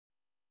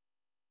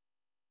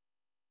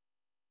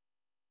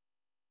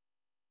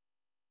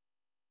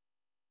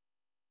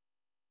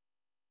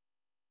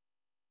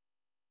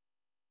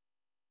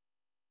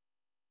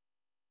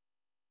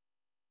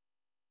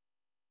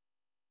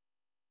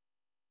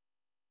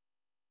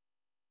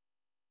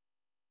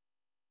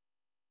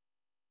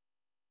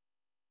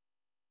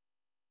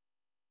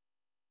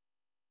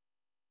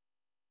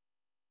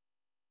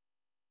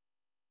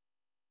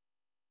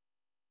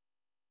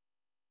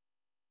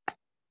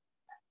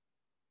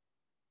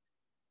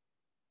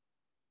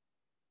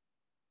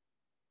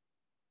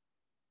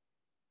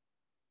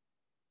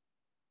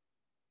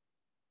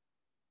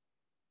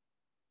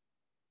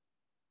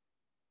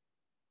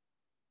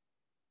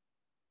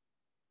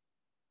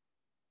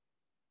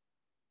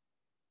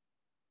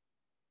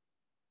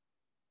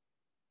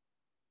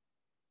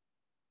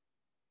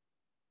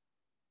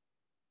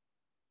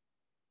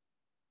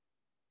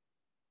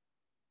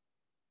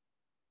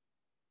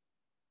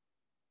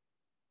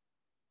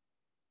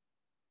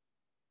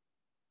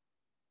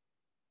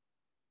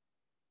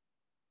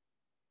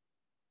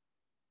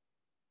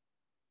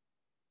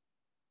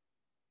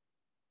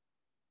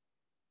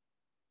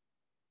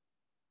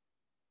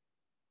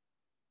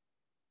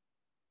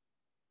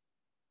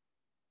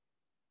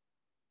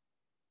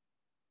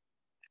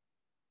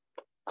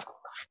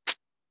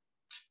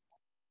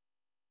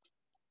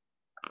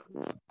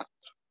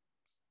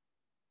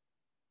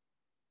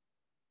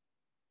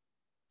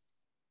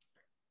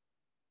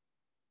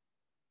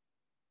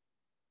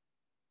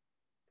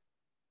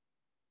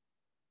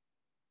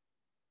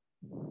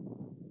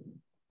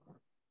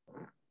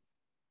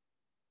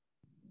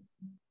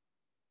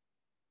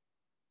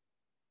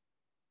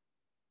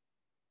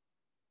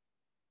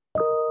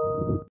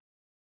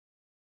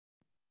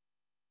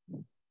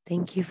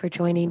Thank you for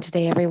joining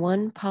today,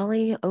 everyone.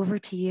 Polly, over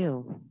to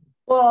you.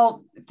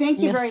 Well, thank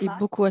you very Merci much.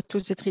 beaucoup à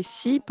tous d'être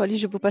ici. Polly,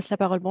 je vous passe la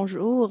parole.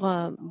 Bonjour,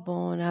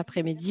 bon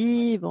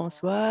après-midi,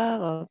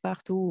 bonsoir,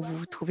 partout où vous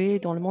vous trouvez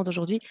dans le monde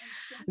aujourd'hui.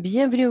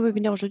 Bienvenue au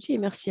webinaire aujourd'hui et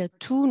merci à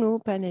tous nos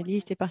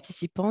panélistes et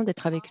participants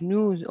d'être avec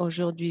nous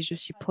aujourd'hui. Je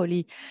suis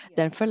Polly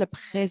Danfer, la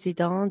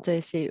présidente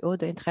et CEO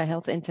de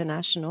IntraHealth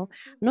International.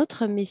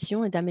 Notre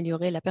mission est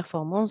d'améliorer la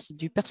performance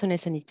du personnel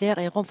sanitaire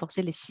et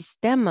renforcer les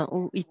systèmes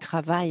où ils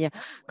travaillent.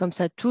 Comme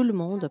ça, tout le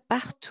monde,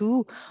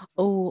 partout,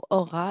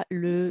 aura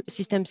le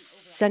système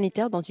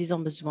sanitaire dont ils ont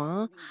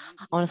besoin.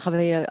 On a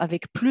travaillé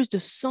avec plus de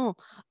 100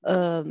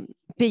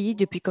 pays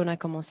depuis qu'on a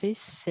commencé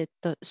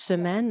cette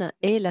semaine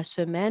et la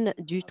semaine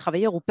du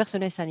travailleur ou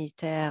personnel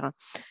sanitaire.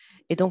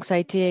 Et donc, ça a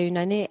été une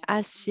année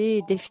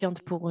assez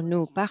défiante pour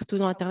nous. Partout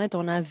dans Internet,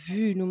 on a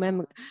vu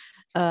nous-mêmes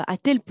à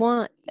tel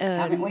point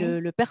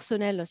le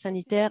personnel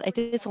sanitaire est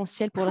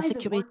essentiel pour la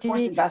sécurité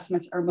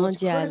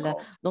mondiale.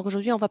 Donc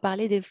aujourd'hui, on va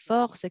parler des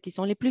forces qui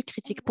sont les plus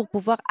critiques pour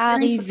pouvoir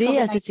arriver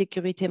à cette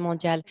sécurité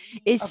mondiale.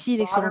 Et si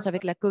l'expérience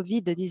avec la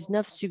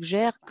COVID-19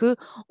 suggère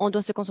qu'on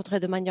doit se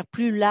concentrer de manière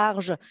plus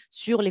large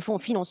sur les fonds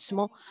de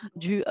financement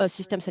du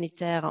système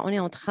sanitaire, on est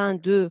en train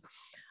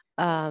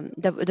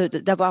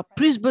d'avoir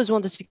plus besoin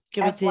de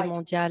sécurité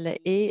mondiale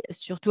et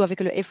surtout avec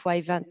le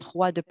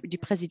FY23 du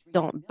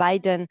président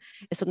Biden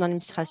et son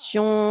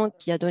administration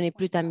qui a donné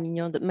plus d'un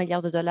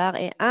milliard de dollars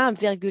et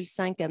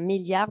 1,5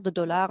 milliard de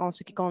dollars en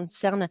ce qui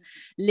concerne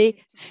les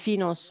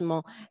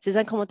financements. Ces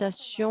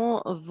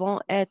incrémentations vont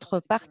être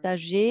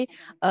partagées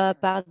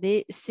par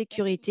des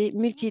sécurités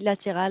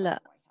multilatérales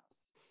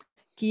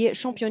qui est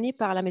championné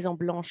par la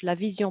Maison-Blanche. La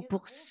vision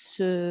pour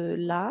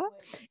cela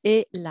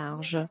est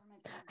large.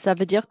 Ça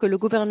veut dire que le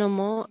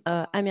gouvernement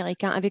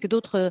américain, avec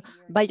d'autres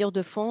bailleurs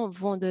de fonds,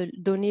 vont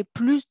donner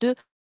plus de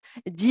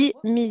 10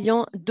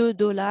 millions de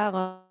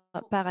dollars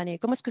par année.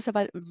 Comment est-ce que ça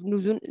va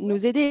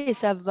nous aider?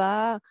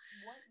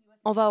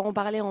 On va en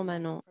parler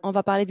maintenant. On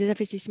va parler des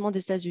investissements des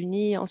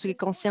États-Unis en ce qui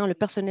concerne le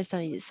personnel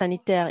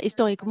sanitaire.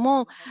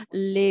 Historiquement,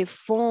 les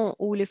fonds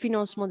ou les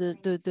financements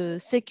de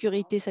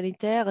sécurité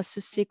sanitaire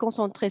s'est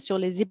concentré sur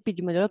les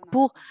épidémiologues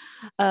pour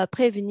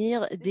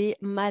prévenir des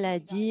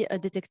maladies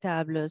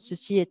détectables.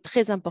 Ceci est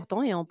très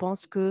important et on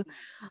pense que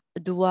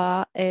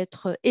doit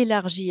être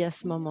élargi à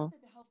ce moment.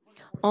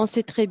 On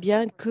sait très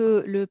bien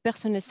que le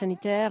personnel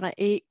sanitaire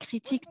est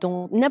critique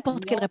dans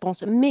n'importe quelle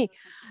réponse, mais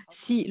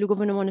si le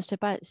gouvernement ne sait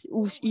pas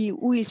où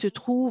il se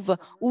trouve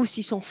ou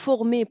s'ils sont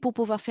formés pour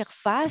pouvoir faire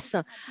face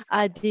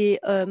à des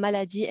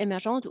maladies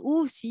émergentes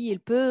ou s'ils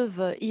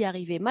peuvent y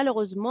arriver.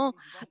 Malheureusement,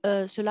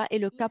 cela est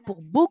le cas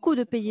pour beaucoup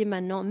de pays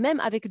maintenant, même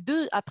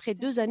après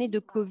 2 années de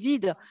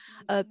COVID,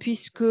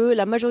 puisque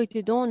la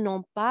majorité d'entre eux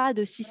n'ont pas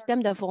de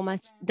système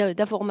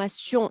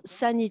d'information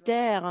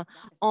sanitaire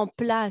en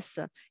place.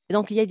 Et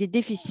donc, il y a des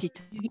déficits.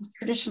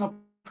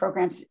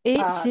 Et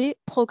ces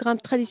programmes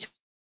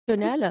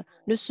traditionnels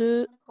ne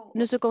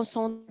se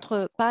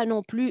concentrent pas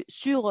non plus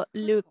sur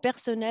le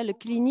personnel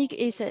clinique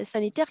et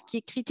sanitaire qui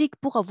est critique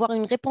pour avoir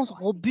une réponse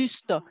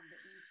robuste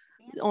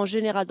en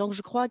général. Donc,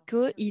 je crois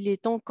qu'il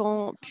est temps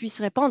qu'on puisse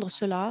répondre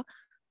cela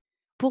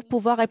pour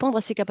pouvoir répondre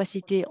à ces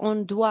capacités. On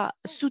doit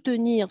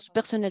soutenir ce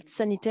personnel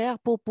sanitaire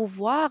pour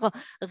pouvoir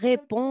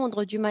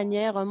répondre d'une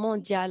manière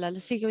mondiale à la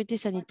sécurité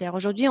sanitaire.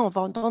 Aujourd'hui, on va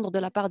entendre de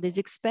la part des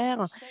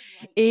experts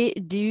et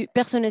du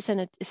personnel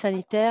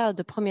sanitaire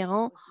de premier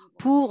rang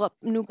pour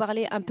nous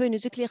parler un peu et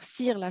nous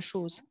éclaircir la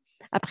chose.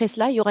 Après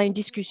cela, il y aura une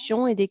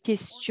discussion et des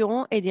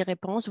questions et des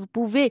réponses. Vous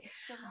pouvez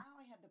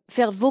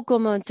faire vos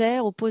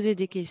commentaires ou poser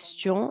des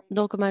questions.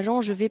 Donc, maintenant,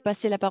 je vais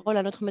passer la parole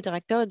à notre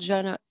modérateur,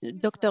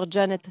 Dr.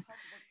 Janet,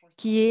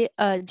 qui est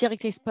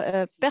directrice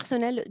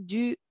personnelle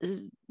du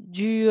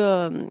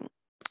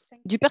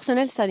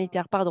personnel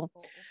sanitaire. Pardon.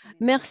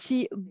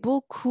 Merci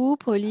beaucoup,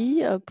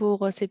 Polly,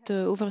 pour cette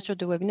ouverture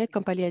de webinaire.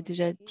 Comme Polly a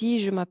déjà dit,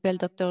 je m'appelle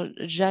Dr.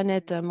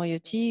 Janet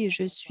Moyotti.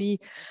 Je suis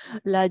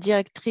la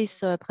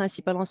directrice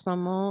principale en ce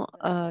moment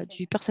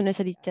du personnel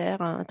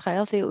sanitaire à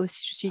IntraHealth et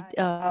aussi je suis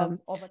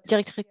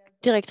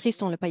directrice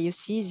dans le pays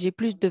aussi. J'ai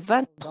plus de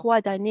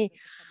 23 années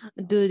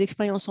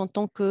d'expérience en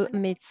tant que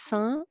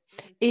médecin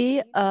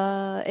et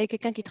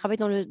quelqu'un qui travaille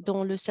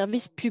dans le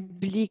service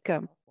public.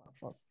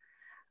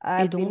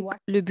 Et donc,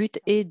 le but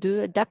est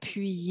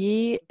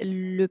d'appuyer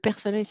le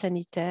personnel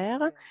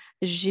sanitaire.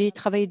 J'ai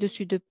travaillé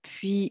dessus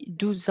depuis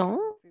 12 ans,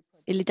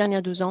 et les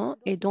dernières 12 ans.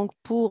 Et donc,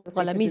 pour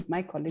la mise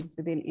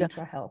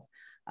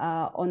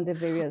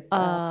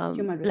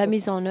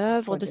en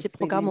œuvre de ces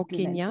programmes au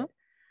Kenya.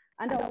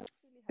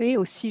 Et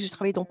aussi, je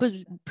travaille dans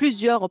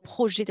plusieurs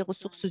projets des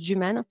ressources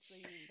humaines.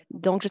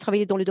 Donc, j'ai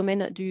travaillé dans le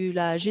domaine de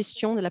la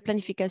gestion, de la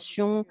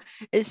planification,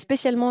 et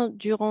spécialement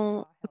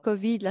durant le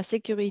COVID, la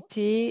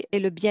sécurité et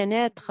le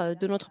bien-être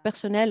de notre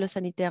personnel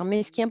sanitaire.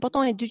 Mais ce qui est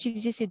important est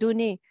d'utiliser ces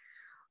données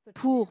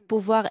pour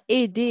pouvoir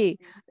aider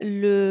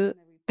le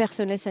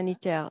personnel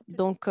sanitaire.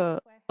 Donc,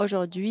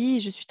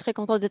 Aujourd'hui, je suis très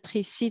contente d'être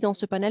ici dans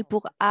ce panel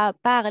pour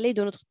parler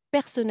de notre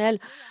personnel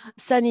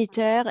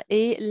sanitaire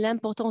et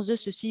l'importance de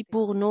ceci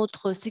pour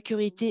notre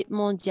sécurité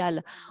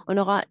mondiale. On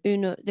aura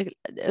une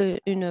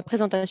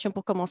présentation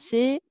pour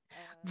commencer.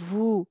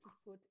 Vous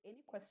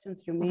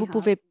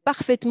pouvez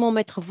parfaitement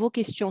mettre vos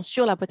questions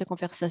sur la boîte de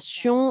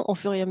conversation au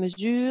fur et à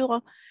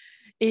mesure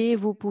et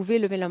vous pouvez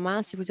lever la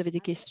main si vous avez des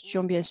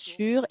questions, bien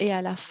sûr. Et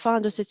à la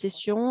fin de cette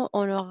session,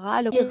 on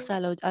aura l'ouvrir ça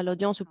à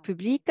l'audience, au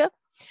public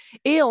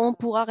et on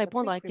pourra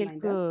répondre à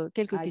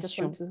quelques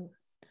questions.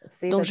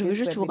 Donc, je veux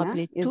juste vous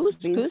rappeler tous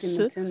que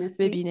ce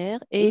webinaire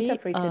est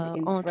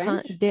en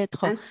train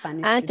d'être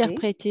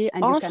interprété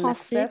en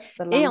français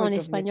et en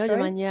espagnol de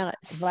manière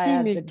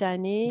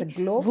simultanée.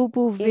 Vous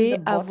pouvez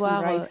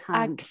avoir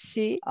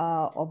accès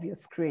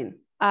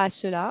à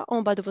cela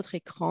en bas de votre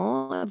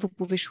écran. Vous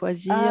pouvez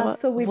choisir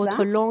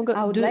votre langue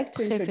de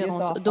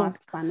préférence. Donc,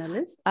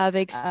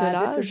 avec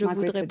cela, je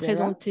voudrais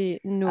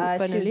présenter nos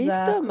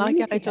panélistes.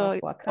 Margaret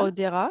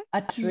Odera,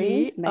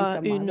 qui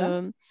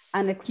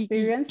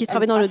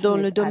travaille dans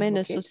le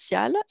domaine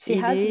social.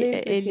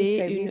 Elle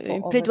est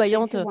une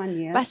plaidoyante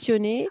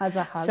passionnée.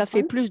 Ça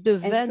fait plus de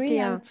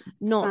 21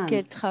 ans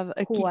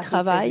qu'il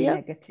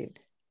travaille.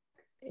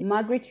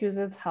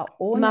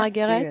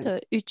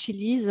 Margaret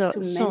utilise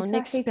son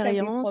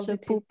expérience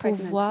pour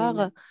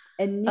pouvoir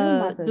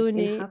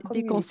donner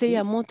des conseils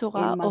à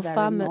mentorat aux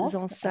femmes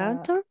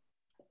enceintes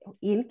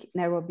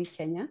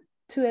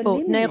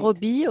au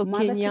Nairobi, au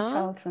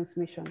Kenya,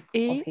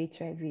 et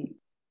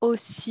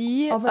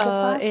aussi,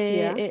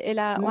 elle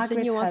a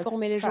enseigné ou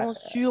informé les gens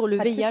sur le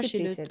VIH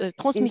et la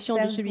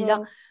transmission de celui-là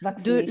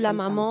de la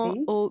maman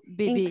au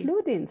bébé,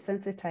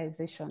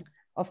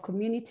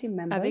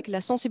 avec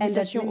la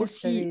sensibilisation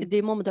aussi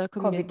des membres de la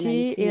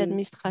communauté et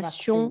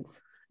l'administration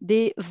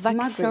des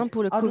vaccins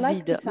pour le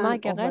COVID.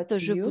 Margaret,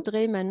 je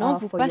voudrais maintenant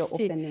vous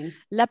passer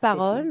la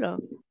parole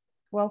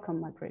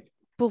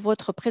pour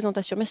votre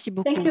présentation. Merci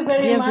beaucoup.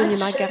 Bienvenue,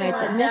 Margaret.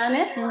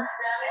 Merci.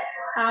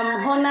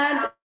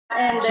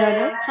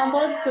 Janet,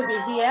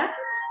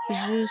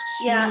 je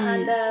suis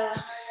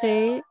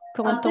très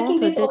contente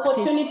d'être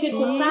ici.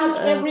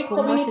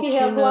 Pour moi, c'est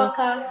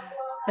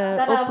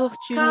une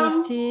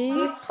opportunité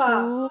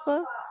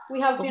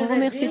pour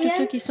remercier tous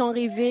ceux qui sont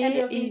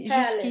arrivés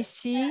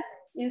jusqu'ici.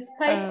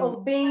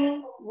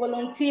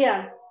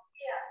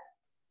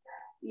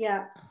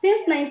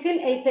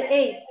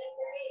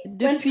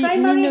 Depuis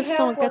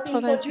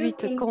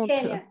 1988, quand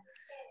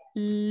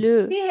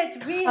le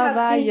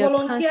travail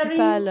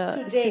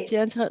principal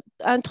s'était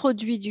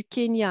introduit du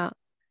Kenya,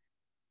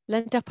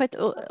 l'interprète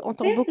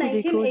entend beaucoup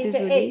d'échos,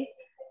 désolé.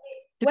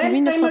 Depuis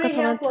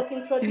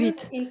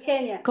 1988,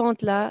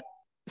 quand la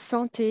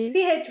santé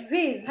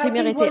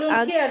primaire était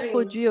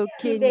introduite au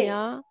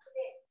Kenya,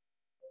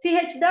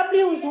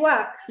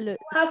 le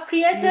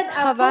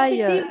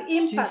travail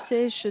du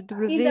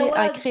CHW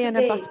a créé un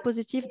impact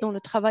positif dans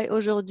le travail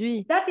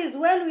aujourd'hui.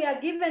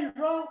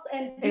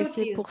 Et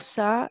c'est pour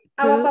ça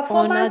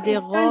qu'on a des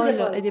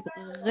rôles et des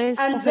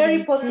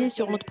responsabilités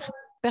sur notre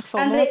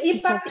performance qui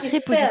sont très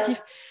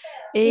positifs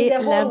et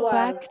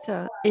l'impact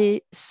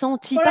est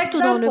senti partout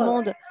dans le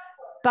monde.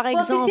 Par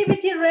exemple,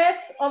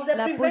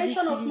 la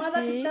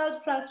positivité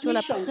sur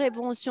la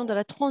prévention de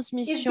la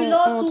transmission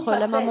entre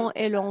la maman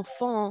et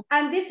l'enfant.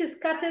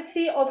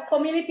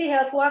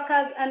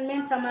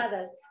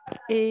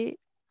 Et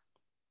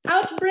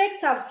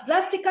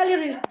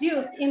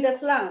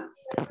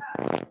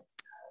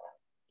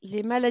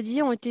les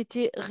maladies ont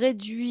été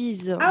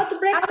réduites.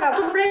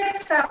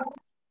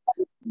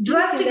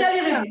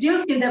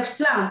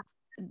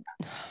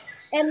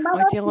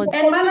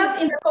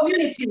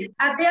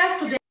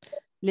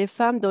 Les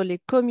femmes dans les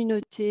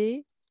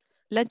communautés,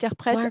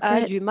 l'interprète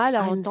a du mal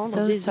à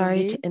entendre.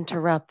 Désolée.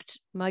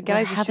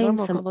 Margaret, je suis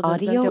vraiment contente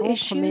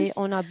d'interrompre, mais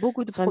on a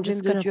beaucoup de problèmes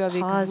d'audio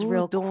avec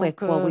vous, donc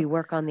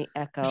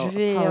je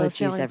vais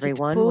faire une petite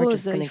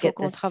pause. Il faut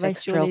qu'on travaille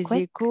sur les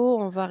échos.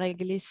 On va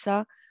régler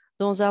ça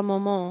dans un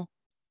moment.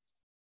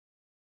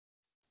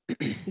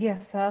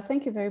 Yes,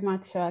 thank you very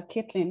much,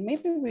 Caitlin.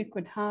 Maybe we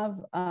could have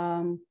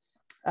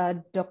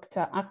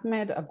Dr.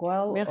 Ahmed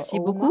Agwal. Merci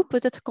beaucoup.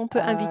 Peut-être qu'on peut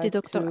inviter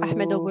Dr.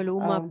 Ahmed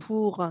Agwal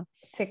pour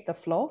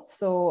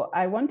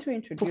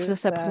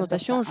sa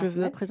présentation. Je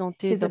veux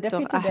présenter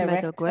Dr.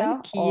 Ahmed Agwal,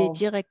 qui est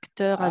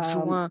directeur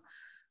adjoint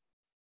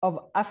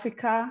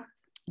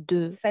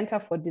du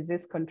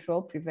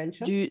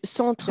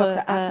Centre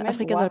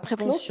africain de la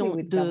prévention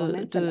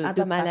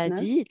de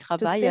maladies. Il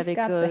travaille avec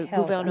le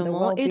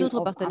gouvernement et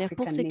d'autres partenaires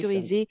pour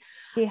sécuriser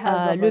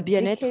le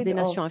bien-être des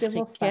nations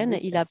africaines.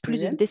 Il a plus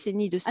d'une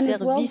décennie de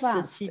service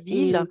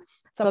civil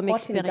comme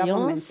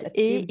expérience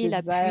et il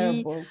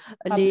appuie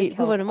les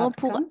gouvernements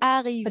pour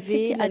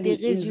arriver à des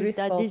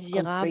résultats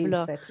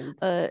désirables,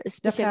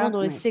 spécialement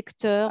dans le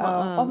secteur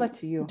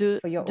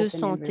de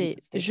santé.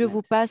 Je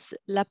vous passe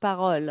la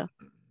parole.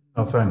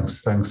 Oh,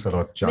 thanks a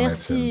lot,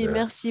 Janet, and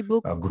Merci good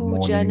beaucoup,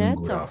 morning, good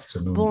Janet.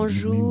 afternoon, good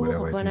evening, Bonjour,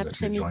 wherever it bon is that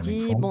you're joining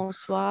après-midi, from.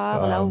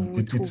 bonsoir, là où vous vous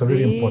It's a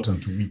very trouvez.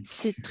 important week,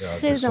 C'est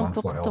très this one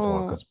for health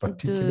important workers,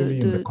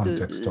 particularly in the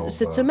context of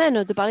cette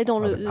semaine de parler the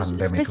pandemic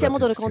that spécialement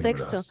dans is le still with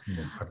contexte us. In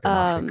fact, in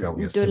Africa,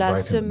 we are de still la right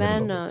in the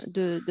middle of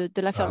semaine it.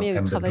 de l'infirmier ou du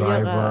And the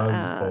travailleur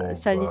drivers of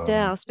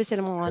sanitaire,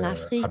 spécialement en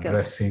Afrique,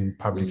 addressing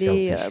public health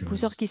les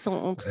pousseurs issues qui sont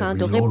en train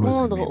de will always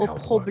répondre remain aux health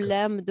workers.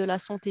 problèmes de la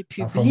santé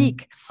From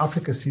publique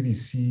Africa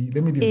CDC,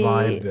 let me et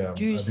divide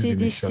du this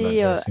initial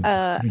CDC address into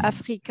three.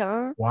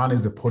 africain. One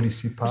is the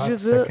policy Je part, veux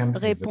second is the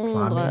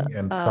répondre planning,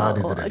 and third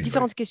is the aux delivery.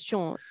 différentes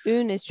questions.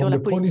 Une est sur From la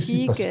the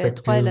policy politique,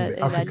 trois est perspective, the est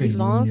la Africa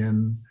livrance.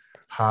 Union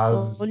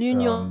has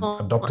L'Union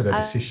adopted a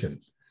decision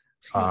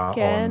on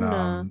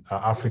africaine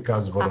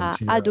Africa's a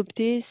volunteer.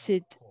 adopté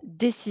cette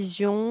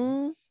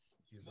décision.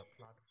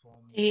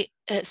 Et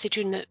c'est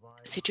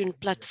une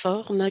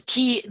plateforme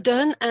qui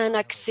donne un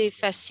accès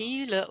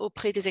facile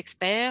auprès des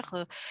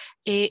experts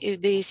et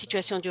des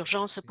situations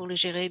d'urgence pour les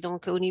gérer.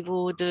 Donc, au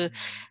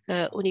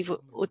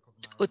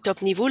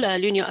top niveau,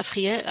 l'Union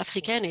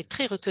africaine est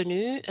très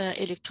reconnue,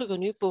 elle est très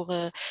connue pour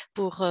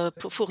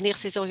fournir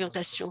ces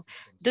orientations.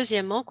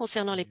 Deuxièmement,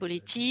 concernant les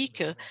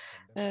politiques,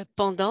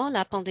 pendant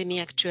la pandémie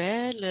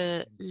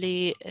actuelle,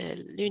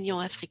 l'Union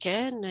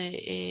africaine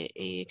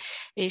et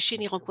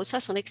Chini Ramaphosa,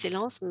 son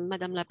Excellence,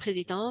 Madame la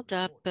Présidente,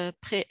 a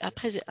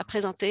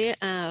présenté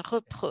un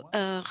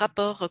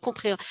rapport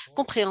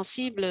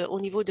compréhensible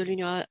au niveau de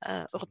l'Union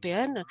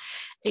européenne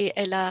et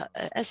elle a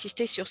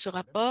insisté sur ce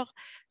rapport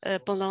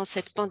pendant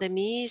cette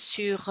pandémie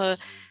sur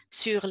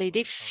les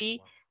défis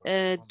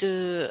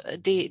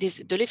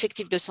de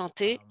l'effectif de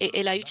santé et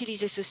elle a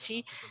utilisé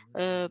ceci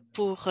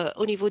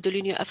au niveau de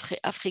l'Union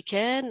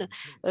africaine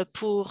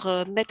pour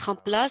mettre en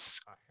place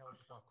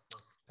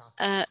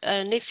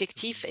un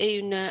effectif et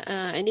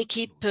une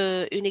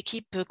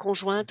équipe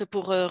conjointe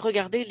pour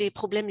regarder les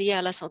problèmes liés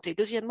à la santé.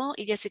 Deuxièmement,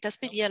 il y a cet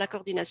aspect lié à la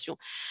coordination.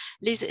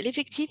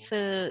 L'effectif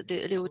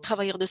des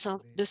travailleurs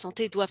de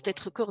santé doivent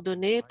être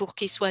coordonnés pour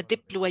qu'ils soient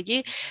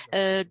déployés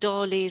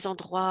dans les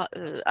endroits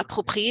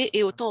appropriés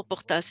et au temps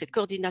opportun. Cette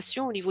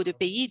coordination au niveau du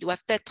pays doit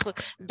être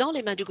dans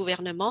les mains du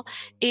gouvernement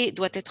et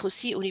doit être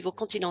aussi au niveau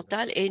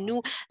continental. Et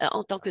nous,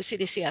 en tant que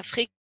CDC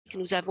Afrique,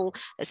 nous avons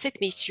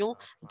cette mission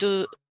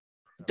de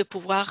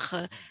pouvoir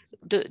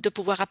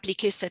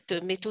appliquer cette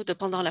méthode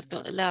pendant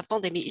la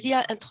pandémie. Il y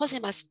a un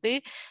troisième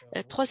aspect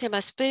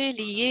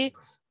lié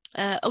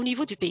au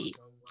niveau du pays.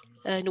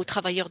 Nos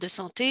travailleurs de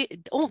santé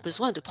ont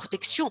besoin de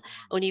protection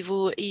au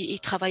niveau, ils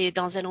travaillent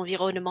dans un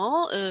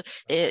environnement,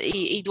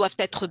 ils doivent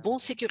être bons,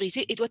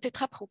 sécurisés et doivent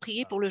être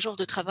appropriés pour le genre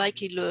de travail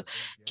qu'ils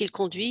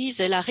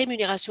conduisent. La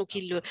rémunération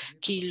qu'ils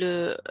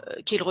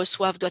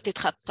reçoivent doit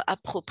être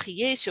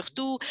appropriée,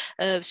 surtout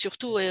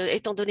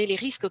étant donné les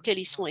risques auxquels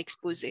ils sont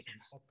exposés.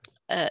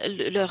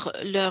 Leur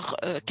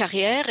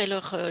carrière et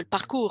leur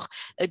parcours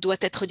doit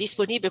être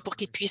disponible pour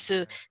qu'ils puissent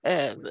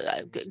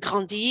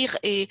grandir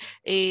et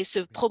se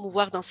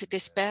promouvoir dans cet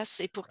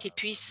espace et pour qu'ils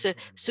puissent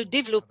se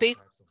développer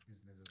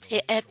et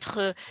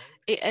être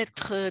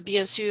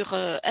bien sûr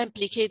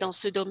impliqués dans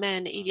ce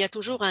domaine. Il y a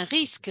toujours un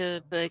risque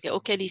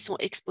auquel ils sont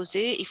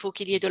exposés. Il faut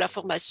qu'il y ait de la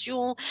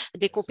formation,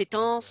 des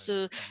compétences,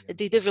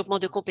 des développements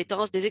de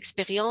compétences, des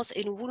expériences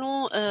et nous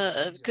voulons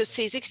que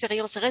ces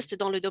expériences restent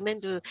dans le domaine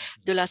de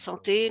la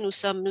santé.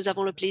 Nous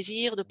avons le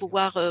plaisir de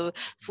pouvoir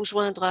vous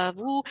joindre à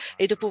vous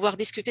et de pouvoir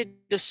discuter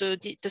de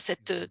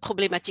cette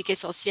problématique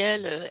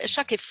essentielle.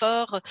 Chaque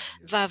effort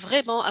va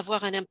vraiment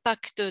avoir un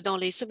impact dans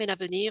les semaines à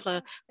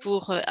venir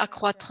pour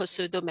accroître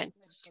ce domaine.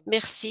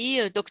 Merci,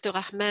 Dr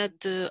Ahmed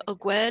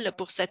Ogwell,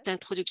 pour cette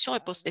introduction et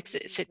pour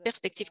cette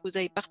perspective que vous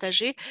avez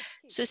partagée.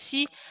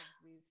 Ceci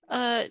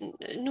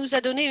nous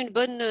a donné une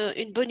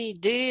bonne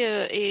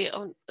idée et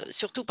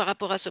surtout par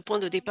rapport à ce point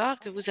de départ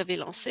que vous avez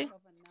lancé.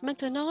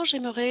 Maintenant,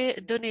 j'aimerais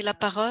donner la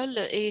parole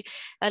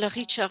à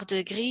Richard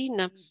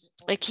Green,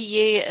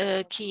 qui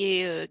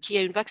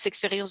a une vaste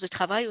expérience de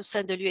travail au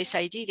sein de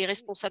l'USAID. Il est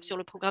responsable sur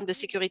le programme de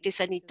sécurité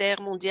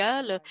sanitaire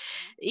mondiale.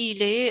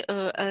 Il est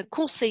un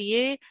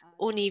conseiller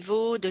au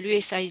niveau de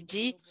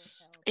l'USAID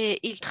et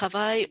il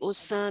travaille au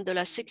sein de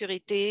la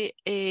sécurité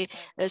et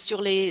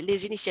sur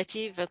les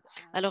initiatives.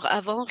 Alors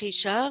avant,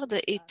 Richard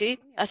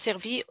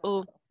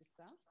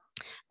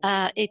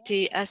a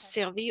été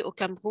asservi au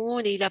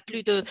Cameroun et il a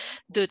plus de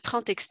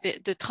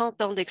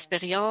 30 ans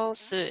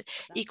d'expérience,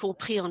 y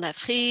compris en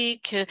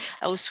Afrique,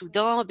 au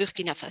Soudan,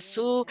 Burkina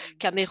Faso,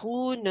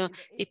 Cameroun,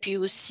 et puis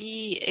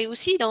aussi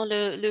dans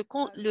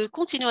le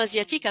continent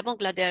asiatique à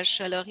Bangladesh.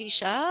 Alors,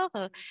 Richard,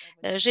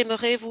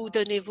 j'aimerais vous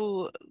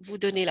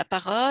donner la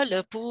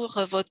parole pour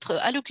votre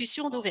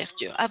allocution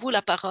d'ouverture. À vous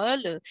la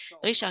parole,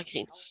 Richard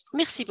Green.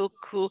 Merci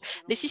beaucoup.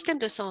 Les systèmes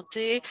de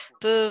santé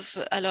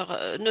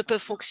ne peuvent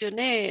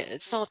fonctionner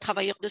sans sans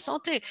travailleurs de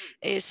santé.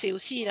 Et c'est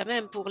aussi la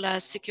même pour la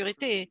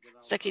sécurité.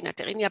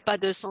 Il n'y a pas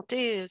de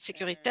santé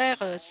sécuritaire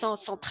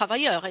sans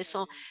travailleurs et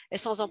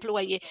sans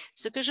employés.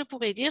 Ce que je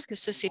pourrais dire que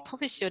ces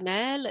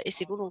professionnels et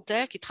ces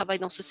volontaires qui travaillent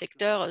dans ce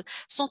secteur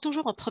sont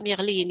toujours en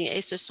première ligne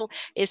et ce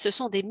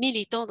sont des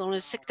militants dans le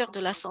secteur de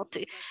la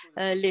santé.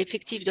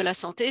 L'effectif de la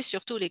santé,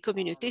 surtout les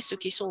communautés, ceux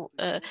qui sont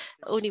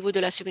au niveau de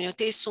la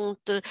communauté sont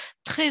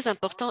très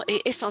importants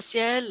et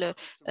essentiels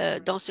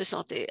dans ce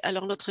santé.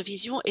 Alors, notre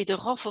vision est de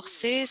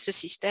renforcer ce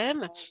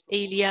système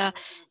et il y a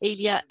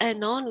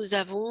un an, nous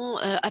avons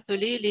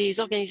appelé les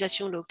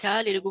organisations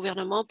locales et le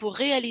gouvernement pour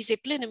réaliser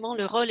pleinement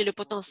le rôle et le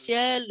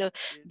potentiel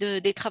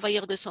des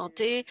travailleurs de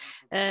santé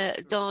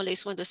dans les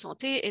soins de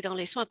santé et dans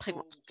les soins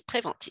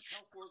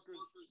préventifs.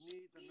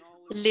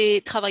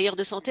 Les travailleurs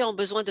de santé ont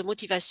besoin de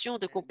motivation,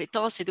 de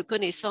compétences et de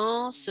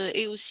connaissances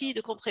et aussi de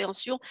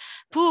compréhension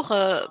pour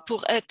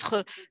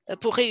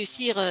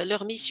réussir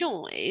leur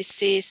mission. Et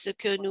c'est ce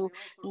que nous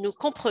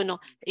comprenons.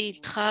 Et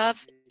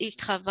ils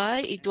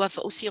travaillent, ils doivent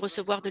aussi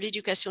recevoir de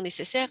l'éducation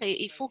nécessaire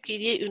et il faut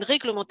qu'il y ait une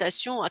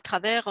réglementation à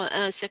travers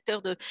un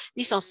secteur de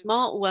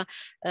licenciement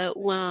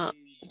ou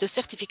de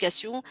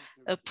certification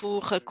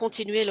pour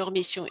continuer leur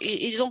mission.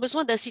 Ils ont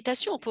besoin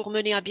d'incitation pour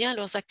mener à bien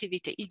leurs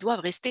activités. Ils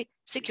doivent rester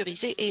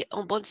sécurisés et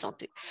en bonne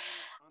santé.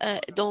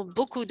 Dans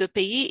beaucoup de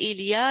pays,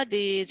 il y a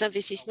des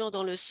investissements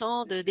dans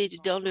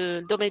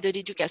le domaine de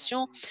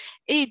l'éducation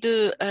et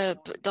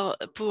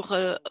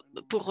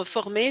pour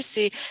former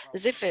ces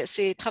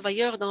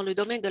travailleurs dans le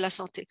domaine de la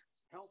santé.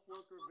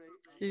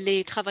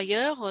 Les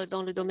travailleurs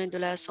dans le domaine de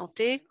la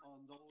santé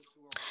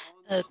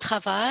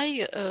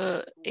travaillent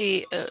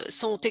et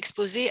sont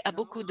exposés à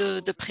beaucoup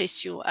de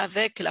pression.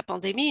 Avec la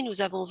pandémie,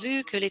 nous avons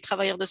vu que les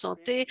travailleurs de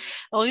santé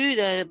ont eu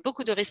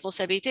beaucoup de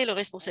responsabilités. Leur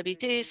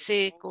responsabilité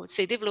s'est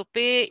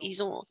développée.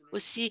 Ils ont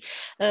aussi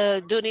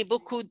donné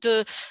beaucoup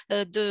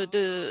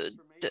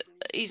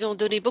ils ont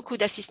donné beaucoup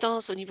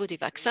d'assistance au niveau des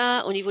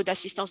vaccins, au niveau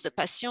d'assistance de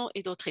patients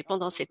et d'autres. Et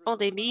pendant cette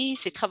pandémie,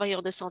 ces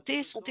travailleurs de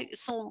santé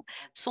sont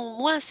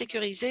moins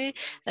sécurisés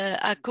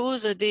à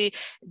cause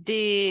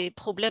des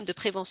problèmes de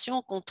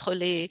prévention contre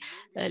les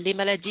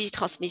maladies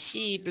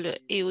transmissibles.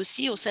 Et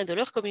aussi, au sein de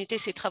leur communauté,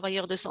 ces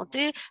travailleurs de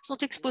santé sont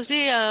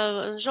exposés à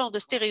un genre de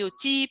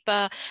stéréotypes,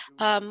 à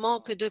un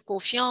manque de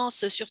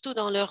confiance, surtout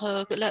dans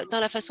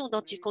la façon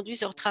dont ils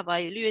conduisent leur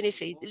travail.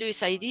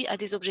 L'USAID a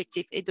des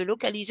objectifs et de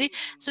localiser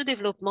ce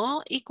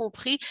développement, y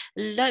compris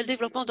le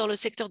développement dans le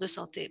secteur de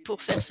santé.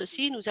 Pour faire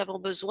ceci, nous avons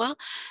besoin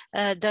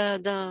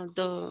d'un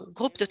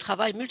groupe de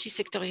travail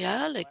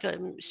multisectoriel,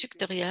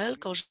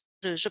 quand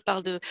je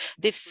parle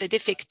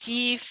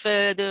d'effectifs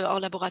en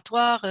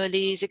laboratoire,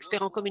 les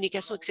experts en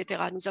communication,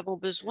 etc. Nous avons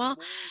besoin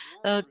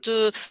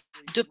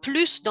de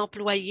plus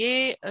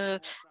d'employés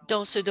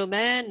dans ce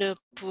domaine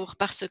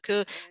parce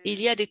qu'il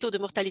y a des taux de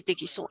mortalité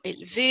qui sont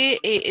élevés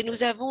et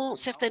nous avons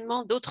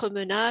certainement d'autres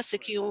menaces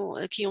qui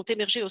ont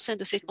émergé au sein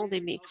de cette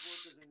pandémie.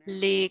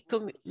 Les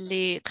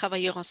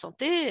travailleurs en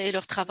santé et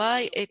leur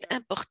travail est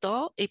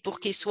important et pour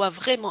qu'ils soient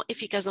vraiment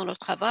efficaces dans leur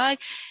travail,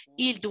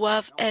 ils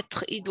doivent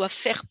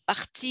faire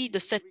partie de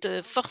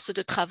cette force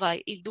de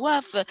travail. Ils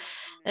doivent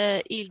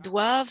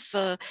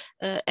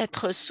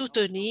être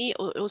soutenus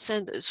au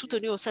sein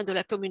de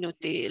la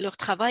communauté. Leur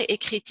travail est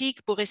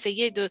critique pour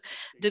essayer de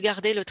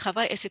garder le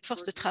travail et cette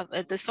force de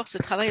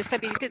travail, la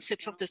stabilité de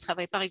cette force de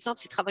travail. Par exemple,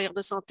 ces travailleurs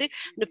de santé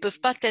ne peuvent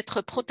pas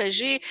être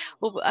protégés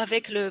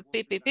avec le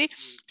PPP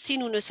si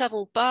nous ne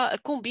savons pas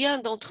combien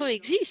d'entre eux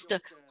existent.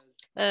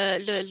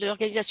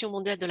 L'Organisation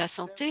mondiale de la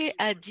santé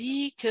a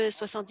dit que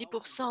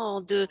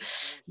 70%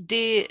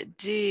 des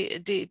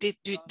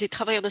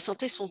travailleurs de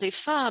santé sont des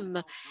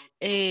femmes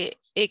et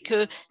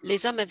que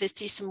les hommes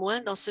investissent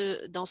moins dans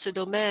ce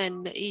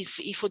domaine.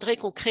 Il faudrait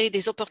qu'on crée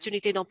des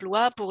opportunités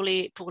d'emploi pour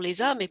les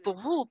hommes et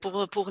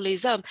pour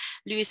les hommes.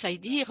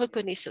 L'USAID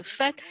reconnaît ce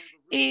fait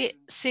et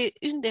c'est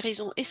une des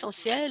raisons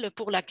essentielles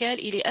pour laquelle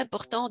il est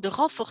important de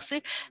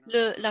renforcer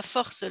la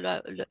force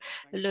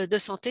de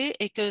santé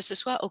et que ce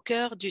soit au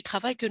cœur du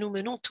travail que nous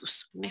menons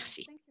tous.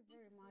 Merci.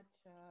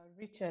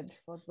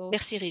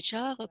 Merci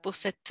Richard pour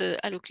cette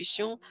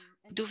allocution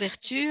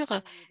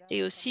d'ouverture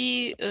et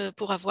aussi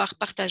pour avoir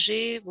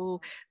partagé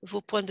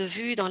vos points de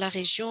vue dans la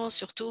région,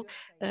 surtout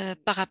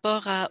par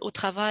rapport au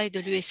travail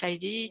de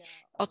l'USAID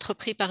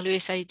entrepris par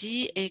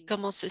l'USAID et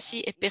comment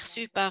ceci est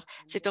perçu par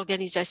cette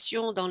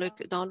organisation dans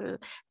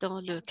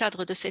le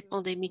cadre de cette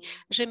pandémie.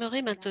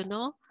 J'aimerais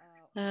maintenant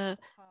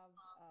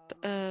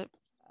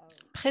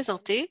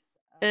présenter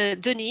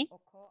Denis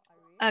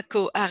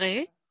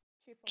Ako-Are,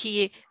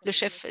 qui est le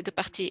chef de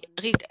parti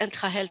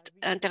IntraHealth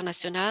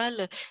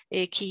International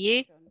et qui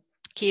est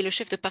le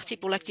chef de parti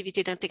pour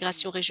l'activité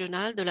d'intégration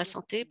régionale de la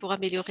santé pour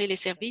améliorer les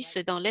services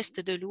dans l'Est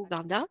de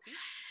l'Ouganda.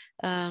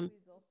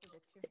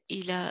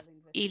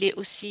 Il est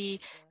aussi,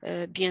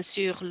 bien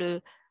sûr,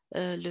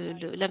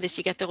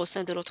 l'investigateur au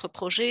sein de notre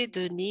projet,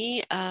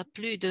 Denis, a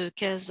plus de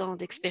 15 ans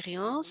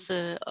d'expérience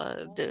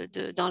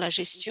dans la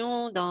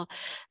gestion,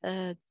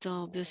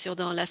 bien sûr,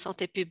 dans la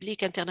santé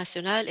publique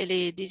internationale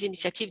et des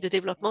initiatives de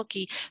développement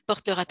qui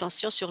portent leur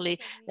attention sur les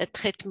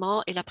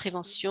traitements et la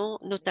prévention,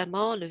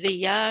 notamment le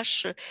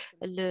VIH,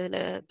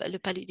 le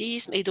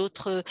paludisme et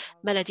d'autres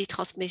maladies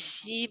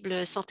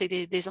transmissibles, santé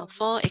des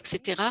enfants,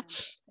 etc.,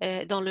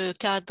 dans le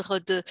cadre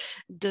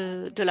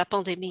de la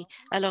pandémie.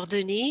 Alors,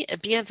 Denis,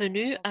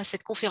 bienvenue à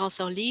cette conférence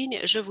en ligne.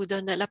 Je vous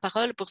donne la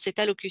parole pour cette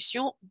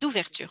allocution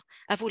d'ouverture.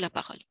 À vous la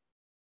parole.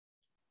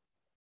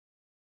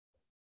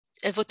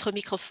 Votre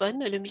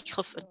microphone, le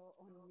microphone.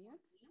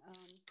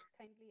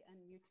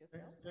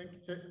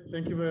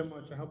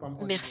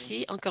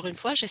 Merci. Encore une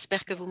fois,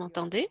 j'espère que vous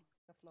m'entendez.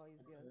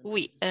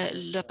 Oui,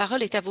 la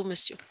parole est à vous,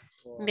 monsieur.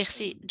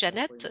 Merci,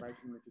 Janet.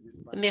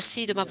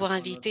 Merci de m'avoir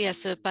invité à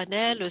ce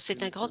panel.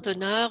 C'est un grand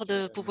honneur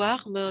de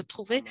pouvoir me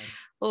trouver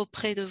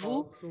auprès de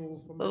vous,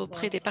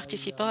 auprès des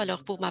participants.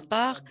 Alors, pour ma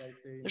part,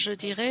 je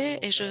dirais,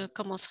 et je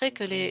commencerai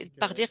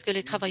par dire que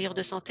les travailleurs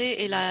de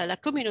santé et la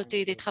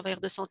communauté des travailleurs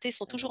de santé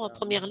sont toujours en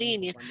première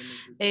ligne,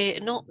 et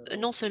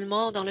non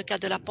seulement dans le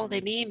cadre de la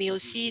pandémie, mais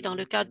aussi dans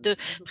le cadre de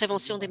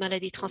prévention des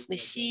maladies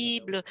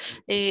transmissibles.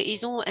 Et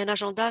ils ont un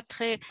agenda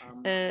très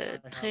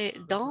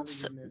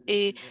dense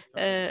et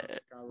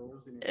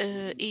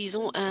ils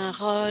ont un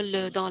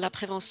rôle dans la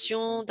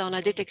prévention, dans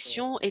la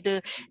détection et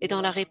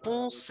dans la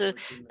réponse,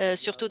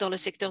 surtout dans le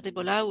secteur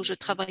d'Ebola où je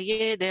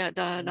travaillais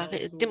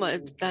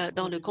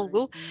dans le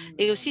Congo,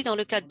 et aussi dans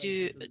le cadre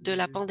de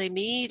la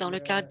pandémie, dans le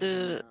cadre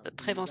de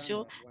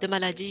prévention de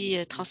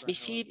maladies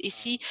transmissibles.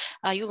 Ici,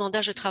 à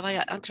Uganda, je travaille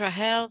à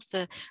IntraHealth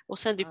au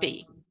sein du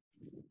pays.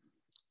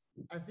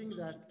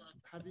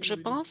 Je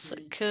pense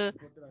que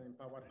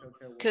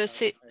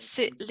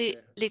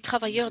les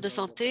travailleurs de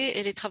santé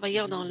et les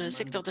travailleurs dans le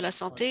secteur de la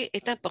santé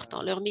est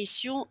important. Leur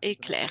mission est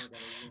claire.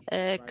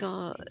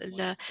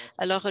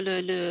 Alors,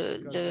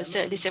 les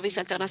services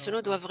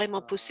internationaux doivent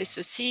vraiment pousser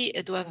ceci,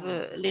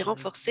 doivent les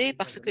renforcer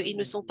parce qu'ils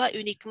ne sont pas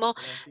uniquement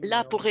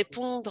là pour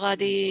répondre à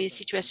des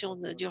situations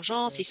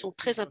d'urgence. Ils sont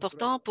très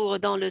importants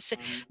dans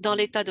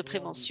l'état de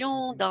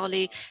prévention, dans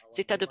les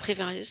états de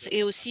prévention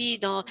et aussi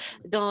dans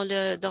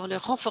le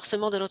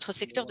renforcement de notre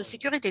secteur de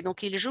sécurité.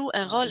 Donc, ils jouent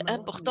un rôle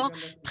important,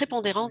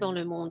 prépondérant dans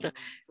le monde.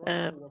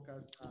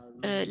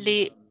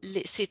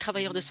 Ces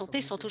travailleurs de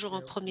santé sont toujours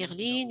en première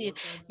ligne.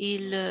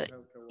 Ils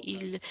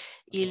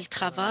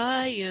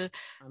travaillent,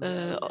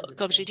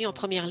 comme j'ai dit, en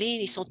première ligne.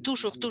 Ils sont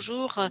toujours,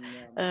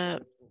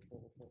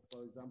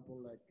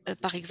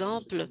 par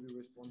exemple,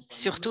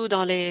 surtout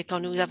quand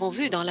nous avons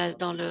vu dans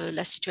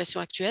la situation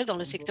actuelle,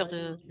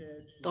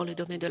 dans le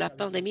domaine de la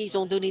pandémie, ils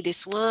ont donné des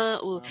soins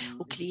aux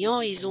clients,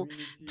 ils ont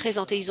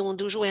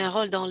joué un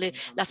rôle dans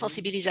la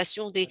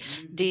sensibilisation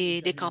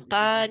des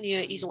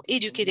campagnes, ils ont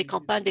éduqué des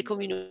campagnes, des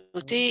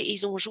communautés,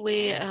 ils ont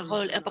joué un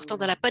rôle important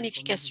dans la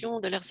planification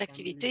de leurs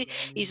activités,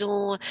 ils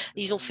ont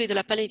fait de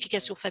la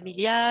planification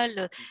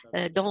familiale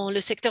dans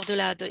le secteur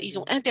ils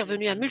ont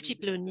intervenu à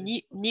multiples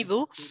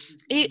niveaux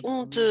et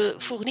ont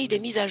fourni des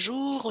mises à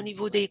jour au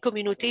niveau des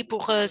communautés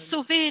pour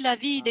sauver la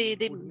vie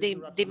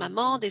des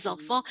mamans, des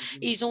enfants.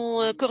 Ils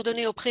ont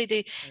coordonné auprès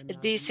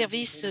des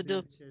services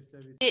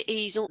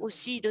et ils ont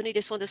aussi donné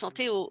des soins de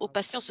santé aux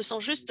patients. Ce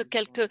sont juste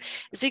quelques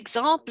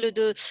exemples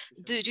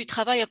du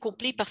travail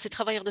accompli par ces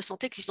travailleurs de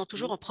santé qui sont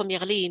toujours en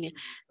première ligne.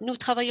 Nous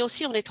travaillons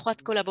aussi en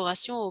étroite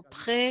collaboration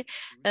auprès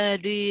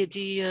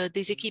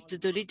des équipes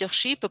de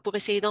leadership pour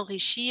essayer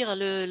d'enrichir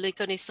les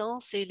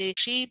connaissances et les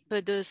leadership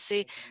de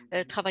ces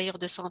travailleurs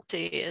de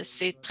santé.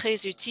 C'est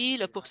très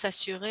utile pour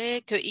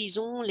s'assurer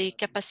qu'ils ont les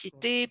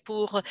capacités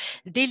pour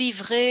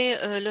délivrer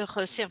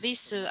leurs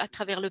services à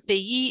travers le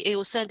pays et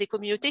au sein des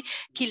communautés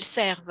qu'ils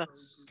servent.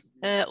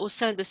 Au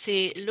sein de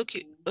ces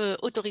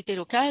autorités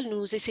locales,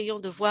 nous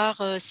essayons de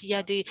voir s'il y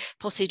a des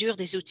procédures,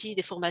 des outils,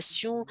 des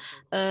formations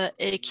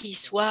et qui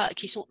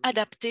sont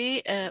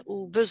adaptés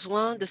aux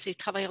besoins de ces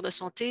travailleurs de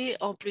santé.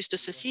 En plus de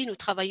ceci, nous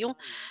travaillons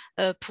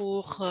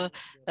pour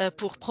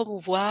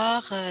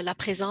promouvoir la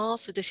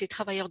présence de ces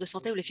travailleurs de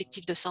santé ou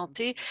l'effectif de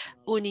santé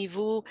au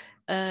niveau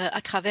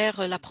à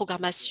travers la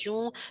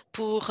programmation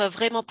pour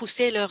vraiment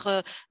pousser leur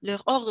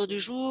ordre du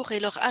jour et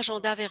leur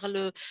agenda vers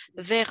le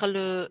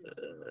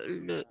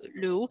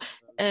haut.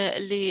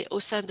 Au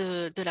sein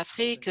de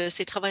l'Afrique,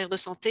 ces travailleurs de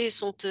santé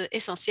sont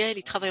essentiels.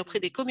 Ils travaillent auprès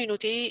des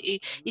communautés.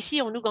 Et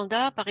ici, en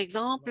Ouganda, par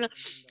exemple,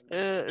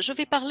 je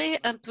vais parler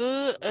un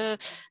peu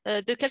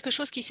de quelque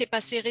chose qui s'est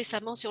passé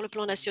récemment sur le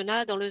plan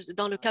national dans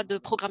le cadre de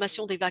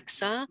programmation des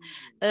vaccins.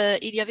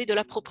 Il y avait de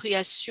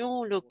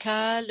l'appropriation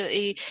locale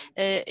et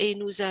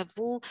nous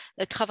avons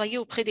travaillé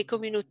auprès des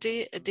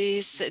communautés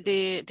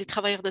des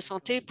travailleurs de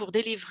santé pour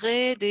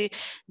délivrer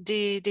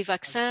des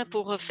vaccins,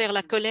 pour faire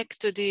la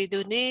collecte des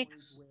données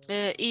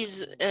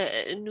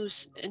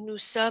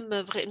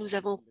Nous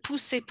avons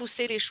poussé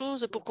les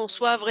choses pour qu'on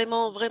soit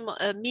vraiment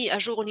mis à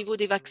jour au niveau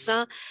des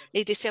vaccins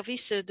et des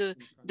services de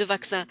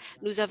vaccins.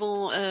 Nous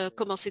avons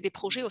commencé des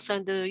projets au sein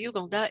de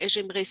Uganda et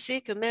j'aimerais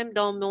que même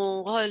dans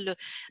mon rôle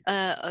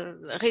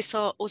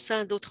récent au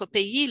sein d'autres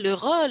pays,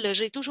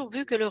 j'ai toujours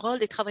vu que le rôle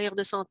des travailleurs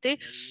de santé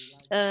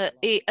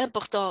est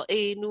important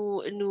et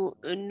nous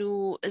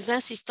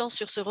insistons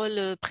sur ce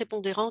rôle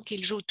prépondérant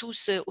qu'ils jouent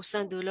tous au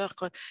sein de leur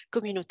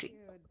communauté.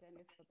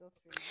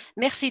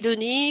 Merci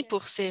Denis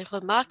pour ces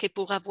remarques et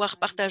pour avoir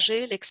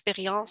partagé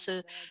l'expérience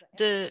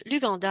de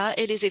l'Ouganda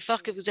et les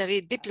efforts que vous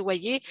avez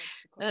déployés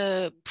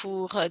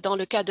dans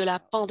le cadre de la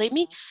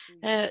pandémie,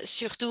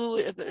 surtout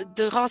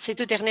durant ces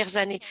 2 dernières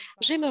années.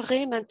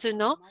 J'aimerais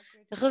maintenant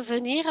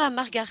revenir à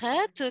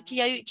Margaret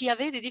qui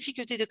avait des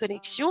difficultés de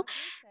connexion.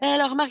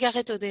 Alors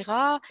Margaret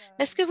Odera,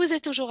 est-ce que vous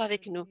êtes toujours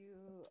avec nous?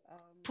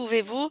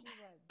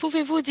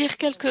 Pouvez-vous dire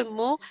quelques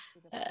mots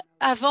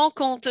avant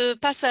qu'on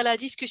passe à la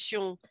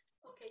discussion?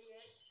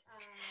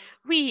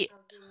 Oui,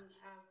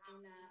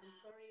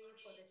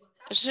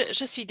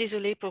 je suis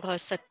désolée pour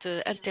cette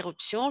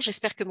interruption.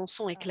 J'espère que mon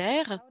son est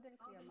clair.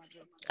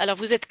 Alors,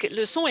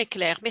 le son est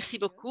clair. Merci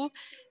beaucoup.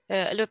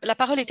 La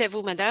parole est à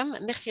vous, madame.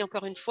 Merci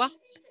encore une fois.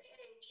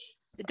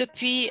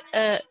 Depuis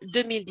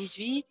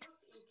 2018,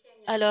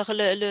 alors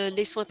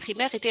les soins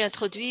primaires étaient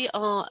introduits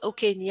au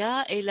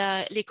Kenya et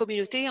les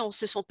communautés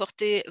se sont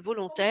portées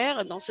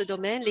volontaires dans ce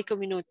domaine. Les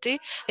communautés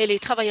et les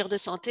travailleurs de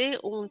santé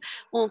ont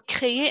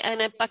créé un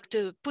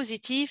impact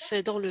positif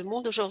dans le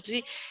monde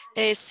aujourd'hui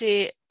et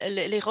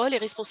les rôles et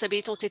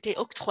responsabilités ont été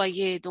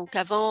octroyés. Donc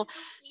avant,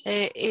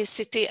 et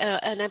c'était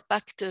un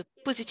impact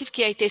positif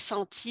qui a été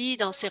senti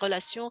dans ces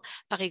relations.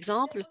 Par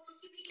exemple,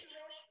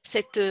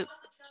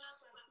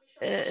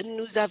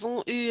 nous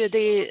avons eu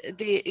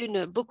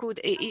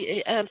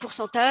un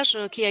pourcentage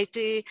qui a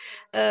été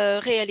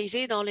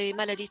réalisé dans les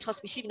maladies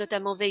transmissibles,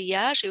 notamment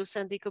VIH, et au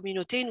sein des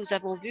communautés, nous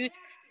avons vu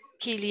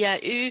qu'il y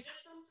a eu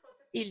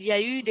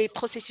des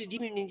processus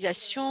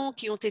d'immunisation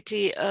qui ont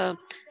été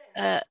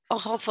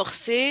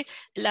renforcés.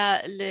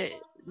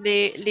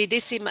 Les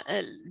décès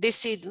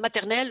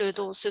maternels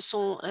dont se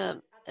sont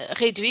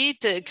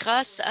réduites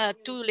grâce à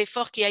tout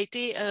l'effort qui a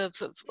été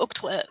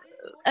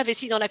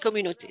investi dans la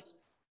communauté.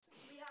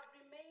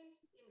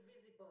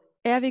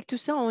 Et avec tout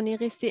ça, on est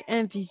resté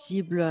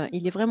invisible.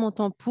 Il est vraiment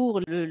temps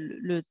pour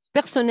le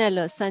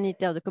personnel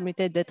sanitaire de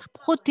communauté d'être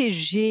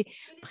protégé,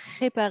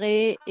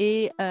 préparé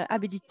et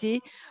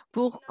habilité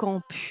pour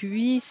qu'on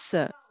puisse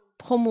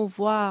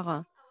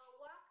promouvoir,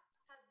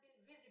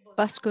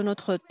 parce que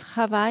notre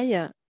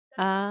travail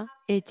a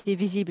été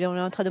visible et on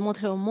est en train de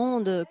montrer au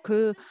monde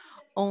que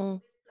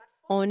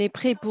on est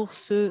prêt pour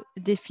ce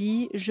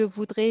défi. Je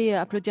voudrais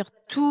applaudir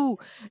tout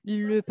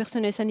le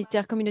personnel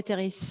sanitaire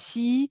communautaire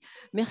ici.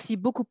 Merci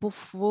beaucoup pour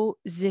vos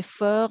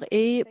efforts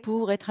et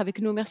pour être avec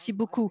nous. Merci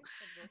beaucoup.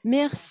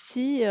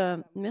 Merci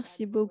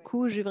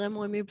beaucoup. J'ai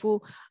vraiment aimé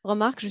vos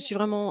remarques. Je suis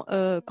vraiment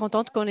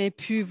contente qu'on ait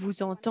pu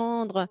vous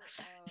entendre.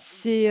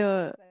 C'est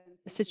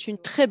une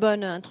très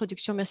bonne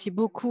introduction. Merci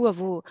beaucoup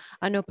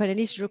à nos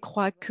panélistes. Je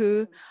crois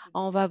qu'on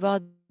va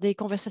avoir des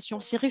conversations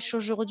si riches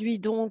aujourd'hui.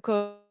 Donc,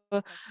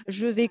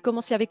 je vais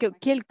commencer avec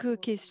quelques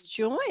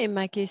questions et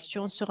ma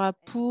question sera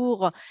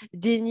pour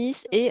Denis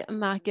et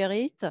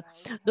Marguerite.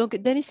 Donc,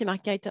 Denis et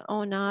Marguerite,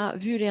 on a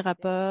vu les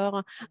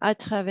rapports à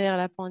travers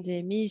la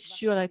pandémie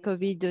sur la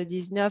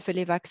COVID-19 et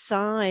les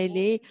vaccins et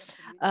les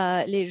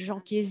gens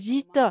qui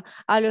hésitent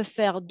à le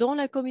faire dans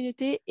la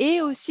communauté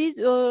et aussi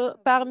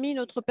parmi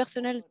notre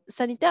personnel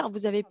sanitaire.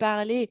 Vous avez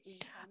parlé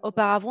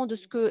auparavant de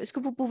est-ce que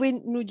vous pouvez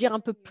nous dire un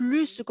peu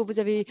plus ce que vous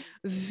avez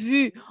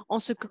vu en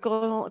ce qui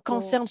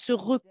concerne ce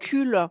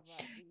recul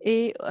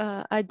et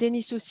à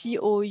Denis aussi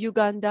au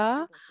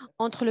Uganda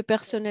entre le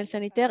personnel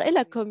sanitaire et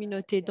la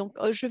communauté. Donc,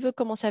 je veux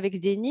commencer avec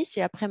Denis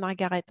et après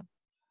Margaret.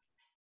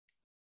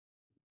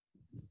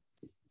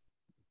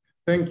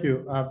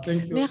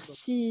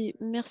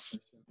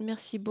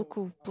 Merci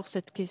beaucoup pour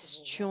cette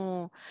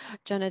question,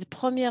 Janet.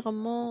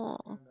 Premièrement,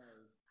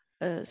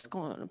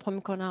 le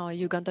problème qu'on a au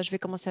Uganda, je vais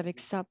commencer avec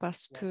ça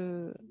parce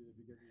que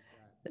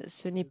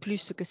ce n'est plus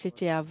ce que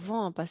c'était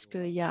avant, parce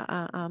qu'il y a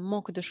un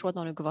manque de choix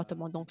dans le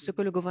gouvernement. Donc, ce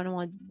que le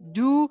gouvernement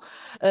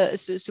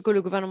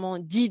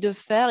dit de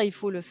faire, il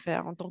faut le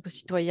faire en tant que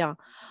citoyen.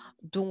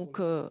 Donc,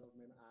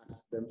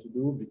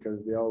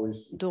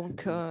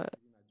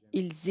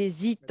 ils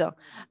hésitent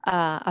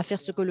à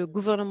faire ce que le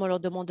gouvernement leur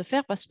demande de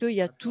faire parce qu'il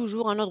y a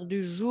toujours un ordre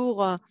du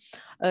jour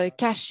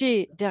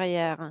caché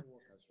derrière.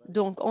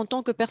 Donc, en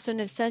tant que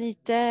personnel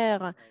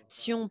sanitaire,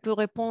 si on peut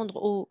répondre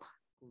aux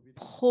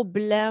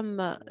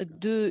problèmes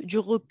du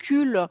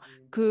recul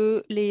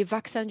que les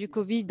vaccins du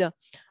COVID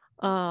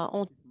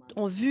ont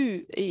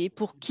vu et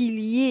pour qu'il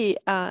y ait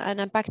un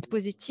impact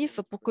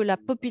positif, pour que la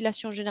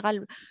population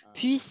générale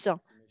puisse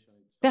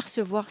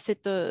percevoir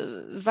cette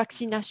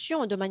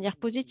vaccination de manière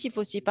positive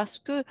aussi, parce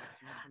que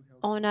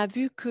on a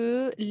vu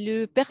que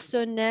le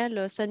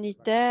personnel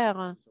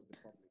sanitaire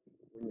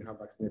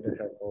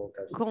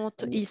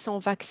quand ils sont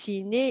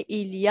vaccinés,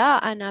 il y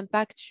a un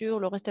impact sur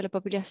le reste de la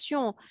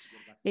population.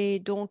 Et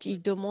donc,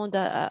 ils demandent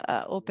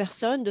aux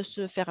personnes de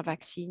se faire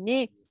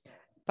vacciner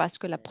parce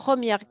que la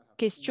première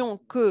question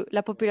que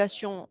la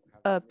population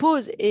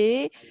pose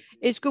est: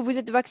 est-ce que vous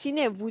êtes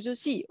vacciné, vous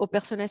aussi, au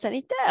personnel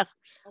sanitaire?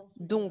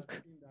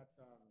 Donc,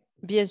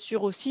 bien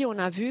sûr aussi, on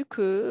a vu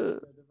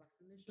que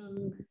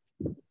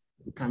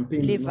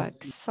les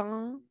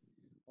vaccins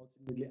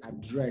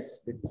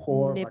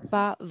n'est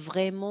pas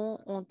vraiment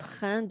en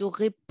train de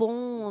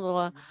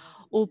répondre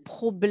aux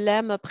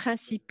problèmes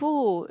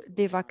principaux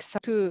des vaccins,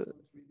 que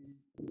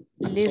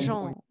les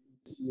gens,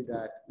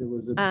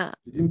 à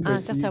un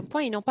certain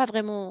point, ils n'ont pas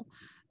vraiment,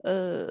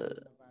 ne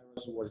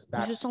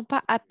se sont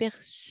pas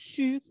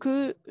aperçus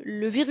que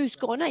le virus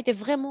corona était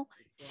vraiment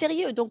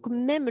sérieux. Donc,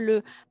 même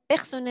le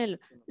personnel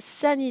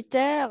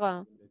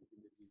sanitaire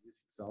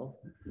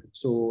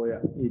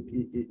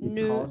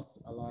ne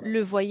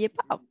le voyait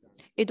pas.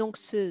 Et donc,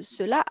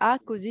 cela a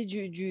causé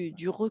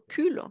du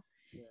recul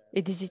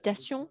et des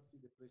hésitations.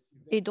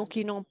 Et donc,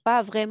 ils n'ont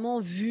pas vraiment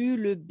vu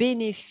le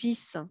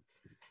bénéfice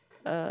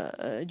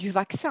du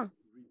vaccin.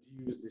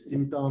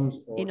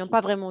 Ils n'ont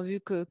pas vraiment vu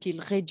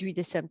qu'il réduit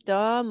des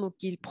symptômes ou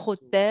qu'il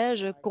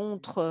protège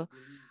contre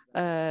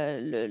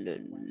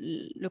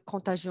le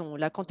contagion,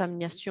 la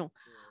contamination.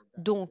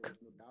 Donc,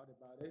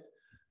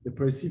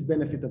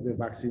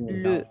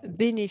 le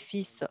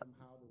bénéfice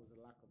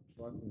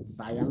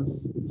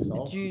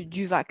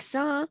du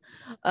vaccin,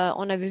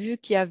 on avait vu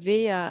qu'il y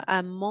avait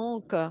un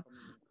manque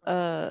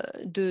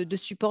de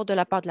support de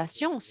la part de la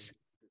science.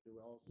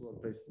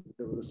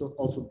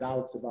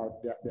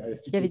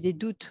 Il y avait des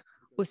doutes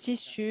aussi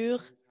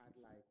sur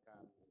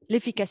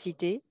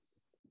l'efficacité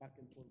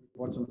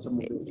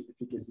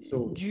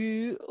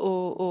dû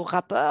au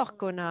rapport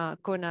qu'on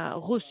a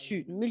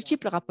reçu,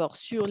 multiples rapports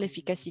sur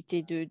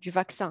l'efficacité du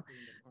vaccin.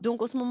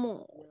 Donc, en ce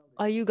moment,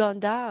 à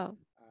Uganda,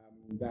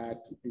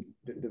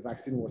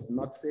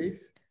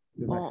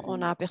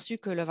 on a aperçu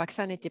que le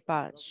vaccin n'était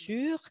pas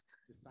sûr,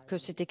 que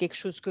c'était quelque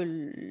chose que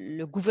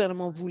le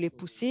gouvernement voulait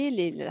pousser.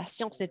 La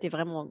science n'était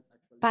vraiment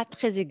pas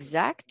très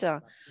exacte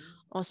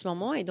en ce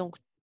moment. Et donc,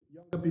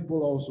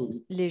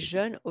 les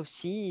jeunes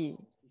aussi,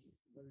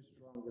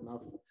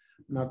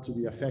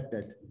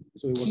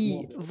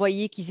 qui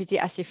voyaient qu'ils étaient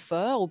assez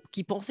forts ou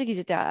qui pensaient qu'ils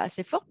étaient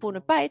assez forts pour ne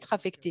pas être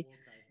affectés.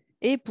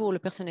 Et pour le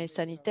personnel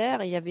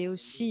sanitaire, il y avait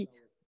aussi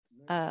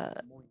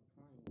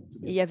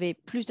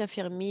plus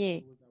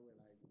d'infirmiers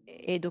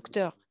et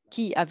docteurs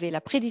qui avaient la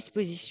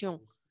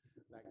prédisposition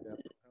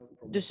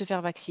de se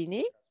faire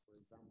vacciner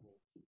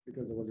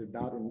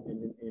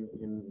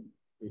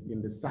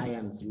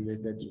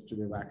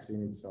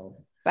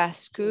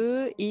parce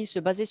qu'ils se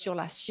basaient sur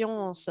la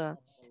science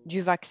du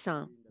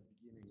vaccin.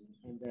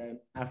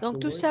 Donc,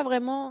 tout ça,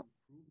 vraiment,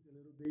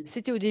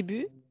 c'était au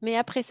début, mais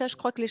après ça, je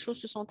crois que les choses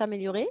se sont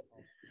améliorées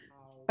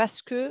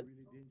parce qu'on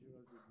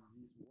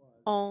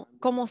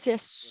commençait à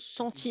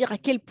sentir à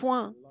quel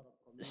point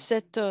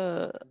cette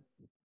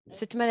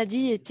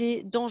maladie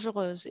était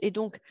dangereuse. Et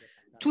donc,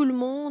 tout le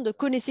monde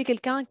connaissait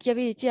quelqu'un qui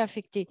avait été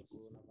affecté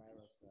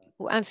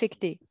ou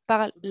infecté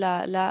par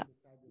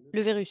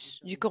le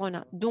virus du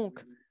corona.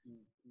 Donc,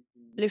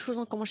 les choses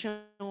ont commencé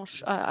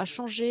à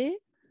changer,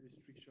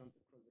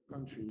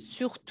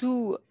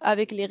 surtout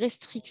avec les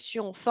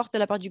restrictions fortes de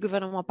la part du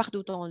gouvernement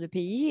partout dans le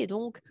pays. Et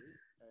donc,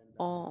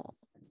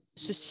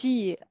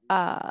 ceci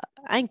a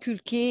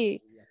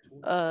inculqué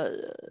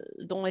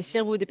dans les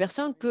cerveaux des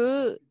personnes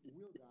que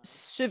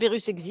ce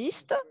virus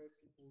existe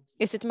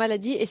et cette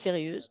maladie est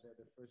sérieuse.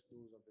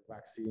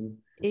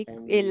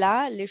 Et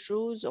là, les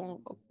choses ont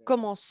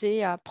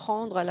commencé à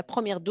prendre la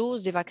première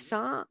dose des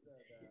vaccins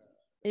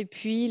et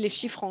puis les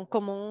chiffres ont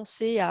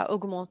commencé à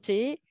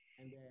augmenter.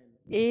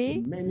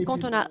 Et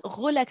quand on a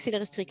relaxé les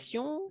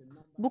restrictions,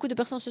 beaucoup de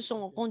personnes se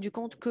sont rendues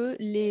compte que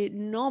les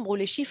nombres ou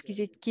les chiffres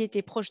qui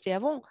étaient projetés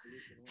avant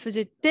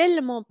faisaient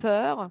tellement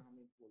peur.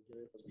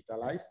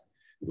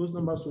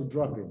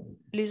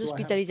 Les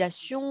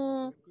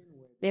hospitalisations,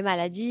 les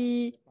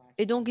maladies.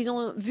 Et donc, ils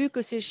ont vu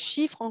que ces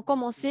chiffres ont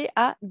commencé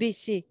à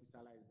baisser.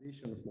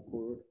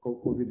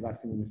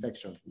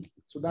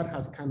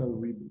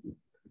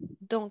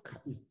 Donc,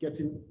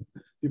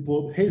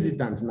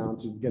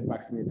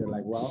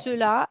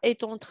 cela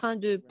est en train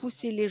de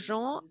pousser les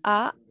gens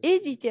à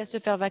hésiter à se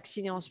faire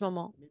vacciner en ce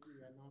moment.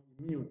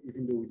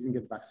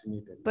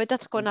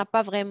 Peut-être qu'on n'a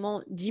pas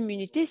vraiment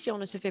d'immunité si on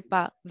ne se fait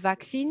pas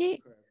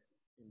vacciner.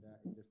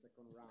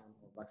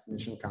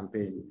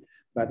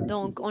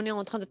 Donc, on est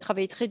en train de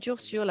travailler très dur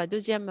sur la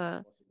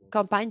deuxième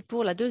campagne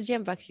pour la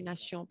deuxième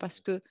vaccination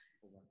parce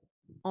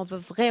qu'on veut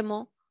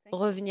vraiment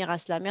revenir à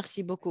cela.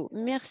 Merci beaucoup.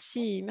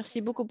 Merci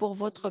beaucoup pour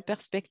votre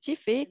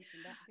perspective et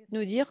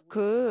nous dire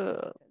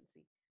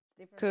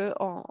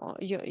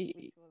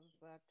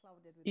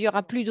il y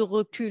aura plus de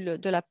recul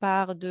de la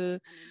part de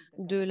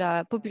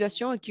la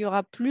population et qu'il y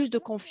aura plus de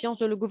confiance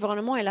dans le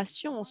gouvernement et la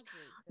science.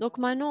 Donc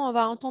maintenant, on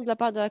va entendre de la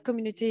part de la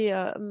communauté.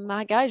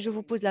 Margaret, je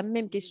vous pose la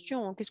même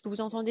question. Qu'est-ce que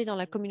vous entendez dans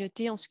la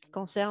communauté en ce qui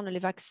concerne les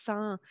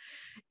vaccins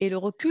et le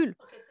recul?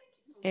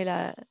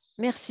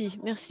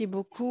 Merci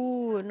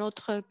beaucoup.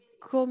 Notre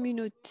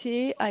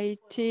communauté a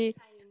été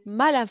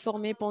mal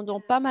informée pendant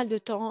pas mal de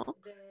temps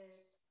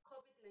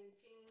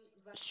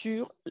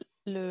sur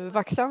le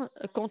vaccin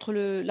contre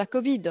la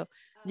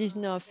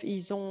COVID-19.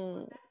 Ils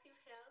ont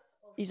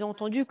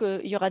entendu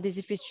qu'il y aura des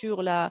effets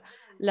sur la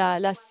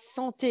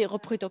santé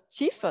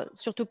reproductive,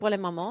 surtout pour les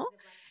mamans.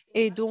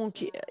 Et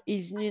donc,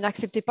 ils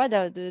n'acceptaient pas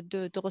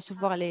de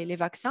recevoir les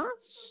vaccins.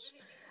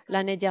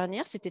 L'année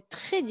dernière, c'était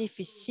très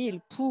difficile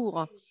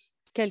pour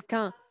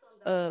quelqu'un,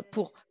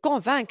 pour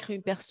convaincre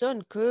une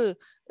personne que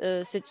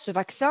ce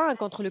vaccin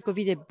contre le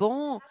COVID est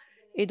bon.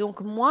 Et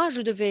donc, moi,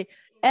 je devais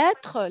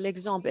être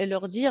l'exemple et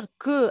leur dire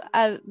que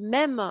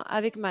même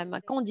avec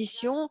ma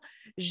condition,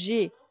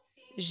 j'ai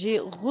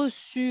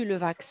reçu le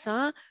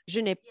vaccin, je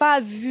n'ai pas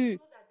vu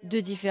de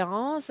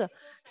différence.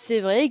 C'est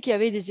vrai qu'il y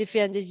avait des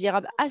effets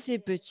indésirables assez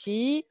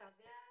petits.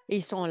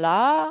 Ils sont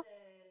là,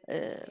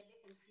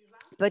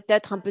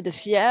 peut-être un peu de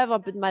fièvre, un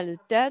peu de mal de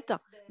tête,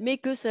 mais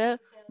que ça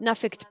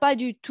n'affecte pas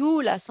du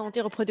tout la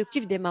santé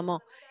reproductive des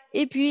mamans.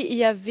 Et puis, il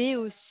y avait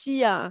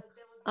aussi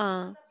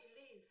une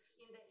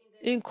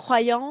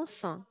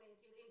croyance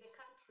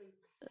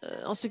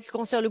en ce qui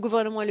concerne le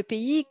gouvernement et le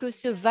pays que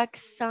ce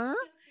vaccin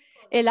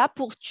est là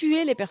pour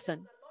tuer les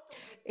personnes.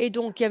 Et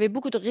donc, il y avait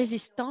beaucoup de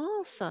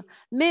résistance,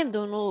 même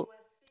dans nos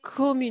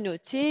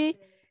communautés.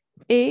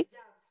 Et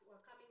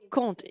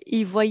quand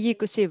ils voyaient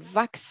que ces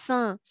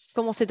vaccins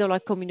commençaient dans la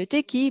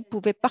communauté, qui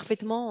pouvaient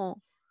parfaitement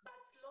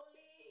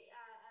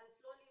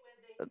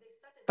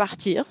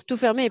partir, tout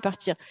fermer et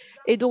partir.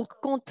 Et donc,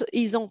 quand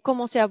ils ont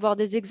commencé à avoir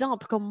des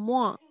exemples comme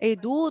moi et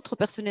d'autres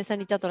personnels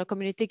sanitaires dans la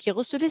communauté qui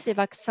recevaient ces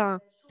vaccins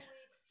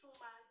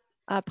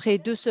après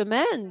 2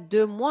 semaines,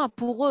 2 mois,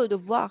 pour eux de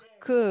voir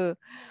que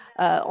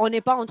on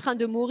n'est pas en train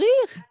de mourir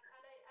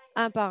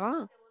un par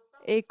un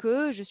et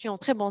que je suis en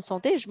très bonne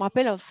santé. Je me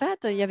rappelle, en fait,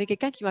 il y avait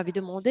quelqu'un qui m'avait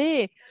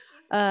demandé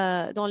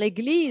dans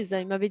l'église,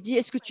 il m'avait dit,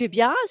 est-ce que tu es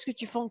bien? Est-ce que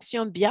tu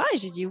fonctionnes bien? Et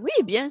j'ai dit, oui,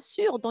 bien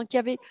sûr. Donc, il y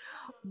avait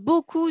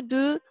beaucoup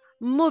de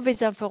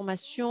mauvaises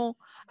informations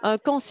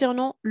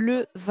concernant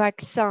le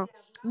vaccin.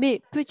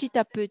 Mais petit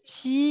à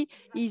petit,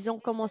 ils ont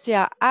commencé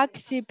à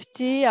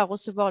accepter, à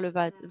recevoir le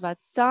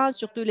vaccin,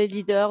 surtout les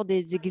leaders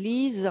des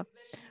églises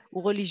ou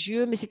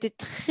religieux, mais c'était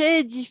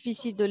très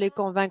difficile de les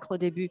convaincre au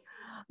début.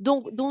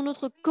 Donc, dans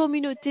notre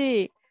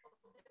communauté,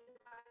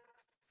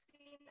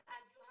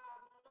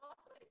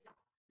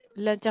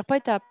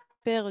 l'interprète a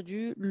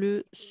perdu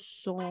le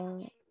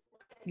son.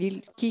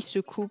 Qui se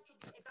coupe,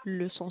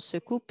 le son se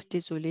coupe,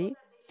 désolé.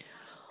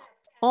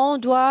 On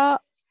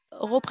doit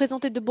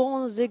représenter de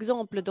bons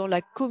exemples dans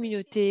la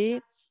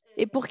communauté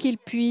et pour qu'ils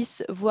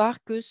puissent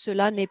voir que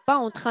cela n'est pas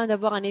en train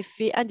d'avoir un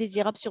effet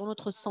indésirable sur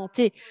notre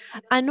santé.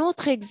 Un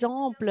autre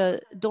exemple,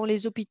 dans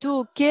les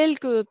hôpitaux,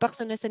 quelques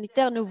personnels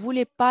sanitaires ne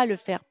voulaient pas le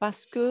faire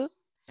parce que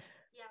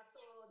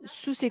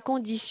sous ces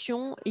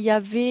conditions, il y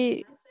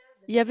avait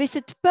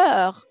cette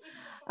peur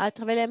à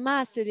travers les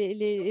masses,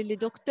 les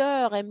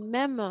docteurs et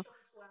même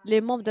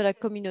les membres de la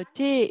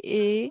communauté.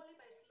 Et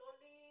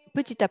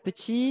petit à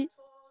petit,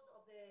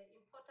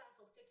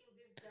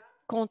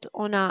 quand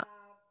on a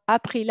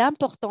appris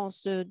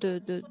l'importance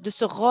de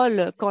ce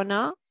rôle qu'on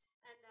a,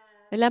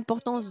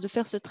 l'importance de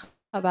faire ce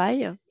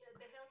travail,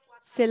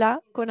 c'est là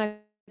qu'on a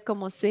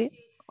commencé,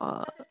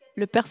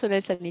 le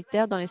personnel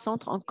sanitaire dans les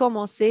centres ont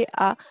commencé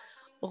à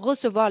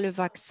recevoir le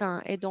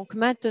vaccin. Et donc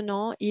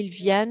maintenant, ils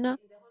viennent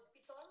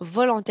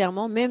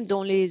volontairement, même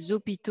dans les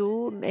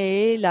hôpitaux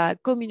et la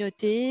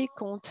communauté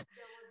compte.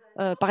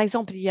 Par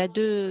exemple, il y a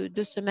deux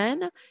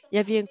semaines, il y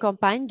avait une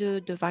campagne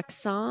de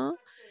vaccins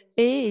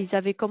et ils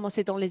avaient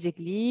commencé dans les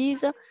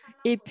églises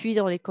et puis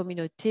dans les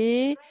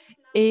communautés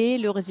et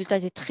le résultat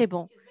était très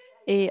bon.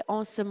 Et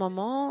en ce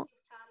moment,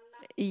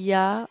 il y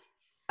a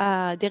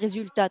des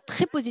résultats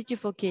très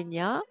positifs au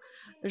Kenya.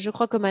 Je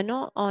crois que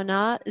maintenant, on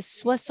a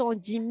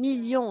 70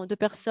 millions de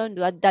personnes,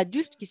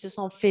 d'adultes qui se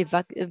sont fait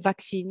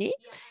vacciner,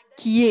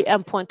 qui est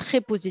un point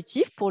très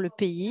positif pour le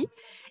pays.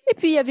 Et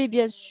puis, il y avait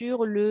bien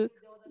sûr le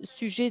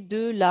sujet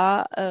de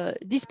la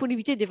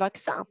disponibilité des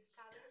vaccins.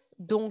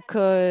 Donc,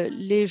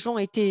 les gens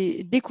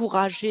étaient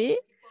découragés,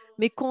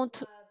 mais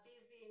quand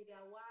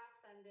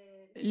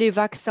les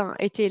vaccins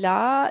étaient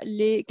là,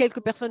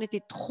 quelques personnes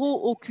étaient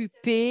trop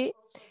occupées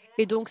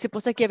et donc c'est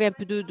pour ça qu'il y avait un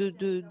peu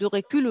de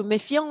recul ou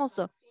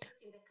méfiance.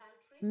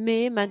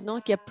 Mais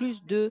maintenant qu'il y a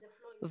plus de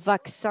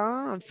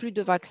vaccins, un flux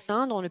de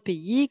vaccins dans le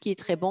pays qui est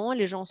très bon,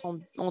 les gens sont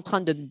en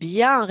train de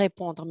bien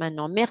répondre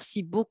maintenant.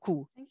 Merci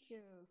beaucoup.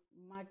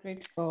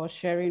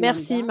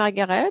 Merci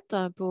Margaret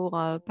pour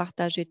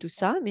partager tout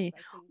ça, mais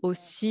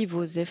aussi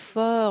vos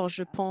efforts.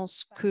 Je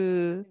pense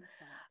que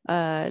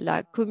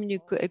la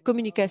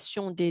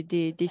communication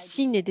des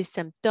signes et des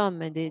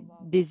symptômes,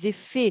 des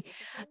effets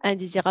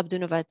indésirables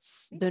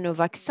de nos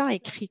vaccins est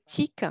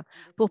critique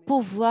pour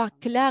pouvoir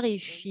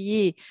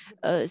clarifier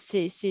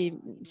ces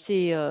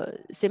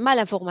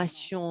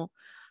malinformations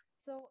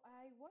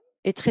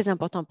est très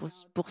important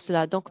pour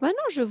cela. Donc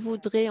maintenant, je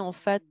voudrais en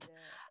fait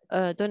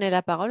donner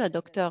la parole à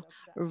Dr.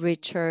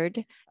 Richard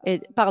et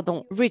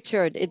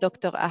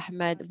Dr.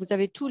 Ahmed. Vous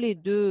avez tous les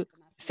deux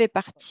fait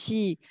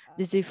partie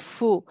des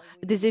efforts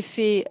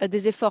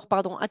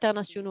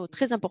internationaux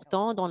très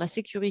importants dans la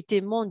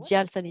sécurité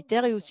mondiale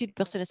sanitaire et aussi le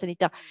personnel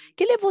sanitaire.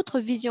 Quelle est votre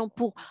vision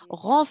pour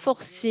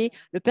renforcer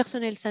le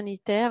personnel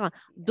sanitaire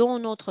dans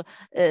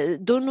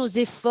nos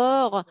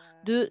efforts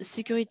de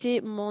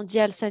sécurité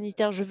mondiale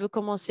sanitaire? Je veux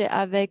commencer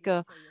avec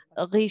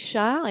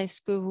Richard.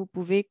 Est-ce que vous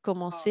pouvez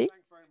commencer?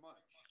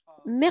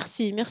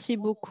 Merci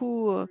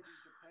beaucoup.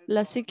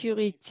 La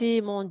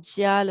sécurité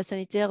mondiale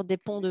sanitaire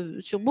dépend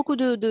sur beaucoup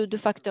de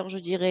facteurs, je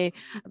dirais,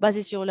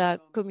 basés sur la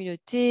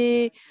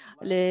communauté,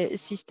 les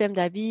systèmes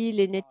d'avis,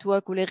 les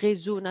networks ou les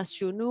réseaux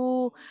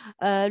nationaux,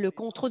 le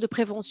contrôle de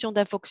prévention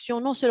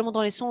d'infections, non seulement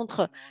dans les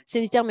centres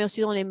sanitaires, mais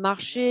aussi dans les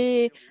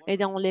marchés et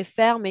dans les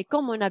fermes. Et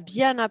comme on a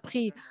bien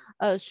appris,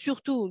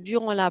 surtout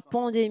durant la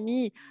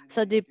pandémie,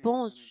 ça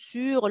dépend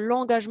sur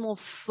l'engagement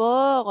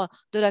fort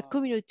de la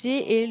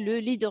communauté et le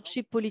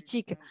leadership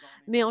politique.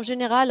 Mais en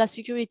général, la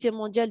sécurité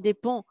mondiale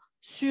dépend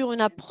sur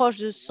une approche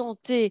de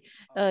santé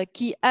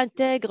qui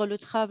intègre le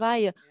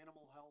travail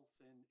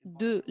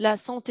de la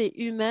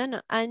santé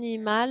humaine,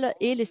 animale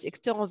et les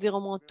secteurs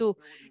environnementaux,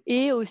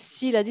 et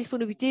aussi la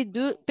disponibilité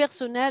de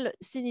personnel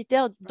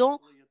sanitaire dans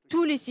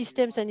tous les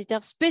systèmes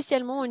sanitaires,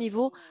 spécialement au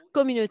niveau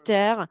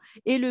communautaire.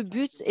 Et le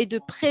but est de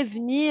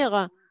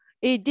prévenir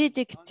et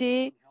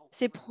détecter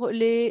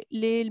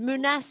les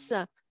menaces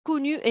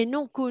connues et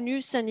non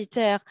connues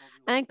sanitaires,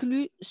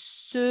 inclus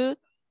ceux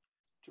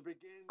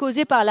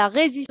causés par la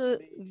résistance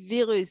au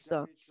virus.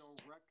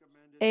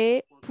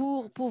 Et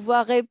pour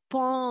pouvoir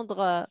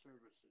répondre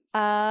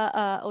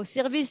aux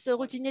services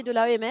routiniers de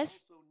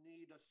l'OMS,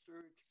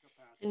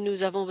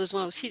 nous avons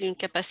besoin aussi d'une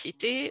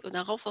capacité,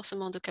 d'un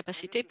renforcement de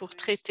capacité pour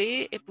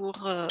traiter et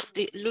pour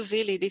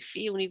lever les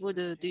défis au niveau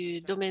du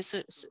domaine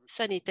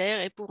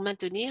sanitaire et pour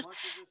maintenir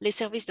les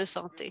services de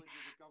santé.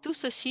 Tout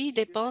ceci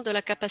dépend de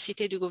la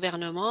capacité du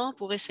gouvernement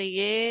pour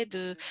essayer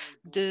de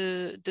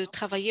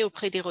travailler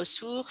auprès des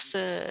ressources.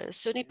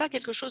 Ce n'est pas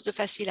quelque chose de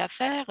facile à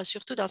faire,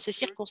 surtout dans ces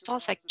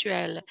circonstances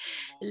actuelles.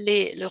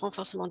 Le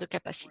renforcement de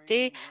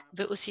capacité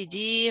veut aussi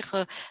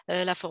dire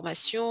la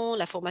formation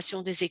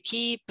des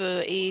équipes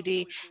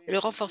et le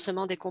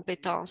renforcement des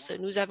compétences.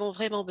 Nous avons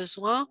vraiment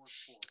besoin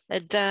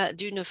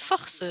d'une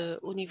force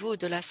au niveau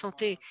de la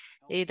santé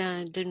et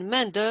d'une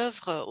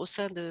main-d'œuvre au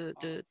sein de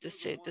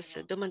ce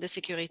domaine de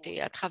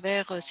sécurité. À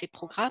travers ces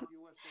programmes,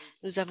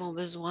 nous avons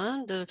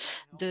besoin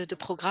de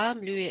programmes.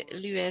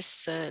 L'USAID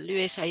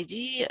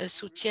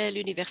soutient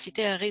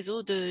l'université, un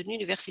réseau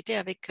d'universités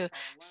avec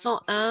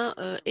 101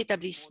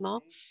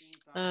 établissements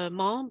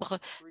membres.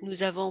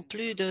 Nous avons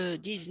plus de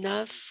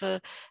 19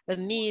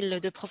 000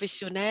 de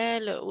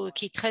professionnels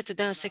qui traitent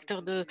d'un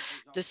secteur de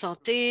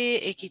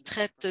santé et qui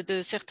traitent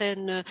de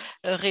certaines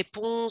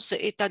réponses,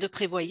 état de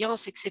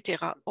prévoyance,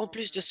 etc. En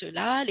plus de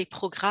cela, les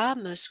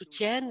programmes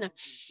soutiennent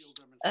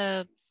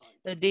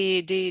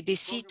des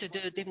sites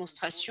de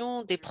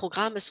démonstration. Des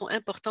programmes sont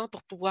importants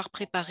pour pouvoir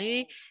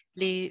préparer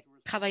les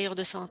travailleurs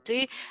de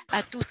santé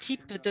à tout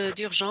type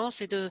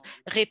d'urgence et de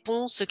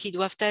réponses qui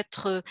doivent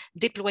être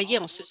déployées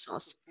en ce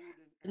sens.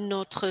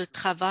 Notre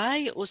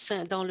travail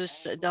dans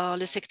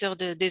le secteur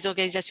des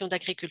organisations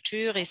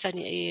d'agriculture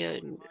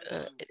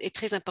est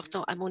très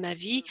important à mon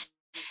avis.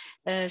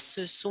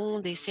 Ce sont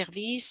des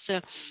services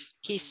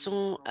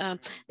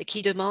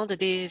qui demandent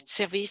des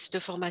services de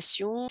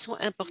formation sont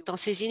importants.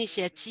 Ces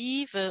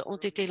initiatives ont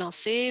été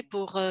lancées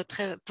pour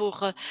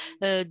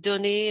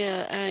donner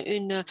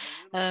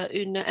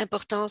une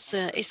importance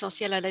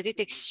essentielle à la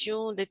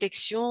détection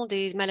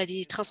des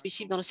maladies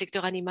transmissibles dans le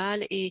secteur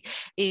animal et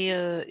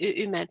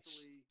humain.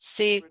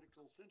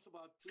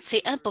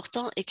 C'est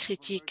important et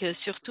critique,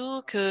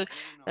 surtout que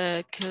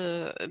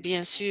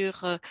bien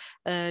sûr,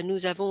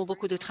 nous avons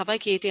beaucoup de travail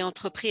qui a été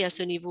entrepris à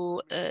ce niveau.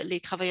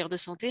 Les travailleurs de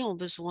santé ont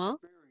besoin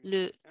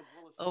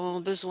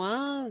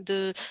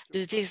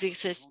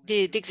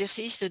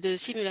d'exercices de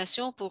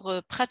simulation pour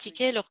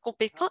pratiquer leurs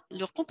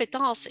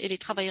compétences et les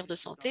travailleurs de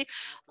santé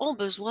ont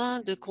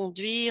besoin de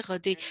conduire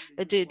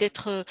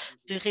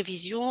de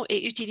révisions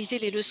et utiliser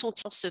les leçons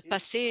de se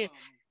passer.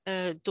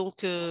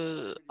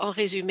 En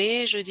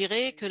résumé, je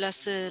dirais que la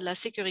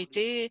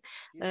sécurité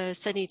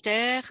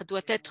sanitaire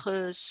doit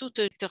être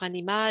soutenue le secteur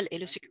animal et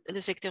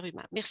le secteur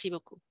humain. Merci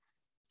beaucoup.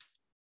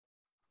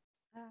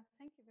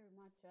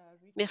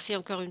 Merci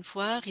encore une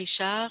fois,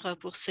 Richard,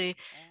 pour ces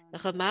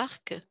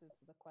remarques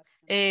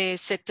et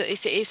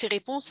ces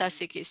réponses à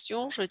ces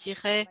questions. Je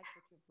dirais,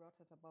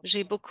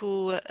 j'ai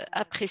beaucoup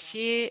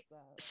apprécié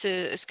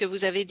ce que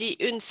vous avez dit,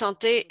 une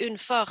santé, une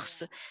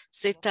force.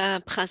 C'est un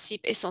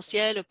principe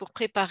essentiel pour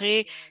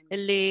préparer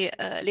les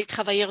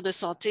travailleurs de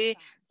santé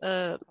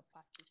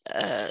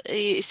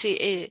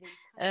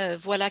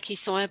voilà qui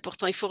sont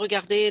importants. Il faut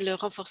regarder le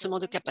renforcement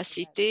de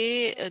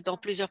capacité dans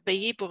plusieurs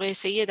pays pour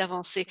essayer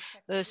d'avancer.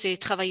 Ces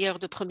travailleurs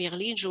de première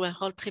ligne jouent un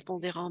rôle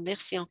prépondérant.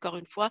 Merci encore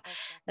une fois,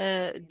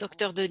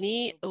 Dr.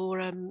 Denis.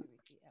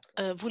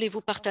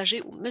 voulez-vous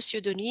partager, ou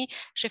Monsieur Denis,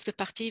 chef de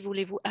parti,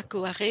 voulez-vous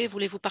accoarer,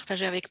 voulez-vous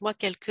partager avec moi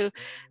quelques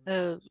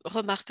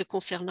remarques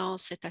concernant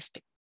cet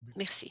aspect?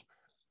 Merci.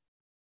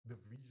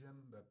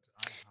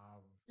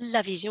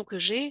 La vision que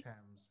j'ai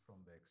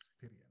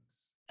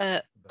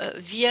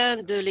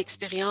vient de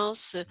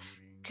l'expérience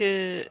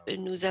que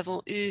nous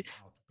avons eue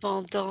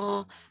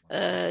pendant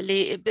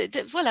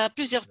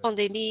plusieurs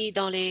pandémies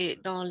dans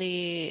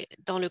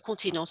le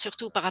continent,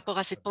 surtout par rapport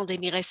à cette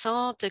pandémie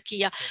récente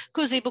qui a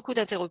causé beaucoup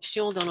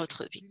d'interruptions dans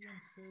notre vie.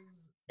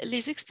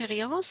 Les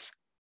expériences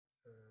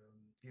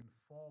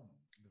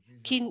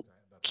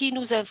qui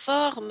nous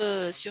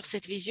informent sur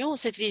cette vision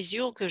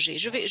que j'ai.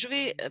 Je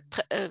vais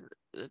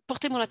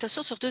porter mon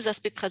attention sur deux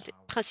aspects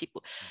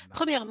principaux.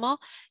 Premièrement,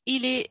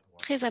 il est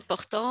très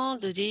important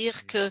de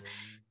dire que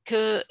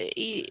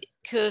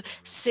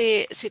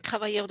ces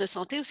travailleurs de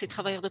santé ou ces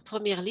travailleurs de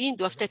première ligne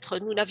doivent être,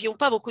 nous n'avions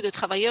pas beaucoup de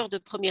travailleurs de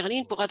première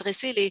ligne pour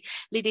adresser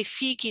les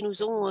défis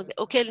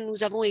auxquels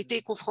nous avons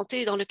été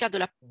confrontés dans le cadre de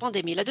la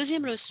pandémie. La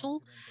deuxième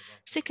leçon,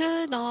 c'est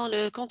que dans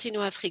le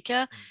continent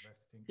africain,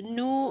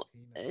 nous,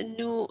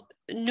 nous,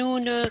 nous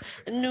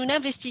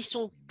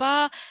n'investissons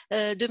pas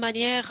de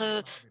manière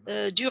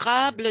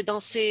durable dans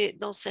ces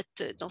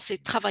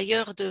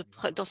travailleurs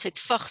dans cette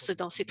force,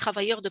 dans ces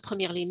travailleurs de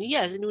première ligne.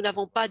 Nous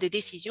n'avons pas de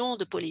décision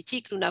de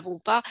politique, nous n'avons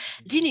pas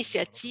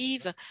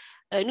d'initiative.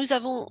 Nous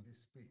avons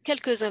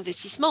quelques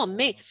investissements,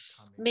 mais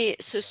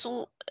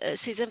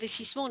ces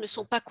investissements ne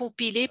sont pas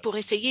compilés pour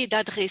essayer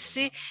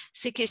d'adresser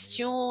ces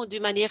questions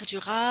d'une manière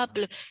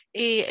durable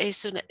et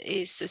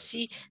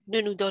ceci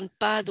ne nous donne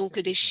pas donc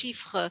des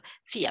chiffres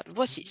fiables.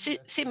 Voici,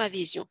 c'est ma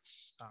vision.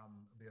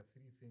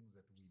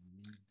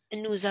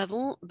 Nous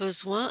avons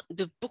besoin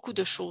de beaucoup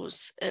de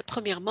choses.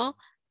 Premièrement,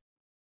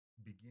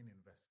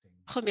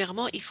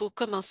 il faut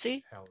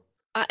commencer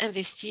à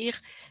investir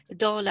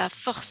dans la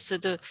force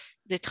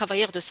des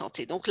travailleurs de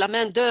santé, donc la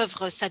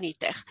main-d'œuvre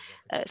sanitaire.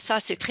 Ça,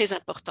 c'est très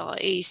important.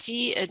 Et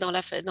ici,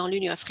 dans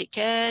l'Union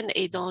africaine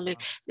et dans le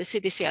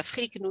CDC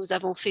Afrique, nous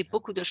avons fait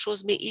beaucoup de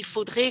choses, mais il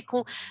faudrait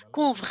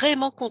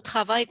vraiment qu'on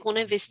travaille, qu'on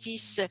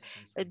investisse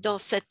dans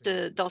ces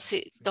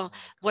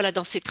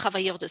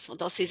travailleurs de santé,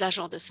 dans ces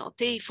agents de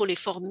santé. Il faut les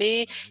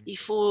former, il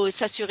faut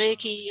s'assurer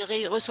qu'ils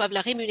reçoivent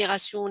la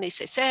rémunération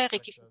nécessaire et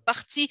qu'ils font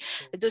partie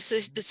de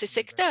ces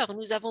secteurs.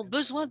 Nous avons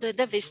besoin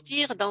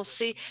d'investir dans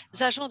ces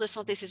agents de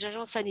santé, ces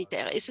agents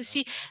sanitaires. Et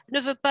ceci ne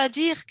veut pas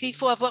dire qu'il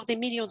faut avoir des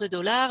millions de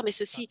dollars, mais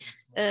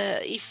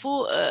il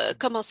faut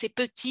commencer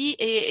petit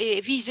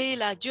et viser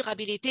la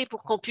durabilité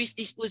pour qu'on puisse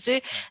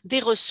disposer des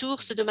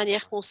ressources de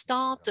manière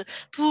constante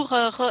pour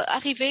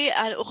arriver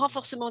au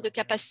renforcement de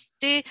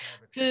capacité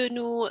que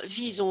nous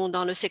visons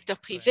dans le secteur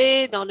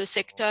privé, dans le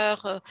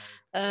secteur,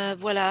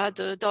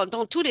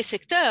 dans tous les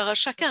secteurs.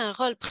 Chacun a un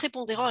rôle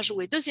prépondérant à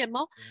jouer.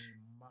 Deuxièmement,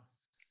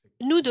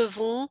 nous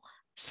devons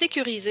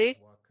sécuriser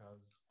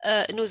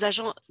nos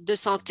agents de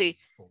santé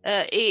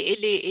et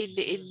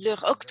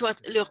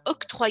leur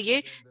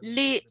octroyer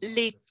les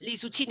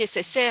outils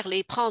nécessaires,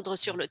 les prendre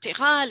sur le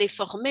terrain, les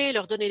former,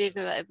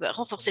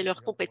 renforcer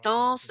leurs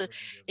compétences.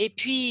 Et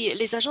puis,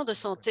 les agents de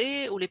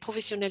santé ou les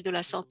professionnels de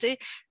la santé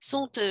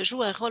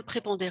jouent un rôle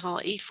prépondérant.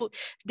 Et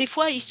des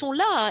fois, ils sont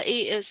là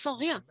et sans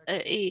rien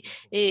et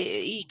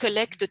ils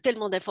collectent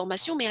tellement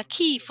d'informations, mais à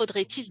qui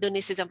faudrait-il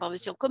donner ces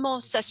informations? Comment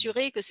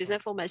s'assurer que ces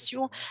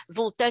informations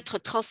vont être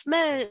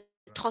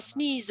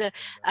transmises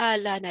à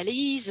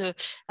l'analyse,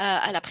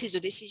 à la prise de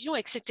décision,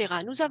 etc.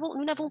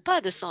 Nous n'avons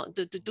pas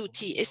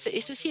d'outils et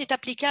ceci est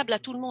applicable à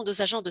tout le monde,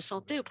 aux agents de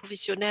santé, aux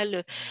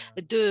professionnels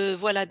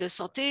de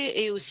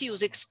santé et aussi aux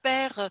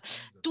experts.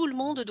 Tout le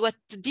monde doit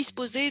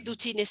disposer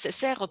d'outils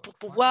nécessaires pour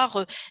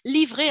pouvoir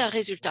livrer un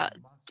résultat.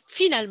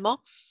 Finalement,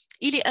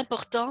 il est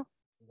important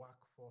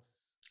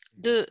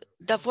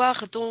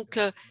d'avoir donc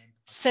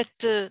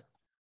cette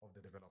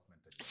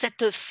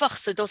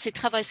force dans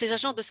ces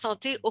agents de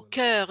santé au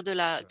cœur de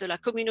la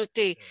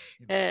communauté.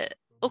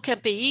 Aucun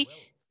pays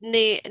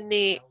n'est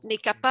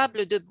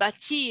capable de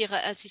bâtir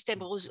un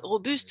système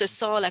robuste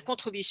sans la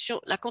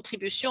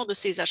contribution de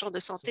ces agents de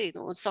santé,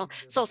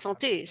 sans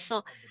santé,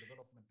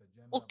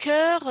 au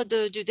cœur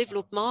du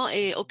développement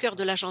et au cœur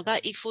de l'agenda,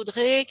 il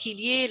faudrait qu'il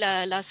y ait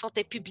la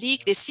santé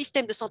publique, des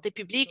systèmes de santé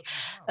publique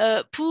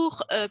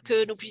pour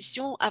que nous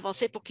puissions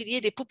avancer, pour qu'il y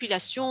ait des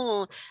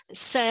populations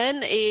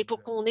saines et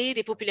pour qu'on ait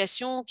des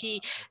populations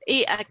qui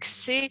aient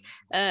accès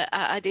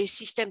à des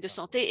systèmes de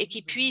santé et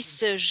qui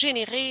puissent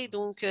générer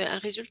donc un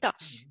résultat.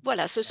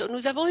 Voilà,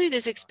 nous avons eu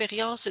des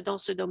expériences dans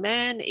ce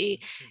domaine et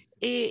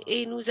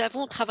nous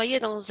avons travaillé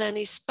dans un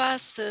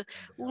espace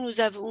où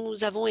nous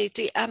avons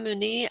été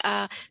amenés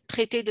à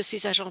traiter de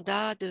ces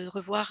agendas, de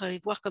revoir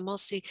et voir comment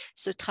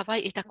ce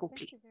travail est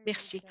accompli.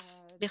 Merci.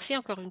 Merci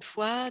encore une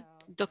fois,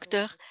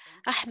 Dr.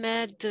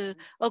 Ahmed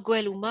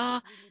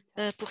Ogwelouma,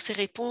 pour ces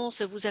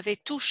réponses. Vous avez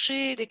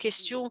touché des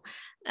questions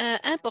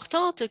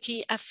importantes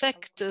qui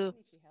affectent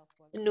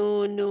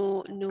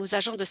nos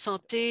agents de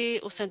santé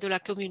au sein de la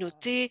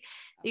communauté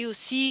et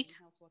aussi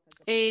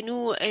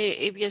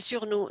et bien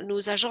sûr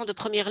nos agents de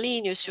première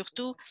ligne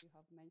surtout.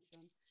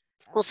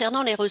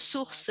 Concernant les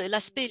ressources,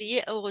 l'aspect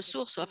lié aux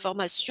ressources, à la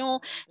formation,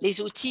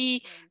 les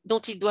outils dont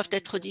ils doivent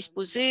être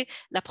disposés,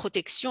 la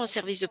protection, le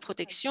service de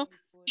protection,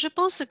 je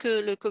pense que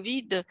le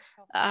COVID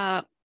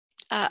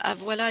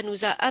voilà,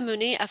 nous a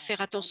amené à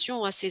faire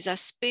attention à ces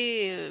aspects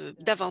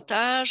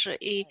davantage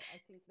et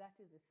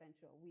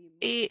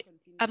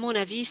à mon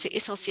avis, c'est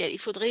essentiel. Il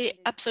faudrait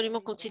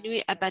absolument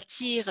continuer à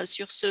bâtir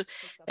sur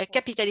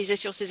capitaliser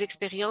sur ces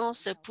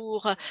expériences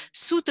pour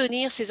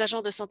soutenir ces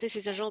agents de santé,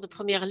 ces agents de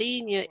première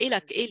ligne et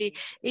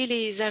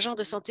les agents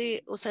de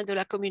santé au sein de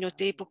la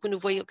communauté pour que nous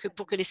voyons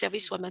pour que les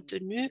services soient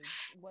maintenus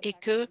et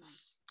que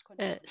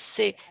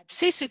c'est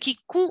ce qui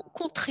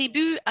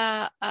contribue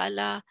à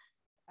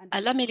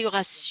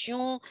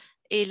l'amélioration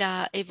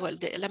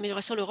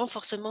l'amélioration, le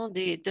renforcement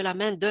de la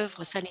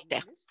main-d'œuvre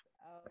sanitaire.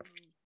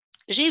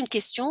 J'ai une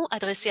question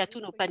adressée à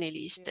tous nos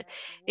panélistes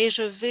et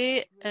je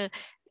veux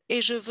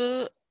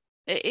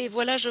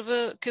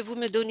que vous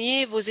me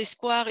donniez vos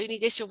espoirs, une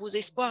idée sur vos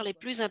espoirs les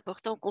plus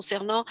importants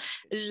concernant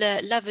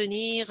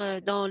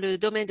l'avenir dans le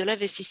domaine de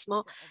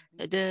l'investissement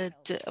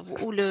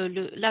ou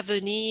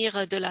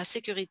l'avenir de la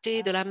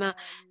sécurité, de la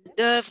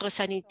main-d'œuvre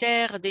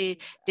sanitaire des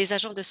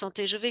agents de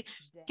santé.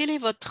 Quel est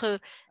votre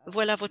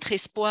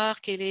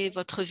espoir, quelle est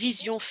votre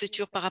vision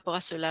future par rapport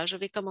à cela? Je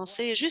vais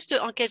commencer juste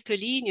en quelques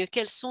lignes.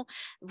 Quels sont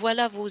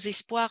vos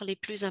espoirs les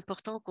plus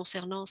importants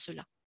concernant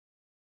cela?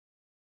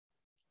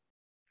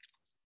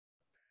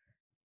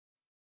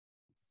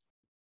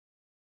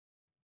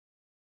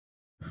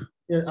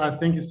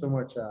 Thank you so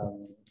much.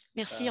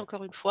 Merci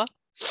encore une fois.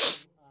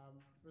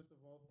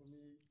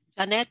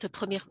 Jeannette,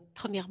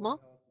 premièrement,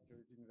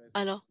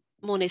 alors,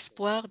 mon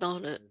espoir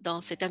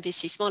dans cet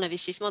investissement,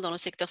 l'investissement dans le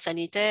secteur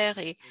sanitaire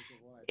et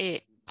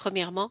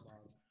premièrement,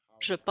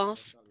 je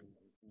pense,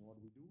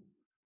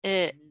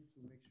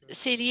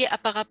 c'est lié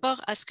par rapport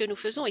à ce que nous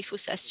faisons. Il faut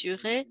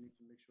s'assurer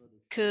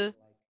que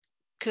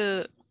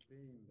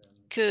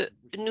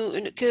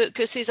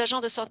ces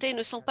agents de santé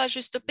ne sont pas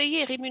juste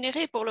payés,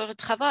 rémunérés pour leur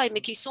travail,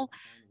 mais qu'ils sont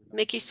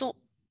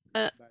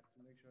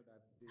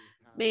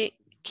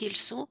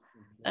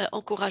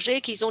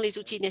encouragés, qu'ils ont les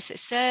outils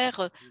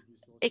nécessaires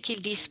et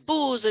qu'ils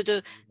disposent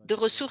de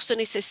ressources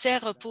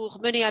nécessaires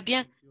pour mener à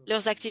bien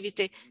leurs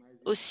activités.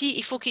 Aussi,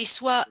 il faut qu'ils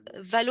soient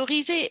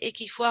valorisés et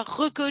qu'ils soient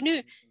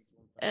reconnus.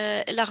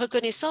 La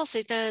reconnaissance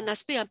est un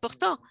aspect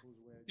important.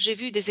 J'ai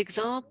vu des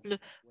exemples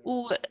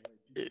où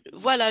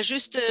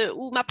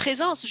où ma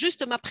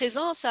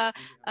présence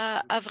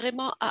a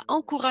vraiment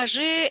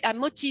encouragé, à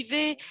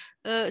motiver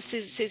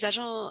ces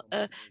agents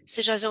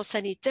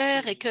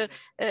sanitaires et que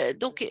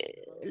donc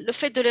le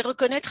fait de les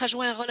reconnaître a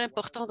joué un rôle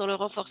important dans le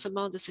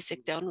renforcement de ces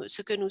secteurs.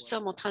 Ce que nous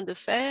sommes en train de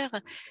faire,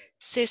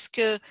 c'est ce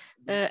que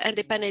un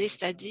des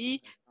panélistes a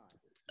dit,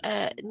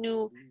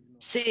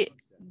 c'est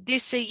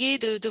d'essayer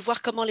de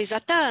voir comment les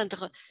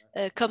atteindre,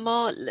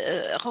 comment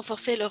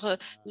renforcer leur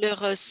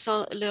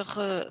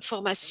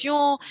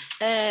formation,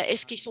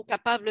 est-ce qu'ils sont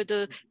capables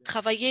de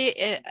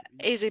travailler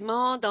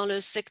aisément dans le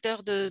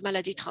secteur de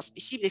maladies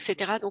transmissibles,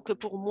 etc. Donc,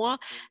 pour moi,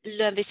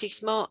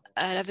 l'investissement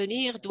à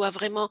l'avenir doit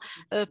vraiment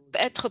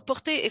être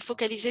porté et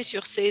focalisé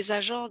sur ces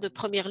agents de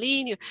première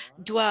ligne,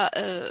 doit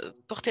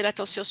porter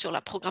l'attention sur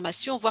la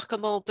programmation, voir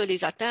comment on peut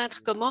les atteindre,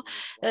 comment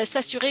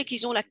s'assurer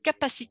qu'ils ont la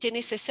capacité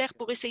nécessaire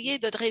pour essayer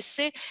de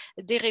dresser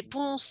des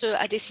réponses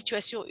à des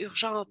situations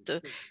urgentes.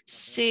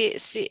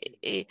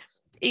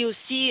 Et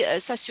aussi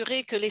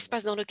s'assurer que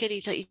l'espace dans lequel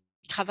ils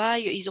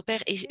travaillent, ils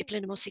opèrent est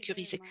pleinement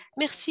sécurisé.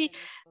 Merci,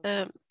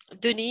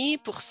 Denis,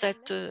 pour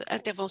cette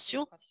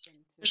intervention.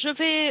 Je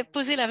vais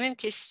poser la même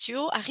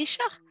question à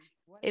Richard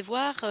et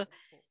voir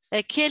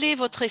quel est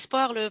votre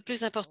espoir le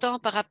plus important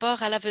par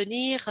rapport à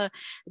l'avenir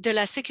de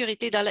la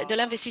sécurité, de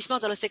l'investissement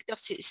dans le secteur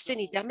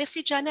sanitaire?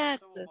 Merci,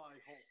 Janet.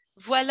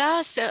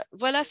 Voilà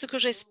ce que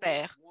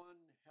j'espère.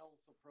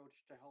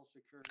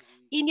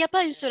 Il n'y a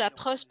pas une seule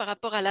approche par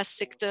rapport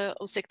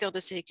au secteur de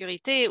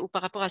sécurité ou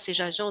par rapport à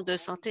ces agents de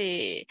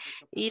santé.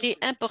 Il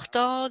est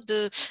important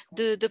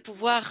de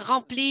pouvoir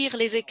remplir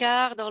les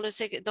écarts dans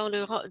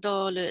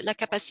la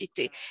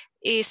capacité.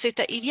 Et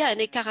il y a un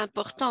écart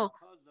important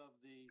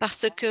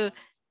parce qu'il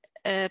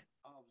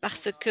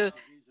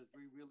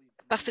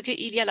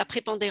y a la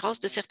prépondérance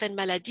de certaines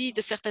maladies,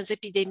 de certaines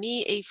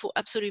épidémies, et il faut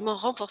absolument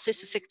renforcer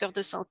ce secteur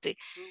de santé.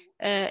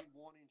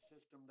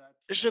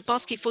 Je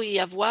pense qu'il faut y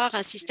avoir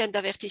un système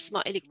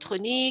d'avertissement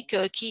électronique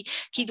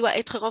qui doit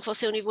être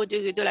renforcé au niveau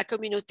de la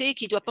communauté,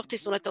 qui doit porter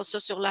son attention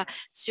sur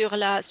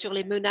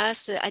les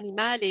menaces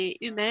animales et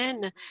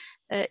humaines.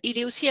 Il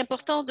est aussi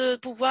important de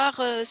pouvoir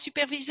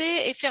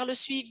superviser et faire le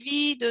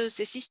suivi de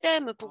ces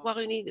systèmes pour avoir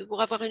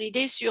une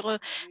idée sur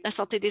la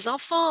santé des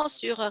enfants.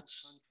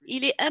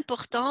 Il est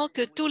important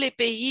que tous les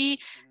pays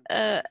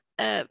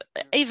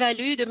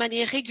évalue de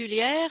manière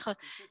régulière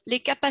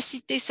les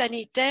capacités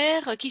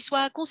sanitaires qui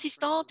soient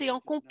consistantes et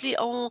en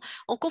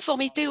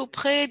conformité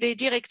auprès des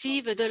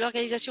directives de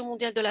l'Organisation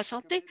mondiale de la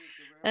santé.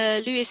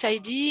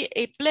 l'USAID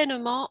est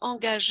pleinement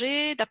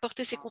engagé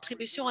d'apporter ses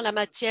contributions en la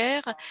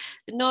matière.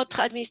 Notre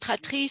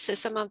administratrice,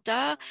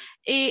 Samantha,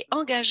 est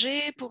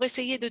engagée pour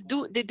essayer de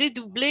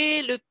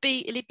dédoubler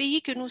les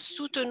pays que nous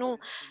soutenons.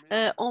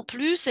 En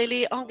plus, elle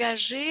est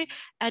engagée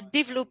à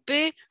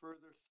développer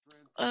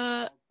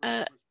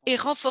et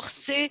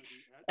renforcer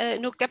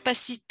nos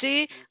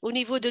capacités au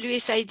niveau de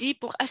l'USAID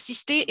pour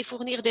assister et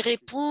fournir des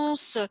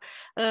réponses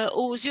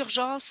aux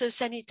urgences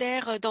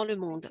sanitaires dans le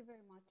monde.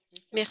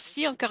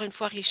 Merci encore une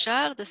fois,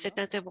 Richard, de cette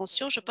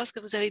intervention. Je pense que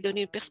vous avez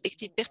donné une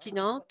perspective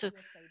pertinente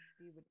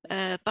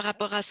par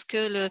rapport à ce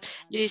que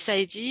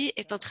l'USAID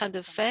est en train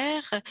de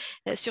faire,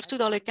 surtout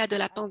dans le cas de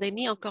la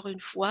pandémie, encore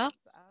une fois.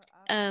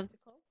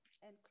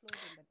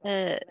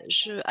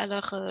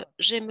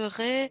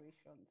 J'aimerais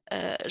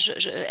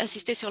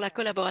insister sur la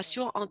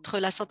collaboration entre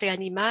la santé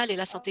animale et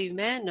la santé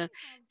humaine.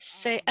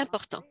 C'est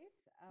important.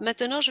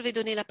 Maintenant, je vais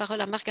donner la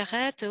parole à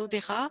Margaret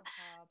Odera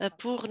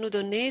pour nous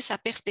donner sa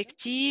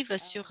perspective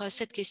sur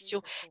cette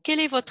question.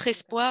 Quel est votre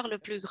espoir le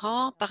plus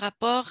grand par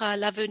rapport à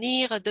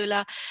l'avenir de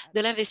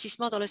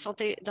l'investissement dans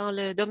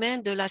le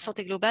domaine de la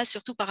santé globale,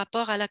 surtout par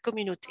rapport à la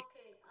communauté?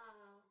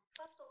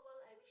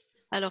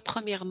 Alors,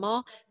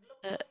 premièrement,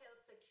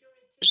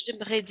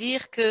 j'aimerais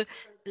dire que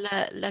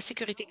la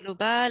sécurité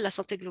globale, la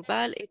santé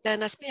globale est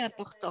un aspect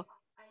important.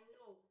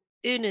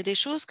 Une des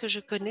choses que je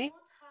connais,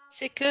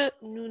 c'est que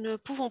nous ne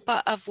pouvons pas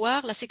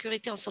avoir la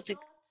sécurité en santé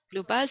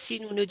globale si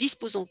nous ne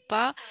disposons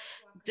pas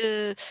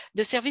de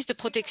services de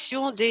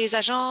protection des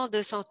agents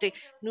de santé.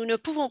 Nous ne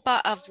pouvons pas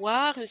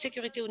avoir une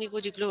sécurité au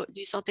niveau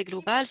du santé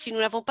globale si nous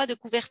n'avons pas de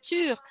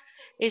couverture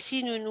et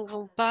si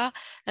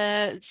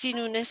si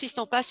nous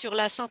n'insistons pas sur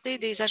la santé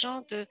des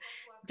agents de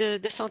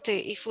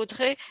santé.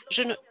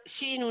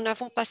 Si nous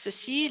n'avons pas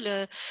ceci,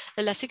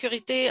 la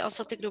sécurité en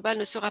santé globale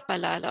ne sera pas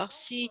là. Alors,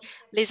 si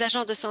les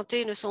agents de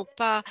santé ne sont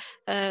pas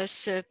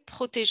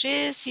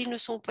protégés, s'ils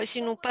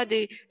n'ont pas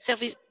des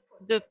services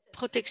de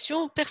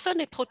protection, personne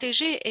n'est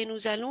protégé et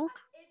nous allons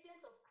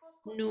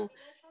nous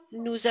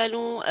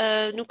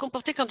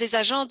comporter comme des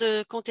agents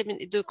de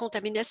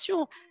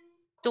contamination.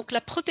 Donc,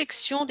 la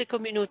protection des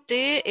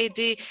communautés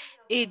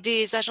et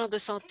des agents de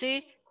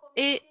santé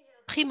est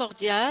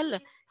primordiale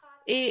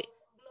et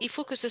il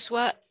faut que ce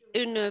soit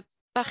une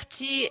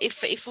partie, il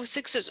faut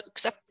que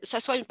ça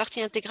soit une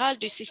partie intégrale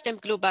du système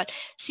global.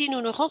 Si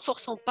nous ne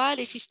renforçons pas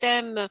les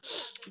systèmes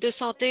de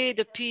santé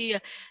depuis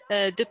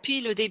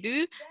le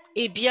début,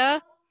 eh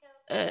bien,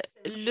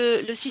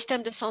 le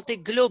système de santé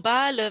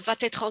global va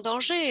être en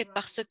danger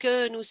parce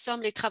que nous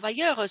sommes les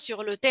travailleurs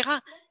sur le terrain.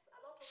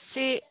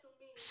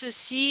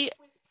 Ceci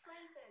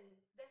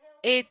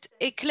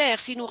est clair.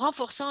 Si nous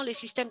renforçons les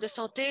systèmes de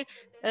santé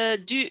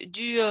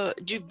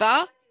du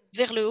bas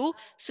vers le haut,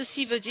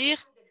 ceci veut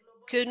dire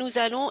que nous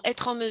allons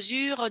être en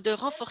mesure de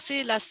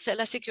renforcer la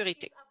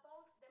sécurité.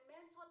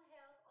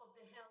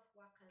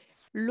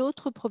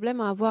 L'autre problème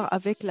à avoir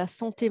avec la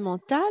santé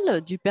mentale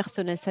du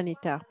personnel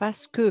sanitaire,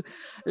 parce que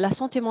la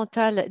santé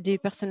mentale des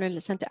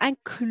personnels sanitaires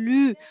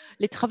inclut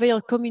les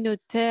travailleurs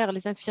communautaires,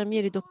 les infirmiers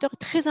et les docteurs,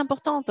 très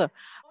importante,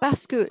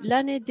 parce que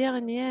l'année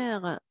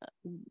dernière,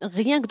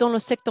 rien que dans le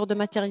secteur de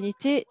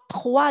maternité,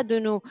 3 de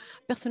nos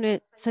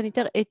personnels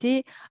sanitaires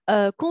étaient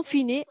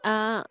confinés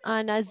à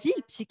un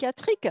asile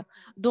psychiatrique.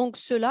 Donc,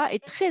 cela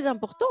est très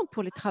important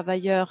pour les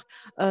travailleurs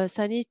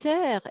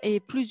sanitaires et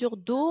plusieurs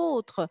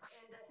d'autres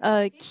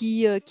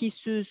qui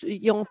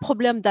ont un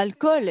problème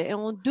d'alcool et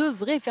on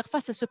devrait faire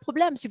face à ce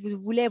problème si vous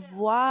voulez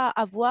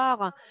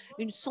avoir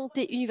une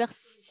santé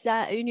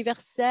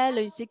universelle,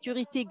 une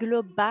sécurité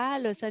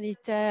globale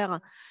sanitaire.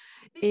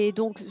 Et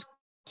donc,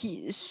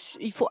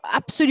 il faut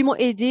absolument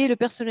aider le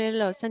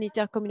personnel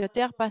sanitaire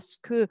communautaire parce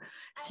que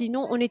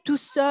sinon, on est tout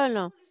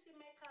seul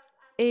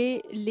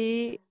et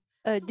les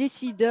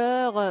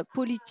décideurs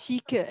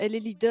politiques et les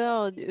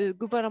leaders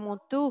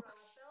gouvernementaux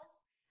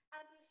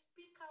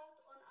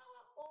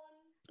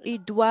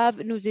ils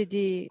doivent nous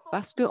aider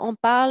parce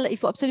il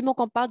faut absolument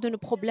qu'on parle de nos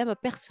problèmes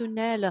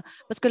personnels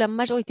parce que la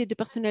majorité du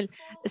personnel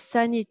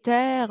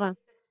sanitaire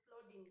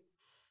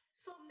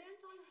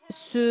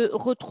se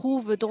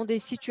retrouve dans des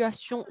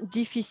situations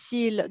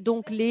difficiles.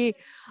 Donc, les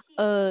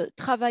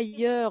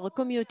travailleurs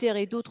communautaires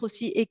et d'autres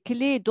aussi est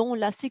clé dans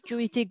la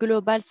sécurité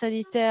globale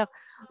sanitaire.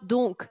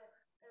 Donc,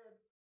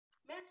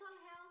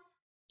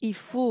 il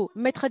faut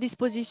mettre à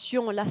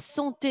disposition la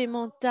santé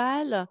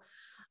mentale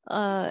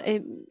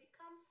et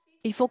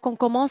il faut qu'on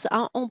commence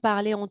à en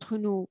parler entre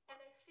nous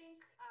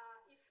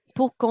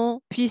pour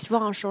qu'on puisse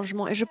voir un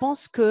changement. Et je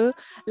pense que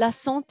la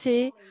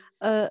santé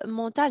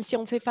mentale, si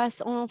on en fait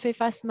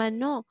face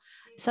maintenant,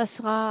 ça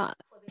sera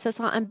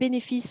un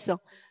bénéfice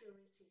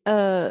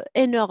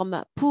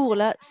énorme pour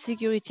la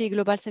sécurité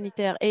globale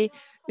sanitaire. Et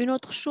une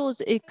autre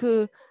chose est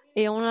que,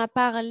 et on a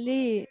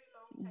parlé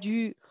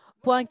du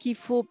point qu'il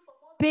faut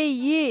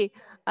payer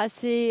à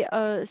ces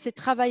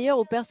travailleurs,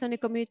 aux personnes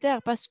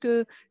communautaires, parce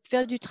que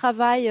faire du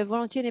travail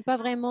volontiers n'est pas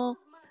vraiment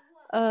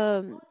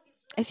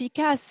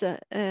efficace.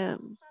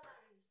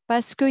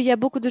 Parce qu'il y a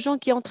beaucoup de gens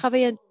qui ont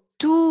travaillé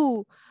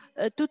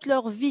toute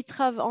leur vie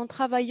en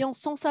travaillant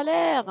sans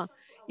salaire.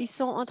 ils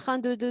sont en train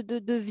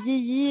de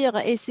vieillir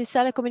et c'est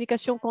ça la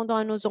communication qu'on donne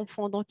à nos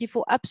enfants. Donc, il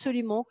faut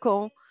absolument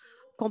qu'on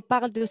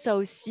parle de ça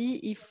aussi.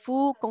 Il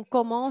faut qu'on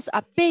commence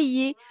à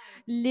payer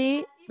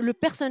le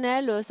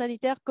personnel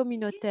sanitaire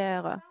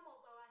communautaire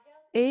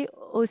et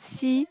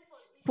aussi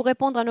pour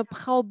répondre à nos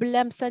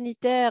problèmes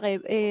sanitaires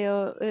et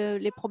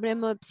les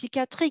problèmes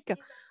psychiatriques.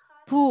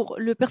 Pour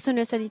le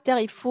personnel sanitaire,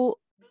 il faut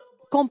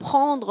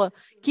comprendre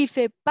qu'il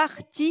fait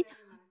partie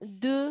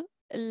de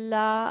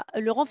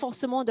le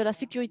renforcement de la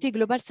sécurité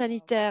globale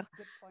sanitaire.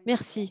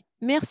 Merci.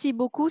 Merci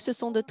beaucoup. Ce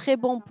sont de très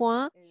bons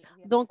points.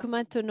 Donc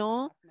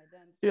maintenant,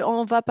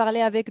 on va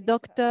parler avec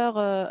Dr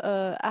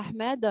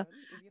Ahmed.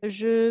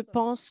 Je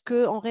pense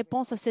qu'en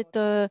réponse à cette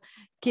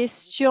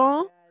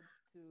question,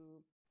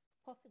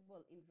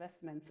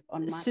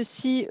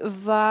 ceci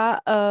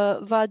va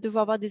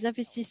devoir avoir des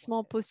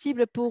investissements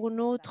possibles pour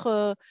nos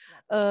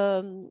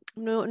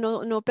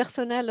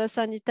personnels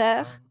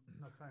sanitaires.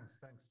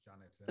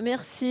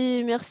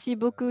 Merci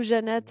beaucoup,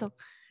 Jeannette.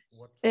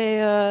 Et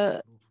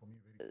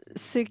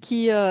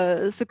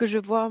ce que je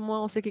vois, moi,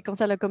 en ce qui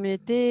concerne la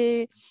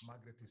communauté,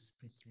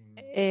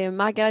 et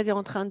Margaret est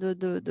en train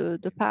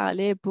de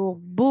parler pour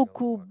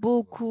beaucoup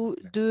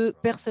de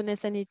personnels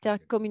sanitaires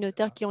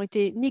communautaires qui ont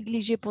été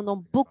négligés pendant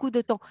beaucoup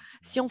de temps.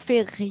 Si on ne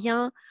fait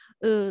rien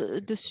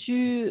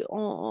dessus,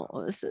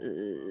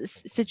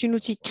 c'est un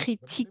outil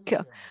critique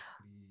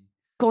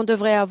qu'on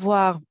devrait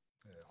avoir.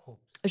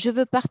 Je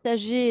veux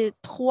partager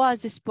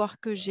 3 espoirs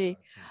que j'ai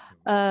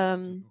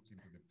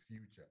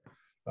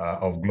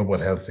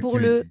pour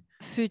le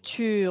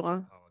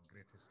futur.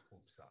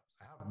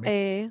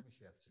 Et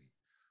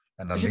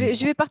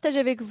je vais partager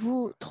avec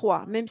vous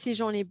 3, même si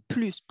j'en ai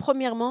plus.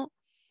 Premièrement,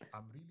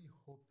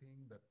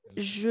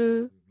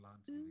 je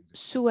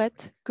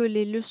souhaite que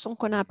les leçons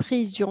qu'on a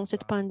apprises durant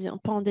cette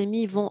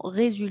pandémie vont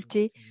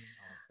résulter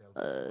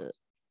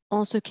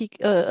en ce qui,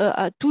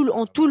 à tout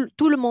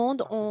le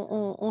monde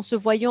en se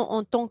voyant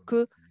en tant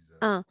que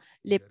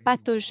les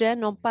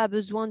pathogènes n'ont pas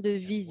besoin de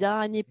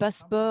visa ni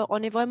passeport.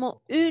 On est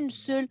vraiment une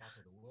seule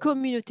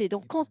communauté.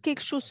 Donc, quand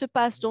quelque chose se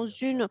passe dans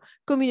une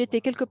communauté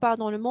quelque part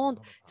dans le monde,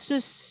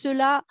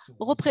 cela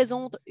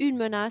représente une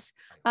menace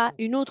à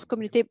une autre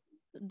communauté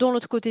de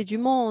l'autre côté du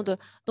monde.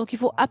 Donc, il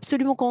faut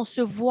absolument qu'on se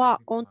voit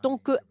en tant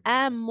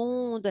qu'un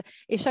monde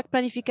et chaque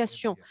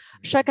planification,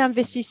 chaque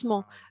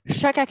investissement,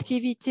 chaque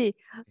activité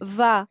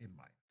va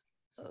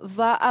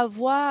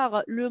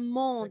avoir le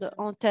monde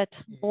en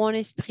tête ou en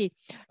esprit.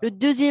 Le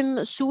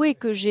deuxième souhait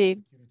que j'ai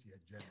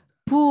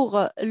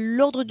pour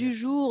l'ordre du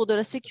jour de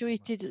la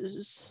sécurité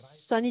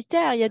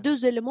sanitaire, il y a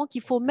 2 éléments qu'il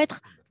faut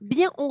mettre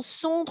bien au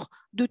centre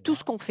de tout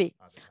ce qu'on fait.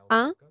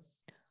 Un,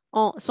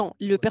 sont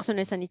le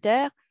personnel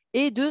sanitaire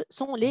et 2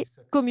 sont les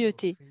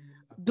communautés.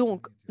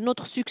 Donc,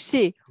 notre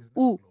succès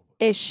ou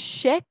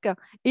échec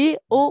est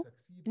au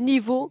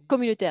niveau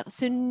communautaire.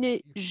 Ce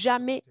n'est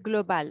jamais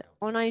global.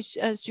 On a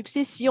un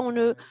succès si on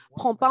ne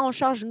prend pas en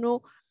charge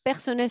nos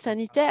personnels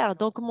sanitaires.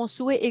 Donc, mon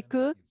souhait est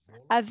que,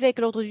 avec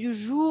l'ordre du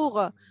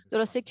jour de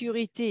la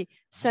sécurité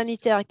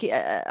sanitaire,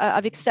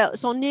 avec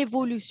son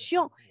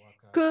évolution,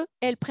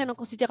 qu'elle prenne en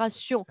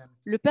considération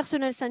le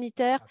personnel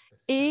sanitaire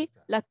et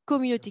la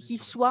communauté,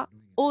 qu'ils soient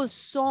au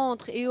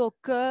centre et au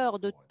cœur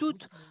de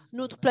toute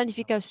notre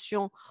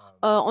planification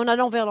en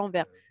allant vers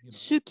l'envers.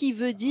 Ce qui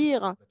veut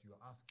dire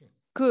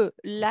que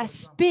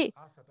l'aspect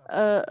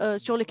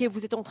sur lequel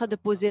vous êtes en train de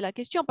poser la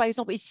question, par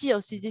exemple ici au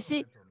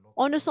CDC,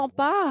 on ne sent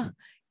pas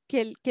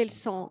quelles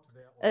sont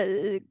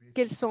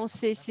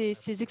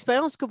ces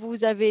expériences que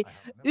vous avez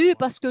eues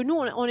parce que nous,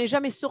 on n'est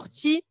jamais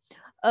sortis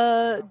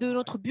de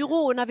notre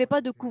bureau, on n'avait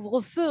pas de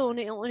couvre-feu, on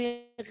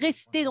est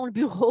resté dans le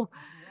bureau.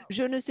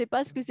 Je ne sais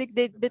pas ce que c'est que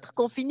d'être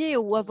confiné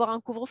ou avoir un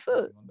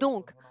couvre-feu.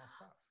 Donc,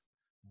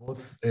 dans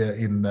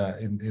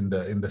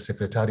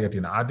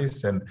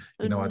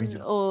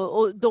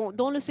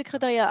le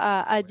secrétariat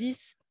à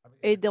Addis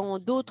et dans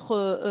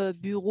d'autres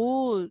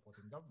bureaux,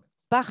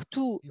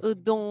 partout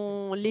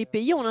dans les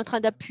pays, on est en train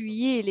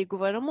d'appuyer les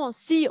gouvernements.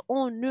 Si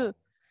on ne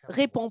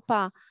répond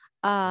pas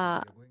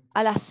à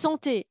la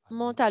santé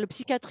mentale ou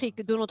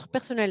psychiatrique de notre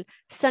personnel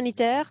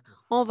sanitaire,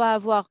 on va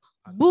avoir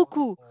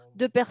beaucoup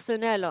de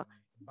personnel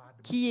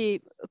qui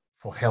est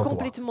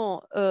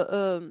complètement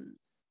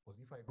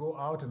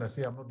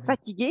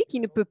fatigué,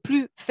 qui ne peut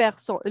plus faire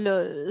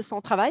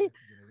son travail.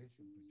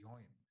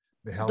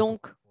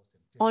 Donc,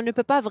 on ne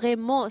peut pas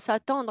vraiment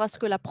s'attendre à ce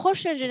que la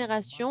prochaine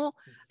génération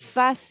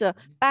fasse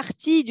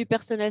partie du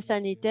personnel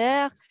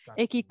sanitaire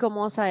et qui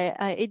commence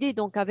à aider.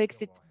 Donc,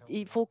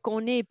 il faut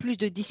qu'on ait plus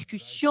de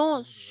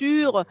discussions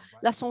sur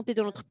la santé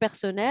de notre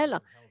personnel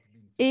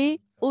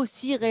et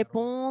aussi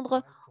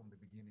répondre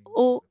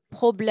aux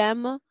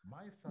problèmes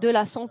de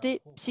la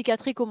santé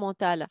psychiatrique ou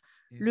mentale.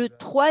 Le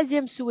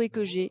troisième souhait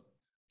que j'ai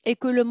est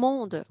que le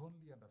monde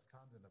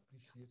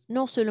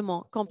non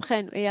seulement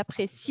comprenne et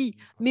apprécie,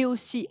 mais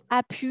aussi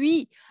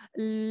appuie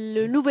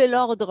le nouvel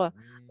ordre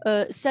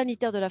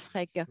sanitaire de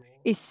l'Afrique.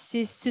 Et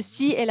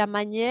ceci est la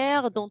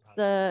manière dont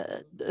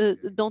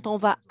on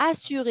va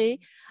assurer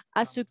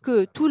à ce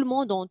que tout le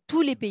monde dans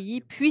tous les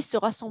pays puisse se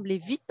rassembler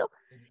vite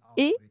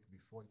et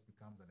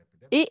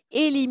et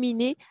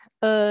éliminer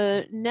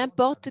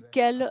n'importe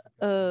quel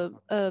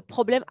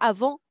problème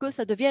avant que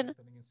ça devienne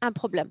un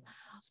problème.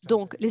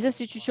 Donc, les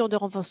institutions de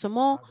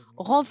renforcement,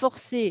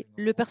 renforcer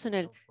le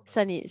personnel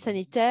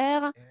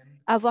sanitaire,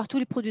 avoir tous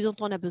les produits dont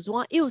on a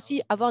besoin et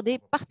aussi avoir des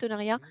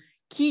partenariats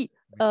qui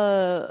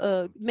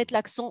mettent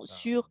l'accent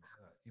sur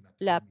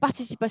la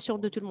participation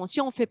de tout le monde.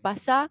 Si on ne fait pas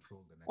ça,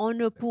 on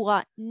ne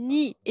pourra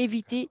ni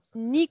éviter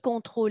ni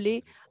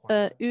contrôler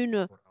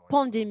une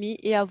pandémie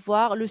et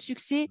avoir le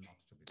succès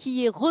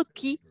qui est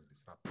requis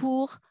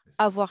pour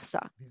avoir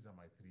ça.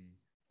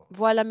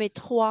 Voilà mes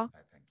 3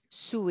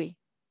 souhaits.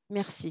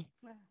 Merci.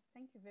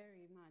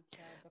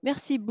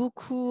 Merci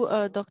beaucoup,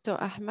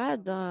 Dr.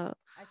 Ahmad,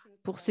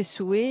 pour ces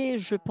souhaits.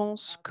 Je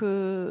pense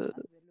qu'ils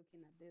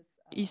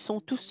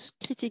sont tous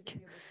critiques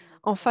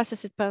en face à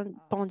cette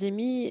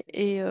pandémie.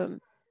 Et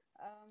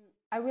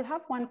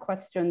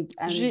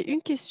j'ai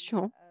une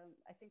question.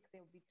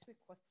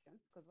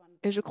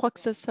 Et je crois que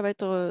ça va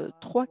être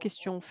 3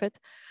 questions, en fait,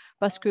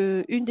 parce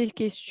qu'une des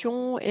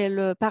questions,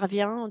 elle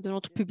parvient de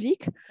notre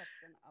public.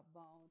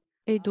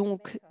 Et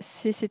donc,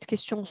 c'est cette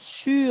question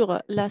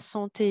sur la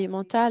santé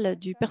mentale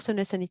du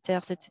personnel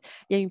sanitaire.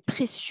 Il y a une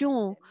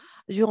pression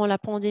durant la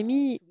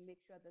pandémie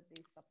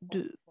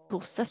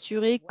pour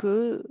s'assurer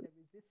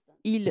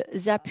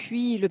qu'ils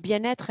appuient le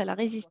bien-être et la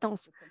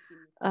résistance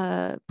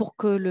pour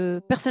que le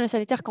personnel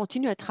sanitaire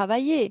continue à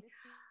travailler.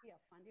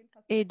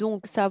 Et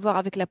donc, ça a à voir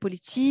avec la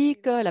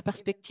politique, la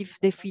perspective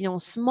des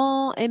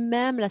financements et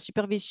même la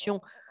supervision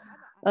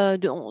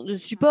de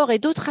support et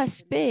d'autres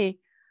aspects,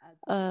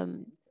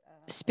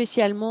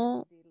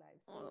 spécialement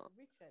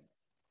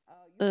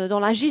dans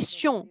la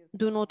gestion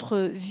de notre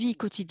vie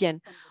quotidienne.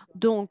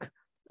 Donc,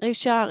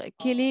 Richard,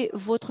 quelle est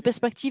votre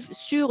perspective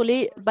sur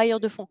les bailleurs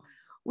de fonds?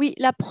 Oui,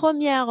 la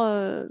première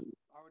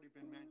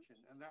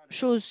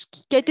chose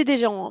qui a été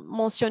déjà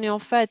mentionnée en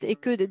fait est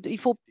qu'il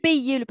faut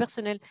payer le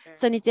personnel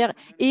sanitaire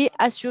et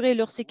assurer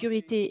leur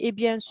sécurité. Et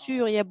bien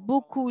sûr, il y a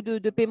beaucoup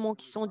de paiements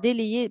qui sont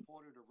délayés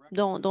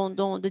dans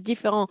de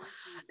différents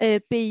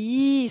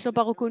pays. Ils ne sont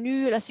pas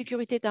reconnus. La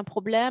sécurité est un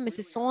problème et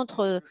ces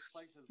centres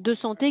de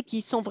santé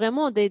qui sont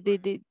vraiment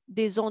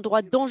des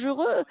endroits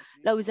dangereux,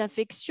 là où les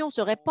infections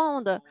se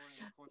répandent.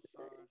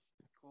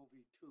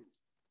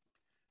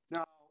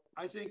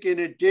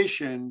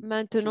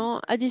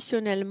 Maintenant,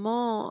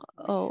 additionnellement,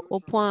 au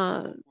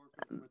point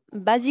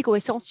basique ou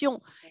essentiel,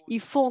 il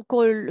faut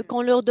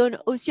qu'on leur donne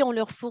aussi, on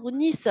leur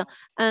fournisse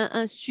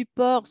un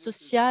support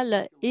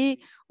social et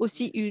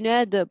aussi une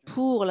aide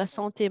pour la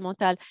santé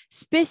mentale,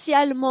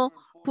 spécialement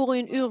pour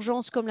une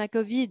urgence comme la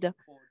COVID.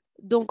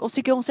 Donc, en ce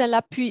qui concerne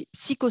l'appui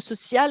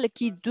psychosocial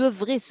qui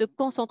devrait se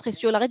concentrer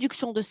sur la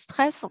réduction de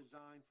stress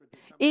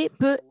et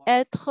peut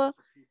être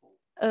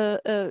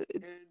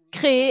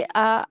créé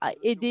à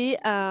aider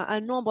un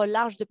nombre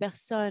large de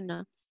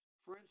personnes.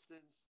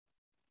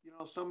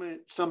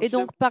 Et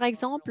donc, par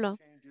exemple,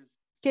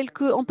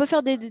 on peut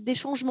faire des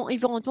changements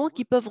éventuellement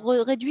qui peuvent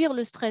réduire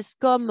le stress,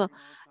 comme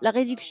la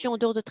réduction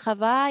d'heures de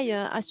travail,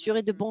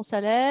 assurer de bons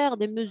salaires,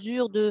 des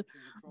mesures de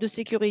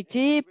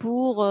sécurité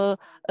pour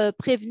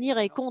prévenir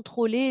et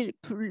contrôler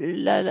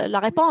la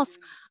réponse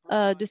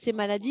de ces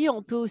maladies.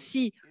 On peut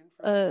aussi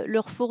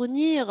leur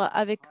fournir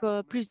avec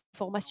plus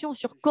d'informations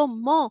sur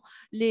comment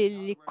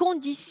les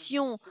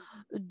conditions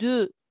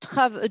de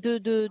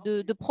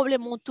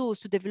problèmes mentaux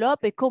se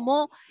développent et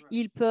comment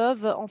ils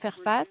peuvent en faire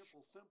face.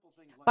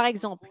 Par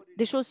exemple,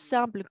 des choses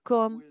simples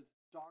comme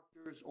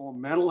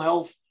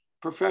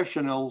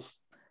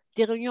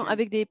des réunions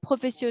avec des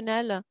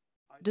professionnels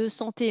de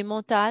santé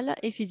mentale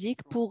et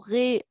physique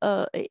pourraient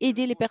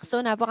aider les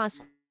personnes à avoir un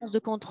sens de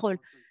contrôle.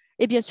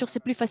 Et bien sûr, c'est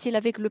plus facile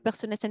avec le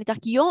personnel sanitaire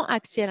qui ont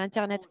accès à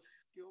l'Internet.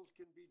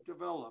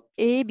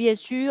 Et bien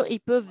sûr, ils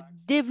peuvent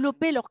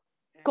développer leurs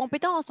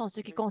compétences en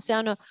ce qui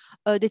concerne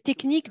des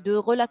techniques de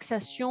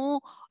relaxation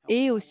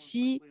et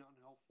aussi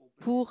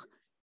pour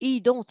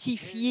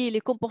identifier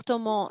les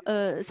comportements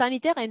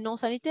sanitaires et non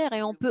sanitaires.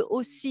 Et on peut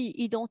aussi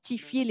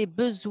identifier les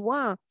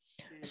besoins,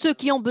 ceux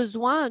qui ont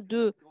besoin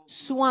de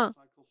soins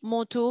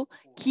mentaux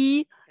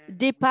qui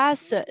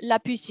dépassent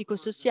l'appui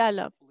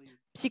psychosocial.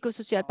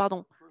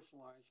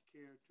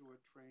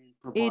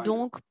 Et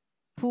donc,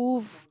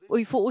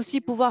 il faut aussi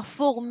pouvoir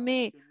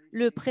former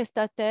le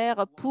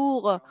prestataire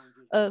pour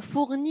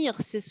fournir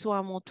ces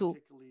soins mentaux,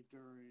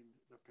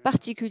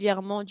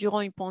 particulièrement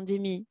durant une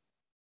pandémie.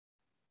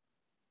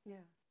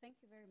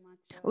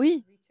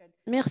 Oui,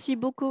 merci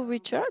beaucoup,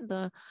 Richard.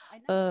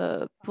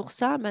 Pour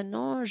ça,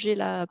 maintenant, j'ai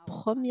la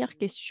première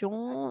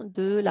question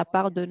de la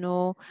part de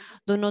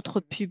notre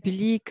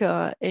public.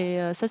 Et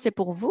ça, c'est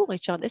pour vous,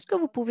 Richard. Est-ce que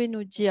vous pouvez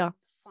nous dire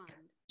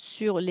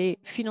sur les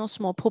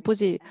financements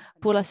proposés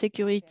pour la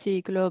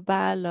sécurité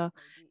globale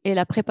et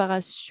la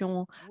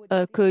préparation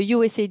que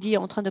USAID est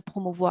en train de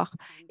promouvoir?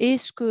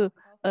 Est-ce que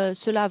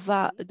cela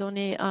va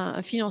donner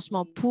un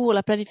financement pour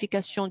la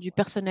planification du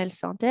personnel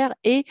sanitaire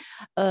et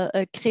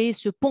créer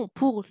ce pont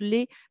pour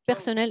les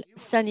personnels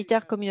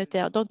sanitaires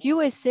communautaires? Donc,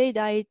 USAID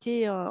a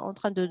été en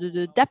train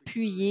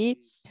d'appuyer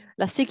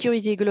la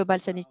sécurité globale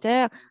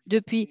sanitaire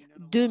depuis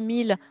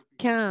 2014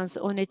 2015,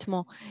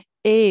 honnêtement,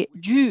 est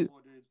dû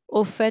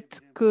au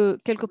fait que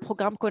quelques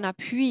programmes qu'on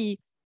appuie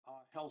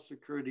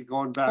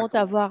ont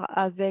à voir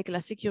avec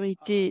la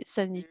sécurité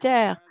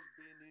sanitaire.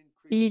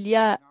 Il y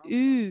a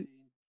eu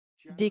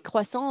des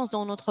croissances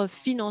dans notre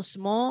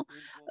financement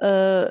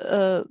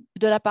de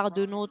la part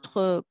de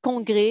notre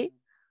Congrès,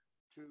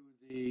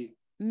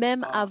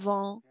 même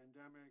avant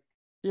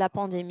la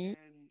pandémie,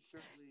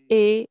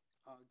 et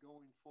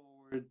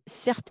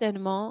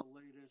certainement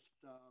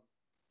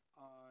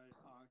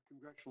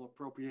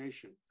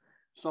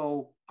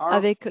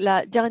avec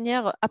la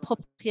dernière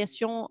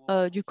appropriation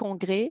du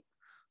Congrès,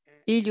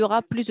 il y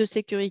aura plus de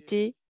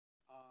sécurité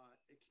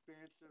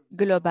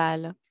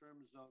globale.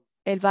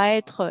 Elle va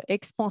être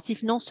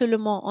expansive non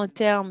seulement en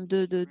termes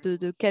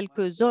de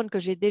quelques zones que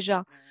j'ai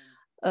déjà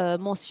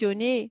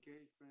mentionnées,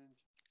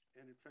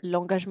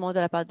 l'engagement de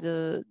la part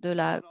de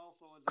la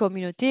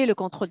communauté, le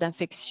contrôle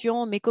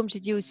d'infection, mais comme j'ai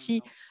dit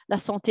aussi, la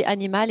santé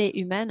animale et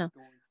humaine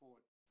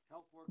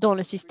dans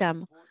le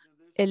système.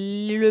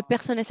 Et le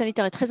personnel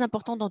sanitaire est très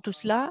important dans tout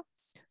cela,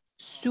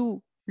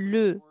 sous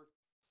le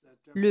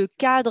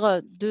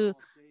cadre de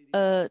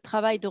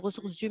travail de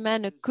ressources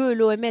humaines que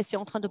l'OMS est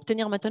en train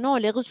d'obtenir maintenant.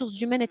 Les ressources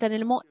humaines est un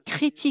élément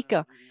critique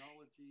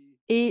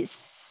et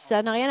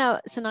ça n'a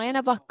rien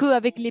à voir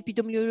qu'avec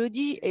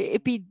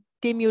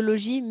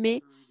l'épidémiologie,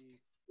 mais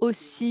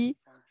aussi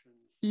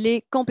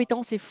les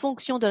compétences et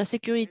fonctions de la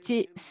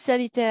sécurité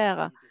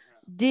sanitaire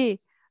du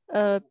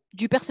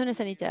personnel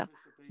sanitaire.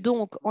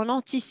 Donc, on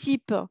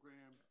anticipe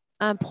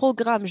un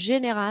programme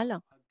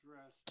général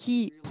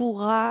qui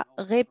pourra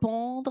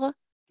répondre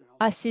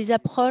à ces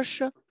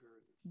approches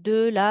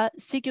de la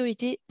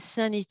sécurité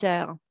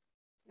sanitaire.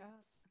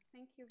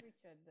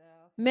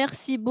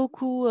 Merci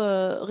beaucoup,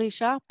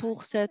 Richard,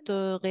 pour cette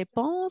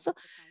réponse.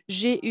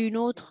 J'ai une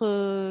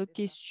autre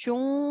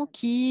question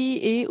qui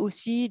est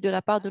aussi de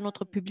la part de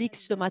notre public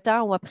ce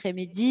matin ou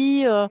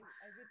après-midi.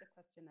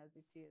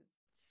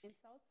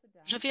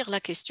 Je vais lire la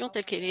question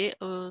telle qu'elle est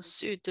au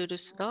sud du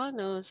Soudan.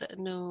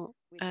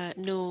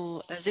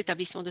 Nos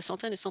établissements de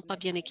santé ne sont pas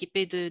bien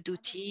équipés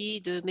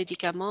d'outils, de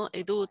médicaments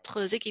et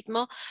d'autres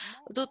équipements,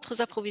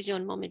 d'autres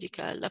approvisionnements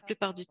médicaux. La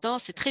plupart du temps,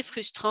 c'est très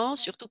frustrant,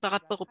 surtout par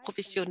rapport aux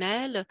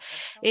professionnels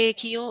et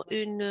qui ont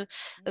qui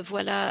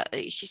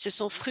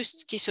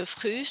se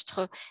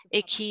frustrent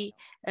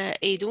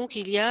et donc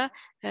il y a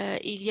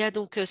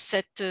donc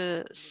cet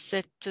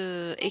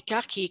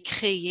écart qui est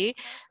créé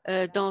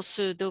dans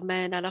ce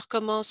domaine. Alors,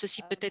 comment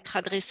ceci peut être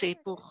adressé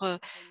pour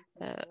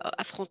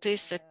affronter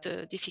cette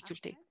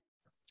difficulté?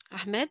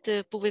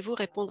 Ahmed, pouvez-vous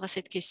répondre à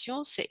cette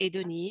question? C'est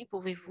Edoni.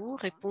 Pouvez-vous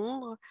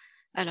répondre?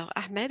 Alors,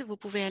 Ahmed, vous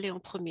pouvez aller en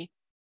premier.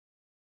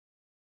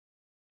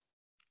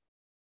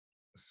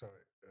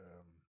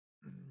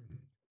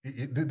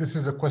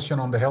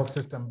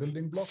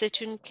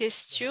 C'est une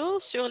question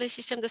sur les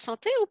systèmes de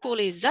santé ou pour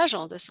les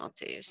agents de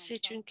santé?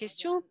 C'est une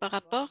question par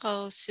rapport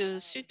au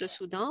sud de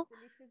Soudan,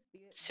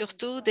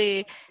 surtout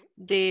des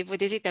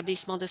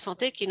établissements de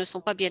santé qui ne sont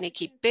pas bien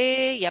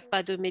équipés, il n'y a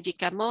pas de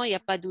médicaments, il n'y a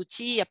pas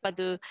d'outils, il n'y a pas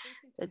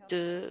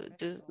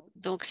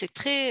donc c'est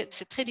très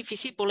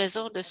difficile pour les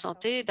ordres de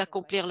santé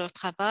d'accomplir leur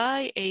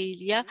travail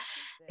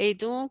et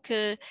donc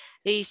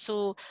ils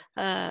sont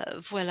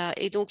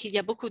et donc il y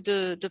a beaucoup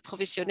de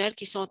professionnels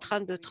qui sont en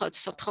train de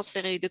se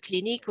transférer de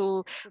cliniques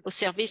au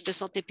service de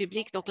santé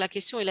publique. Donc la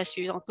question est la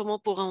suivante: comment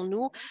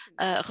pourrons-nous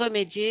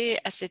remédier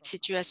à cette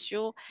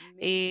situation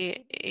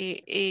et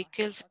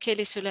quel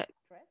est cela?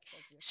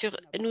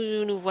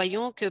 Nous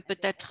voyons que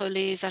peut-être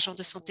les agents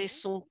de santé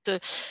sont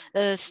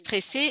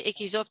stressés et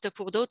qu'ils optent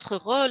pour d'autres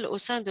rôles au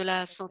sein de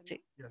la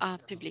santé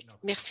publique.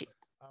 Merci.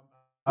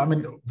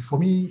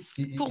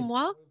 Pour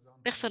moi,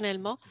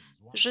 personnellement,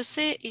 je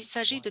sais qu'il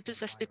s'agit de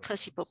deux aspects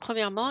principaux.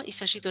 Premièrement, il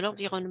s'agit de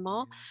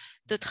l'environnement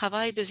de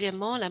travail.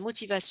 Deuxièmement, la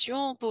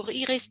motivation pour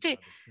y rester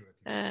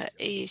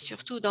et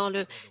surtout dans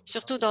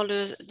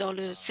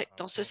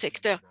ce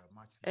secteur.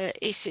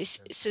 Et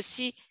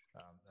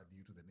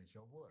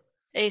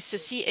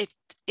ceci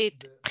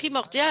est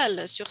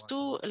primordial,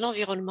 surtout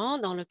l'environnement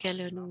dans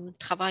lequel nous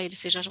travaillent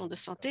ces agents de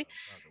santé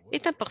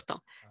est important.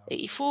 Et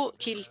il faut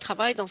qu'ils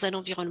travaillent dans un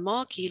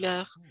environnement qui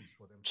leur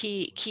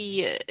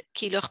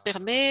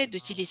permet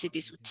d'utiliser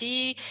des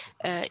outils.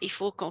 Il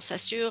faut qu'on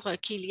s'assure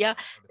qu'il y a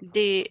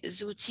des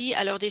outils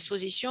à leur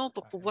disposition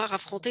pour pouvoir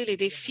affronter les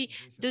défis.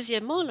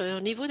 Deuxièmement,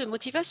 leur niveau de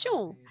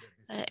motivation.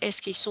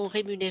 Est-ce qu'ils sont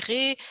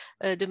rémunérés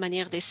de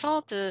manière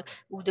décente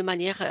ou de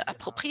manière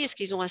appropriée? Est-ce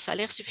qu'ils ont un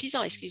salaire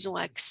suffisant? Est-ce qu'ils ont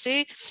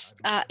accès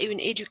à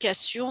une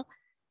éducation,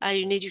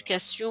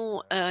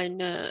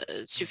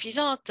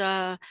 suffisante,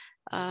 à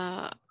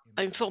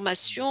une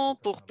formation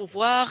pour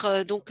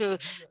pouvoir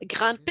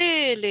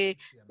grimper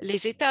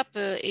les étapes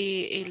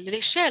et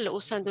l'échelle au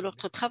sein de leur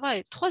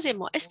travail?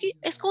 Troisièmement,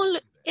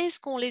 est-ce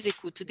qu'on les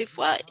écoute des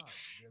fois?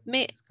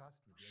 Mais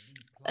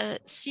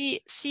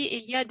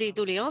s'il y a des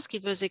doléances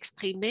qu'ils veulent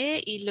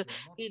exprimer, ils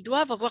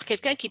doivent avoir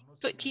quelqu'un qui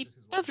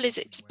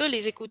peut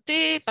les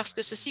écouter parce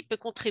que ceci peut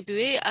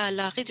contribuer à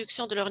la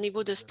réduction de leur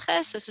niveau de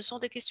stress. Ce sont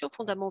des questions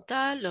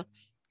fondamentales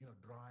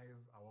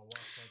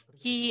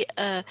qui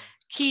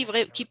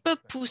qui peut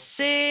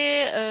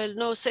pousser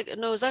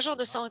nos agents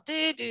de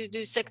santé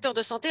du secteur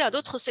de santé à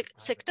d'autres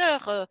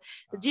secteurs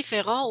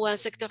différents ou à un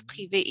secteur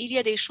privé. Il y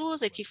a des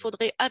choses qu'il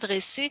faudrait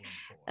adresser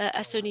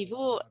à ce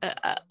niveau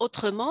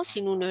autrement.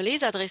 Si nous ne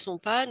les adressons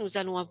pas, nous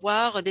allons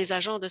avoir des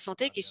agents de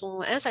santé qui sont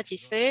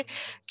insatisfaits,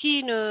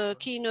 qui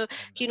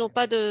n'ont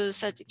pas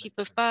qui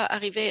peuvent pas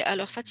arriver à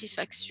leur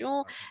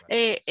satisfaction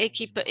et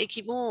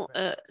qui vont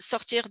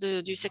sortir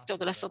du secteur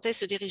de la santé,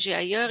 se diriger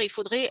ailleurs. Il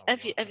faudrait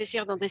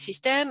investir dans des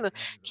systèmes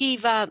qui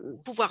va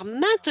pouvoir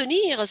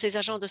maintenir ces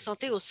agents de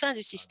santé au sein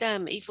du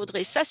système. Il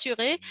faudrait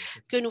s'assurer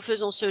que nous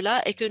faisons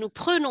cela et que nous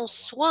prenons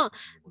soin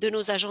de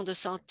nos agents de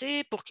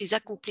santé pour qu'ils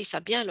accomplissent à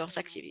bien leurs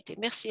activités.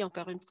 Merci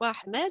encore une fois,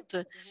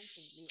 Ahmed.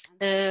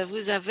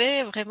 Vous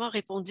avez vraiment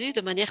répondu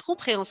de manière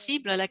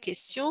compréhensible à la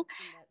question.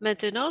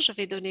 Maintenant, je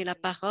vais donner la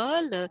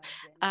parole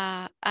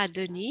à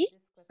Denis.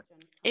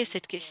 Et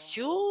cette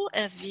question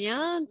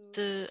vient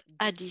de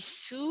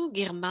Adissou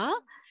Girma.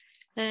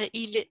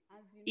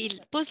 Il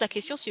pose la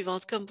question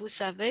suivante. Comme vous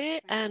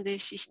savez, un des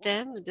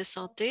systèmes de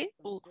santé,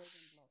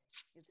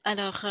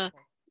 alors,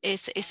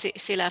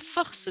 c'est la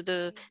force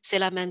c'est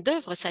la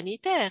main-d'œuvre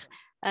sanitaire.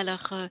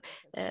 Alors,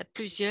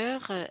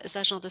 plusieurs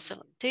agents de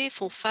santé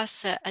font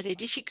face à des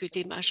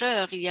difficultés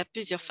majeures. Il y a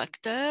plusieurs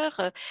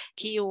facteurs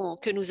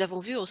que nous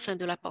avons vus au sein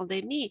de la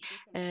pandémie.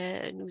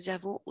 Nous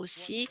avons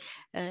aussi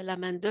la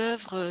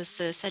main-d'œuvre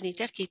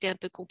sanitaire qui était un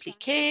peu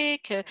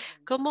compliquée.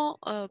 Comment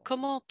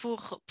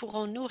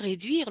pourrons-nous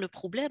réduire le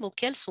problème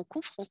auquel sont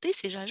confrontés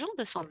ces agents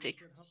de santé?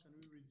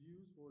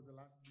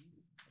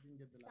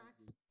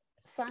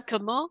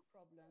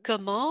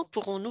 Comment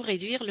pourrons-nous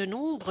réduire le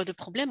nombre de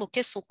problèmes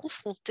auxquels sont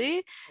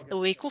confrontés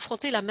ou est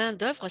confrontée la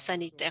main-d'œuvre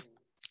sanitaire?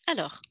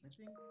 Alors,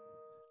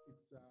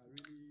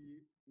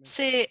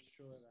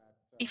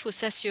 il faut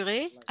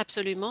s'assurer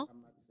absolument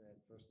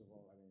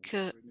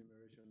que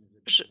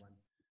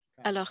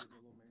alors,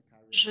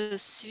 je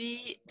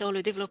suis dans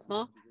le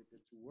développement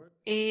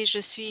et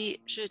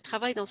je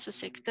travaille dans ce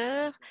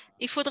secteur.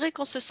 Il faudrait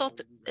qu'on se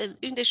sente,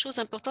 une des choses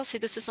importantes, c'est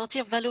de se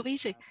sentir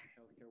valorisé.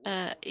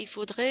 Il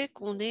faudrait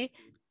qu'on ait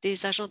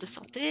des agents de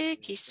santé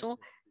qui sont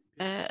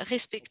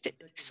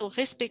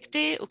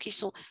respectés ou qui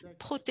sont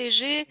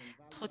protégés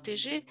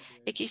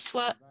et qui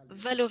soient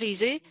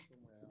valorisés.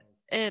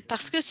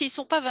 Parce que s'ils ne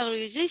sont pas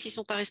valorisés, s'ils ne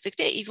sont pas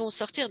respectés, ils vont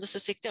sortir de ce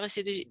secteur et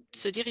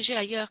se diriger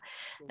ailleurs.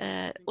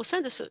 Au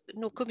sein de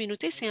nos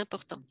communautés, c'est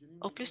important.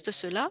 En plus de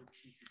cela,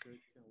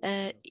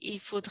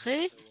 il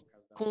faudrait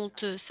qu'on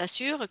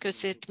s'assure que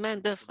cette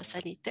main-d'œuvre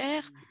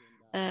sanitaire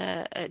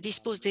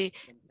dispose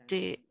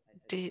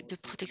de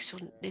protection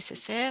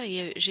nécessaires. Il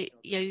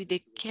y a eu des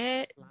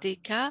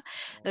cas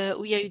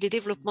où il y a eu des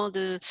développements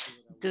de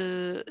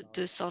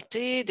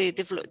santé, des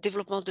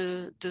développements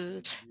de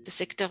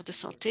secteurs de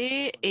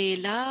santé, et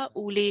là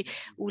où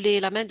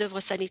la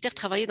main-d'œuvre sanitaire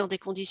travaillait dans des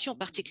conditions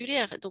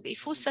particulières. Donc, il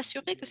faut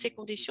s'assurer que ces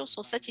conditions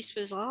sont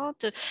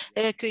satisfaisantes,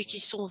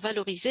 qu'ils sont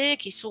valorisées,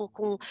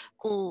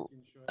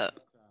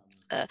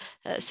 euh,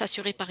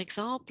 s'assurer, par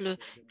exemple,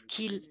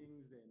 qu'il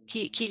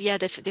y a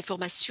des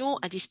formations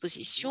à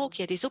disposition,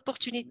 qu'il y a des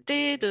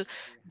opportunités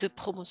de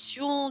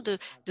promotion, de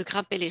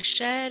grimper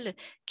l'échelle,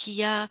 qu'il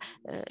y a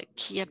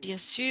bien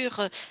sûr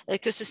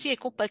que ceci est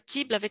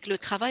compatible avec le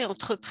travail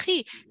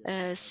entrepris.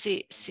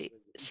 C'est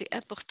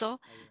important.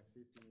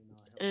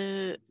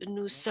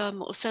 Nous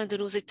sommes au sein de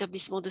nos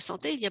établissements de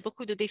santé. Il y a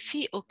beaucoup de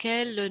défis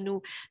auxquels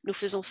nous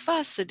faisons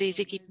face,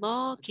 des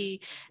équipements qui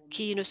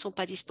ne sont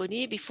pas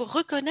disponibles. Il faut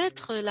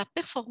reconnaître la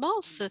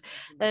performance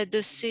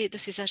de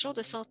ces agents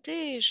de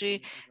santé.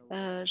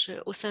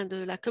 Au sein de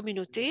la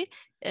communauté,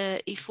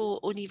 il faut,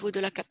 au niveau de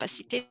la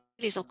capacité,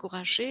 les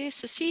encourager.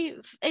 Ceci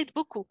aide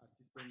beaucoup.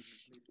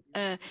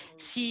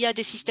 S'il y a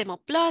des systèmes en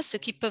place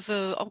qui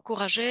peuvent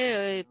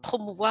encourager et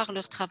promouvoir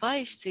leur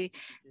travail, c'est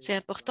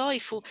important. Il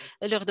faut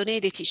leur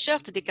donner des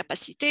t-shirts, des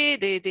capacités,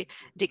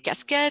 des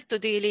casquettes,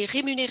 les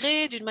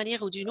rémunérer d'une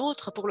manière ou d'une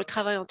autre pour le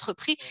travail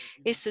entrepris,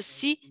 et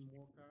ceci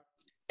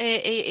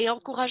et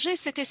encourager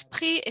cet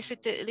esprit et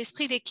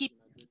l'esprit d'équipe,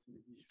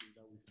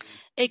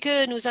 et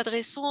que nous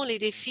adressons les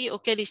défis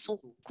auxquels ils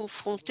sont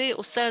confrontés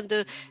au sein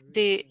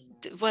des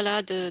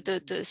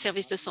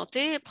services de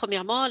santé.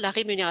 Premièrement, la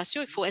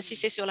rémunération. Il faut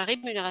insister sur la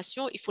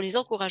rémunération. Il faut les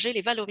encourager,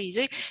 les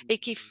valoriser, et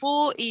il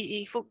faut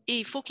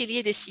qu'il y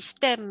ait des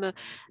systèmes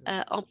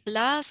en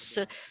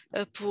place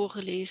pour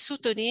les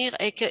soutenir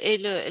et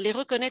les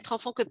reconnaître en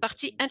tant que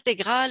partie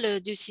intégrale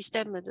du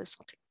système de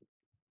santé.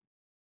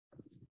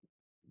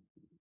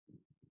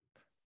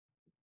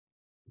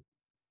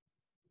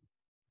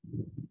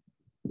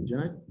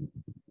 Janet?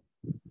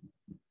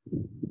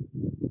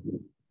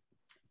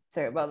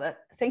 Sorry about that.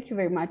 Thank you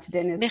very much,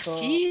 Dennis.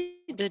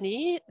 Merci,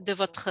 Denis, de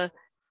votre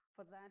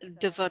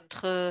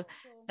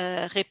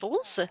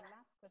réponse.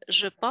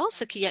 Je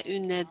pense qu'il y a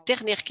une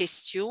dernière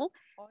question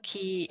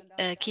qui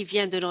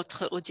vient de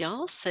notre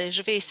audience.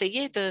 Je vais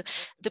essayer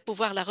de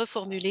pouvoir la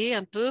reformuler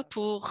un peu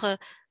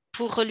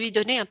pour lui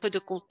donner un peu de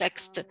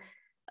contexte.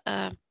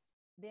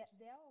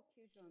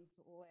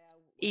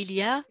 il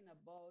y a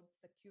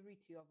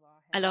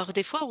Alors,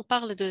 des fois, on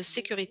parle de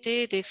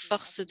sécurité des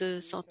forces de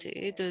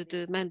santé,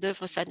 de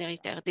main-d'œuvre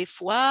sanitaire. Des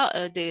fois,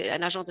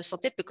 un agent de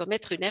santé peut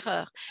commettre une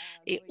erreur.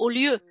 Et au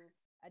lieu,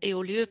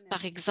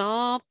 par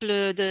exemple,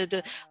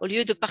 au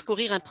lieu de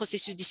parcourir un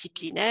processus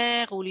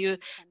disciplinaire,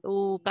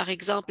 ou par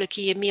exemple,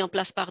 qui est mis en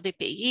place par des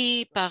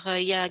pays,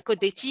 il y a un code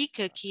d'éthique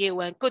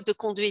ou un code de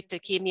conduite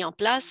qui est mis en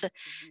place,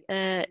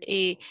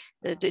 et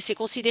c'est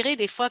considéré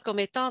des fois comme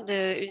étant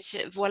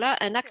voilà,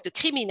 un acte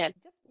criminel.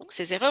 Donc,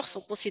 ces erreurs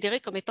sont considérées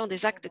comme étant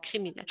des actes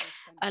criminels.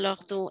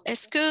 Alors,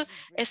 est-ce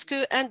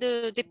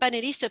que des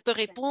panélistes peut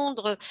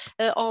répondre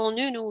en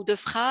une ou deux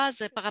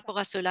phrases par rapport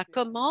à cela?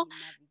 Comment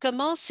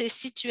ces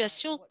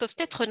situations peuvent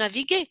être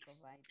naviguées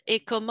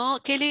et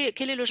quel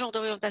est le genre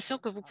d'orientation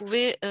que vous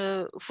pouvez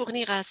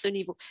fournir à ce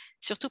niveau,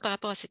 surtout par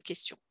rapport à cette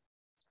question?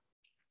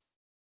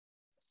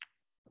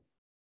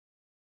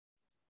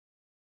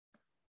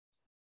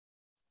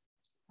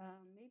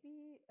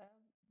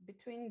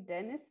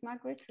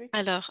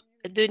 Alors,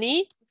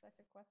 Denis,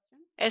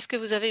 est-ce que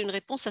vous avez une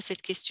réponse à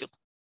cette question?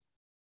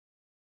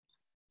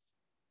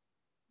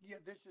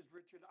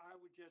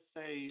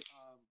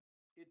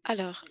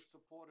 Alors,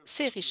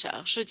 c'est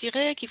Richard. Je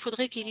dirais qu'il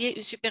faudrait qu'il y ait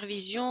une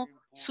supervision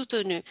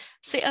soutenue.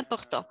 C'est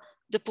important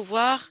de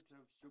pouvoir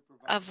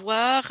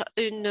avoir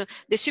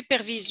des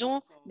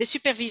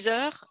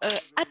superviseurs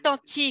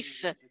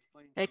attentifs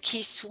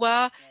qui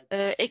soient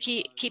et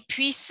qui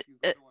puissent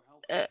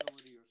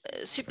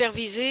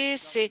superviser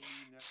ces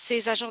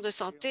agents de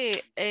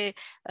santé. Et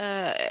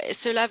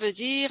cela veut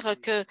dire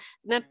que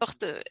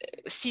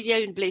s'il y a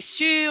une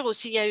blessure ou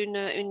s'il y a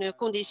une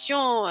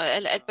condition,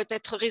 elle peut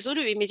être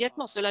résolue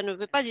immédiatement. Cela ne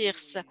veut pas dire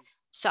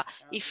ça.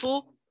 Il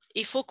faut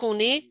qu'on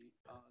ait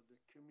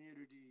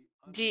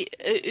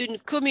une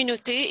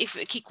communauté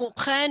qui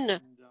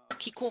comprenne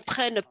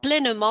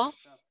pleinement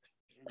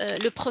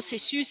le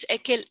processus et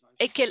qu'elle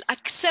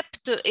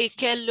accepte et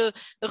qu'elle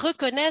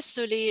reconnaisse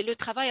le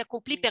travail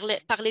accompli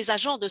par les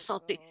agents de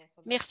santé.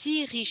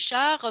 Merci,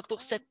 Richard,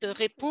 pour cette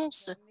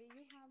réponse.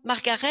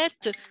 Margaret,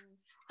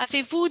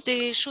 avez-vous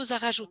des choses à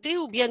rajouter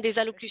ou bien des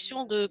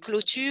allocutions de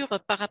clôture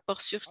par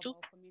rapport surtout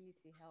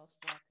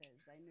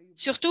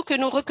que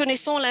nous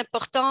reconnaissons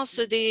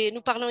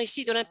nous parlons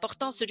ici de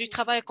l'importance du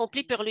travail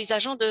accompli par les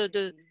agents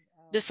de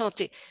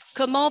santé.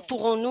 Comment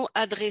pourrons-nous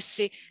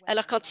adresser,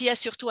 alors quand il y a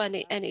surtout un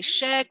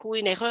échec ou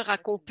une erreur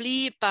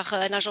accomplie par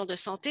un agent de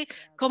santé,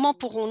 comment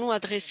pourrons-nous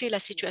adresser la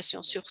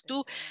situation,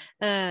 surtout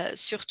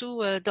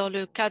dans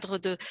le cadre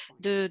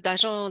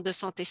d'agents de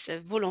santé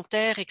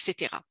volontaires,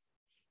 etc.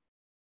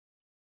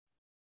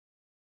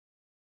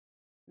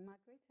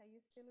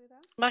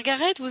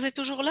 Margaret, vous êtes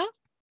toujours là?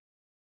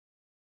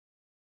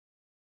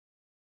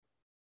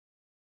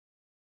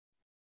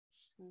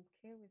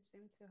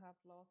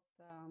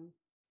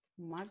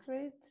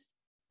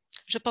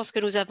 Je pense que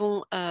nous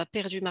avons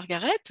perdu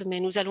Margaret, mais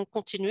nous allons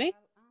continuer.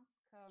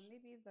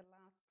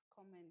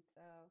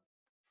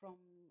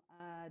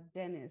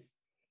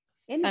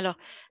 Alors,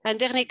 un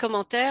dernier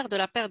commentaire de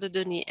la part de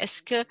Denis.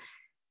 Est-ce que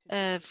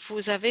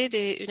vous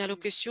avez une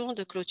allocution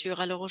de clôture?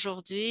 Alors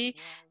aujourd'hui,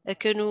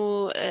 que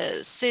nous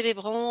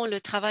célébrons le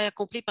travail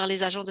accompli par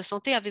les agents de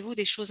santé, avez-vous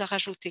des choses à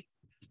rajouter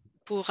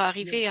pour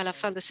arriver à la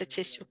fin de cette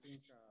session?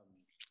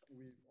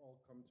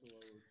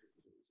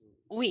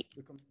 Oui.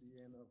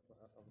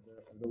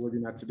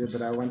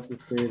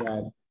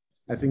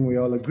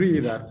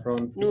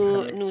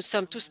 Nous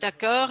sommes tous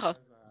d'accord.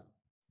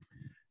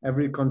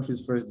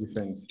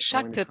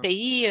 Chaque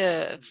pays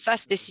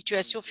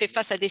fait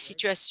face à des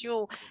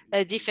situations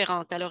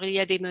différentes. Alors, il y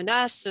a des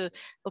menaces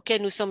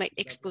auxquelles nous sommes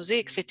exposés,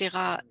 etc.,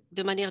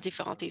 de manière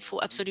différente. Il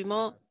faut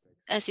absolument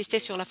insister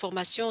sur la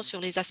formation,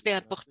 sur les aspects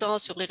importants,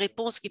 sur les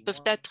réponses qui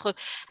peuvent être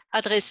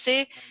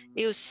adressées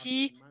et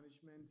aussi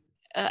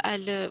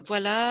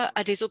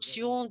à des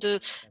options de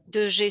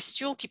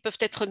gestion qui peuvent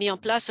être mises en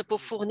place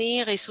pour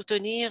fournir et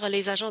soutenir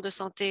les agents de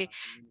santé.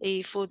 Et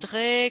il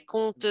faudrait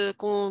qu'on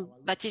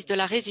bâtisse de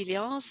la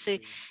résilience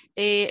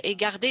et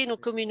garder nos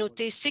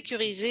communautés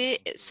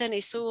sécurisées, saines et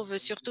sauves,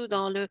 surtout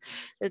dans le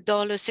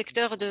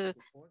secteur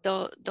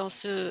dans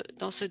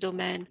ce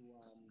domaine.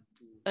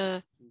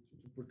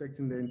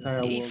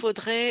 Il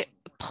faudrait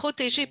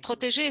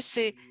protéger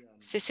ces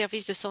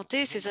services de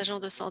santé, ces agents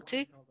de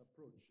santé.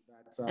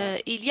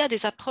 Il y a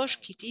des approches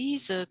qui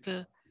disent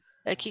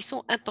qui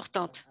sont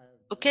importantes,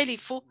 auxquelles il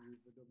faut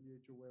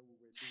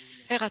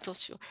faire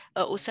attention.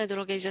 Au sein de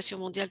l'Organisation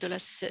mondiale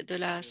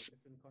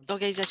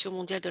l'Organisation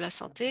mondiale de la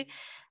santé,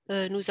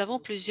 nous avons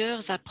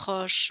plusieurs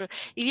approches.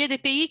 Il y a des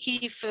pays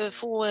qui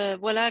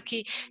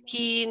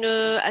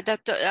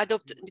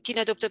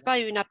n'adoptent pas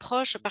une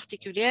approche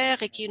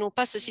particulière et qui n'ont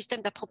pas ce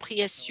système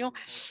d'appropriation.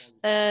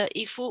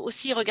 Il faut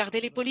aussi regarder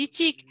les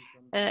politiques.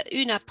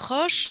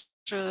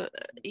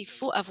 Il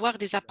faut avoir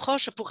des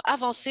approches pour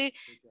avancer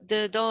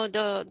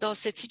dans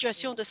cette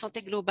situation de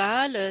santé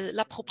globale.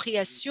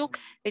 L'appropriation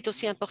est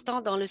aussi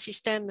importante dans le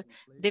système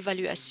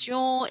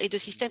d'évaluation et de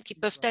systèmes qui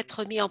peuvent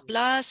être mis en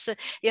place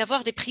et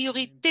avoir des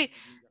priorités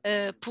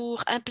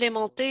pour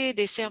implémenter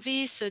des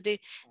services,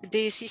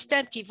 des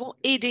systèmes qui vont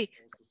aider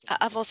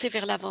à avancer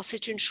vers l'avant.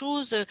 C'est une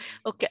chose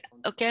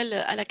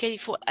à laquelle il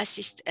faut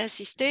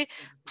insister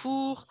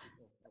pour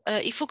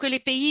il faut que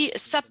les pays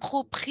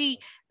s'approprient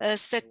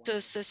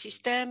ce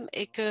système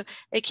et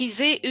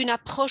qu'ils aient une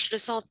approche de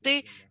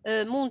santé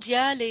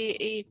mondiale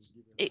et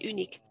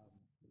unique.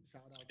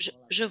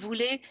 Je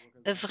voulais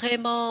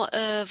vraiment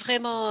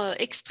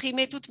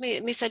exprimer toutes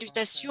mes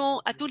salutations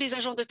à tous les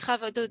agents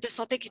de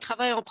santé qui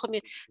travaillent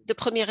de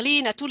première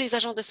ligne, à tous les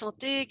agents de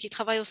santé qui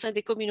travaillent au sein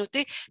des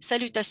communautés.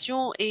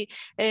 Salutations et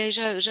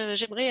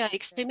j'aimerais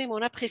exprimer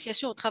mon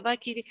appréciation au travail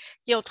qui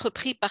est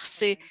entrepris par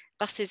ces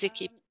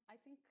équipes.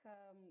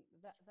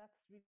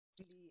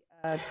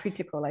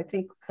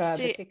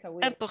 C'est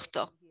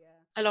important.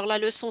 Alors, la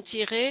leçon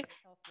tirée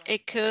est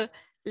que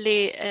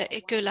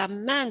la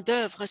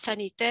main-d'œuvre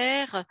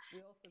sanitaire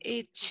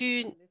est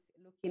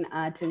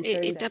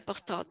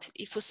importante.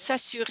 Il faut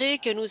s'assurer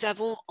que nous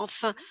avons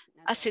enfin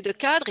assez de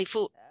cadres. Il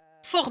faut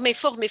former.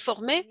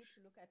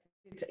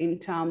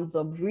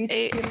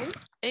 Et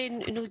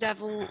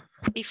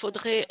il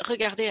faudrait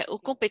regarder aux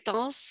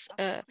compétences.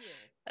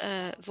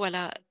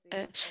 Voilà,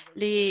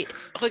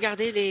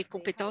 regarder les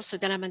compétences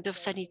de la main-d'œuvre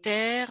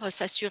sanitaire,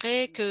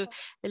 s'assurer que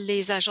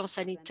les agents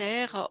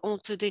sanitaires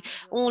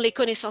ont les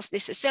connaissances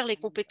nécessaires, les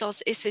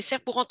compétences nécessaires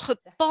pour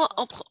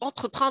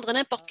entreprendre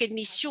n'importe quelle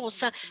mission au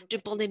sein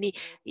d'une pandémie.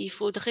 Il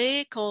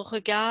faudrait qu'on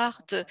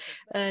regarde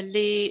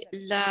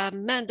la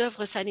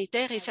main-d'œuvre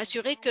sanitaire et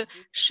s'assurer que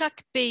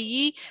chaque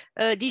pays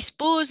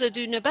dispose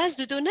d'une base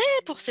de données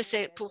pour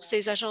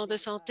ces agents de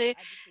santé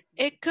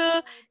et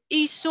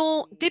qu'ils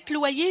sont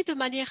déployés de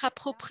manière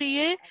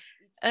appropriée,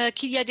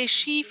 qu'il y a des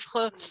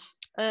chiffres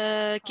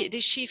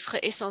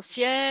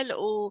essentiels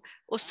au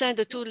sein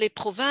de toutes les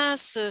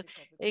provinces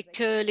et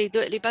que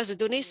les bases de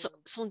données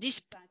sont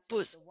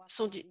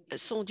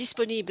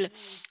disponibles.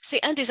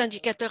 C'est un des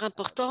indicateurs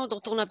importants dont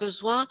on a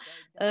besoin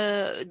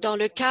dans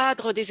le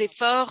cadre des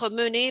efforts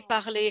menés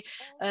par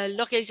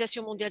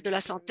l'Organisation mondiale de la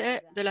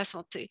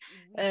santé.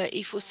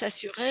 Il faut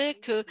s'assurer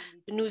que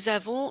nous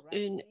avons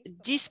une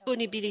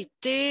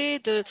disponibilité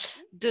de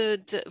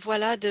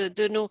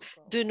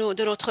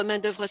notre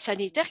main-d'œuvre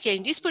sanitaire, qu'il y a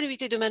une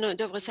disponibilité de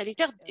main-d'œuvre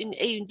sanitaire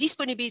et une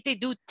disponibilité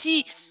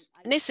d'outils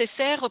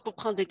nécessaires pour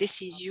prendre des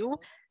décisions.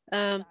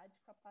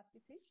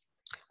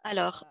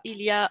 Alors,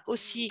 il y a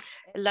aussi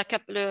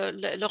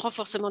le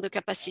renforcement de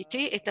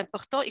capacité est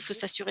important. Il faut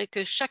s'assurer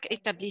que chaque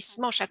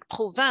établissement, chaque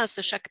province,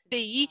 chaque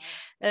pays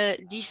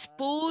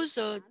dispose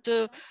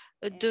de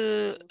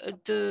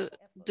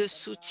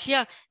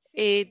soutien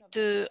et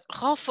de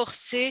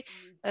renforcer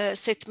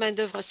cette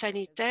main-d'œuvre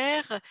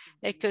sanitaire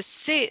et que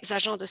ces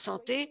agents de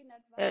santé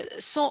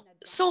sont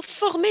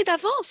formés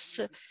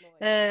d'avance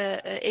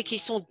et qui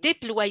sont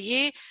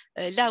déployés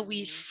là où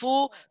il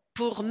faut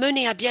pour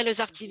mener à bien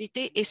leurs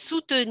activités et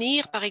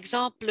soutenir, par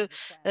exemple,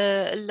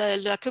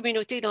 la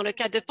communauté dans le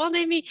cas de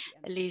pandémie.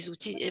 Les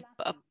outils,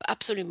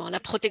 absolument. La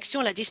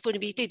protection, la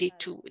disponibilité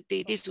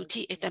des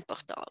outils est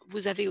importante.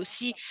 Vous avez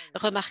aussi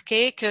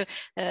remarqué que,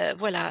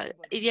 voilà,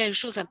 il y a une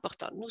chose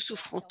importante. Nous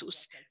souffrons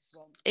tous.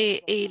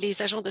 Et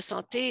les agents de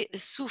santé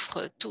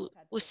souffrent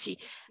aussi.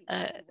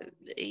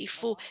 Il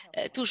faut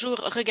toujours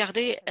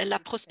regarder la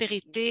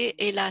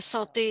prospérité et la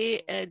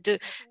santé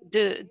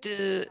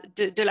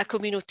de la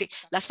communauté.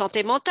 La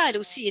santé mentale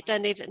aussi est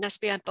un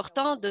aspect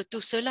important de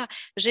tout cela.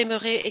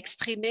 J'aimerais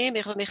exprimer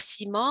mes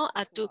remerciements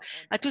à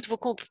toutes vos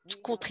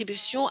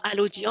contributions, à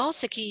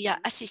l'audience qui a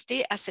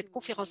assisté à cette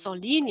conférence en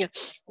ligne.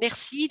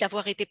 Merci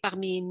d'avoir été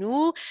parmi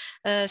nous,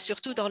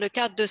 surtout dans le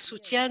cadre de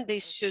soutien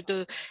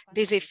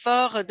des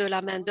efforts de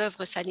la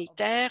main-d'œuvre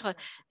sanitaire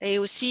et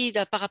aussi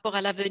par rapport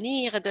à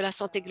l'avenir de la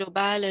santé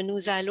globale.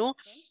 Nous allons,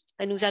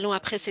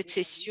 après cette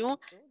session,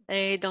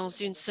 et dans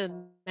une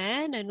semaine,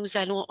 nous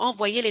allons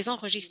envoyer les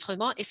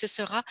enregistrements et ce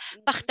sera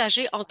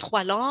partagé en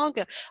 3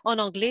 langues, en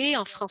anglais,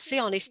 en français,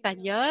 en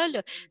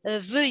espagnol.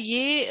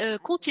 Veuillez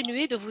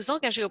continuer de vous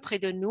engager auprès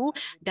de nous,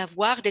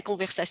 d'avoir des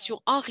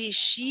conversations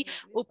enrichies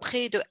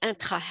auprès de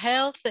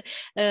IntraHealth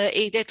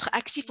et d'être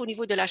actif au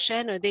niveau de la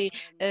chaîne des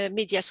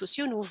médias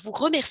sociaux. Nous vous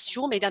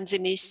remercions, mesdames et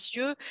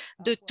messieurs,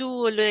 de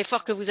tout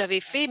l'effort que vous avez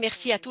fait.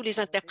 Merci à tous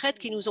les interprètes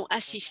qui nous ont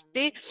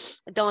assistés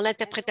dans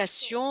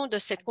l'interprétation de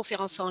cette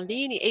conférence en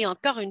ligne. Et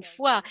encore une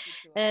fois,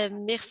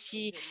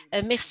 merci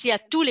à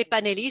tous les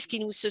panélistes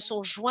qui se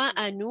sont joints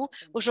à nous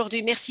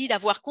aujourd'hui. Merci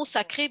d'avoir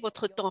consacré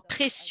votre temps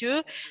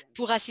précieux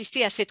pour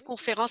assister à cette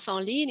conférence en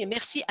ligne. Et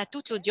merci à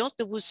toute l'audience.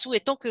 Nous vous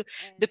souhaitons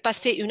de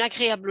passer une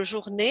agréable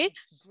journée.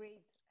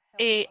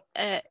 Et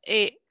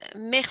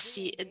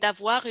merci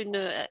d'avoir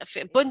une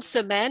bonne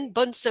semaine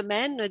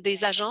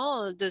des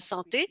agents de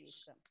santé.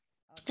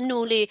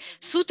 Nous les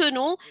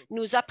soutenons,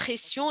 nous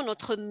apprécions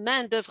notre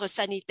main-d'œuvre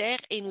sanitaire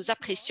et nous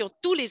apprécions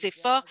tous les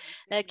efforts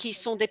qui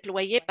sont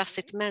déployés par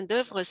cette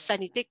main-d'œuvre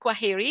sanitaire.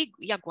 Kwaheri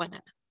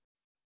Yagwanan.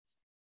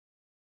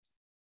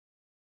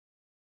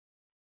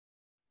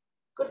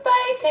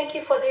 Goodbye. Thank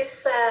you for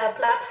this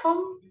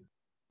platform.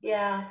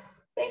 Yeah,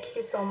 thank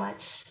you so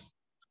much.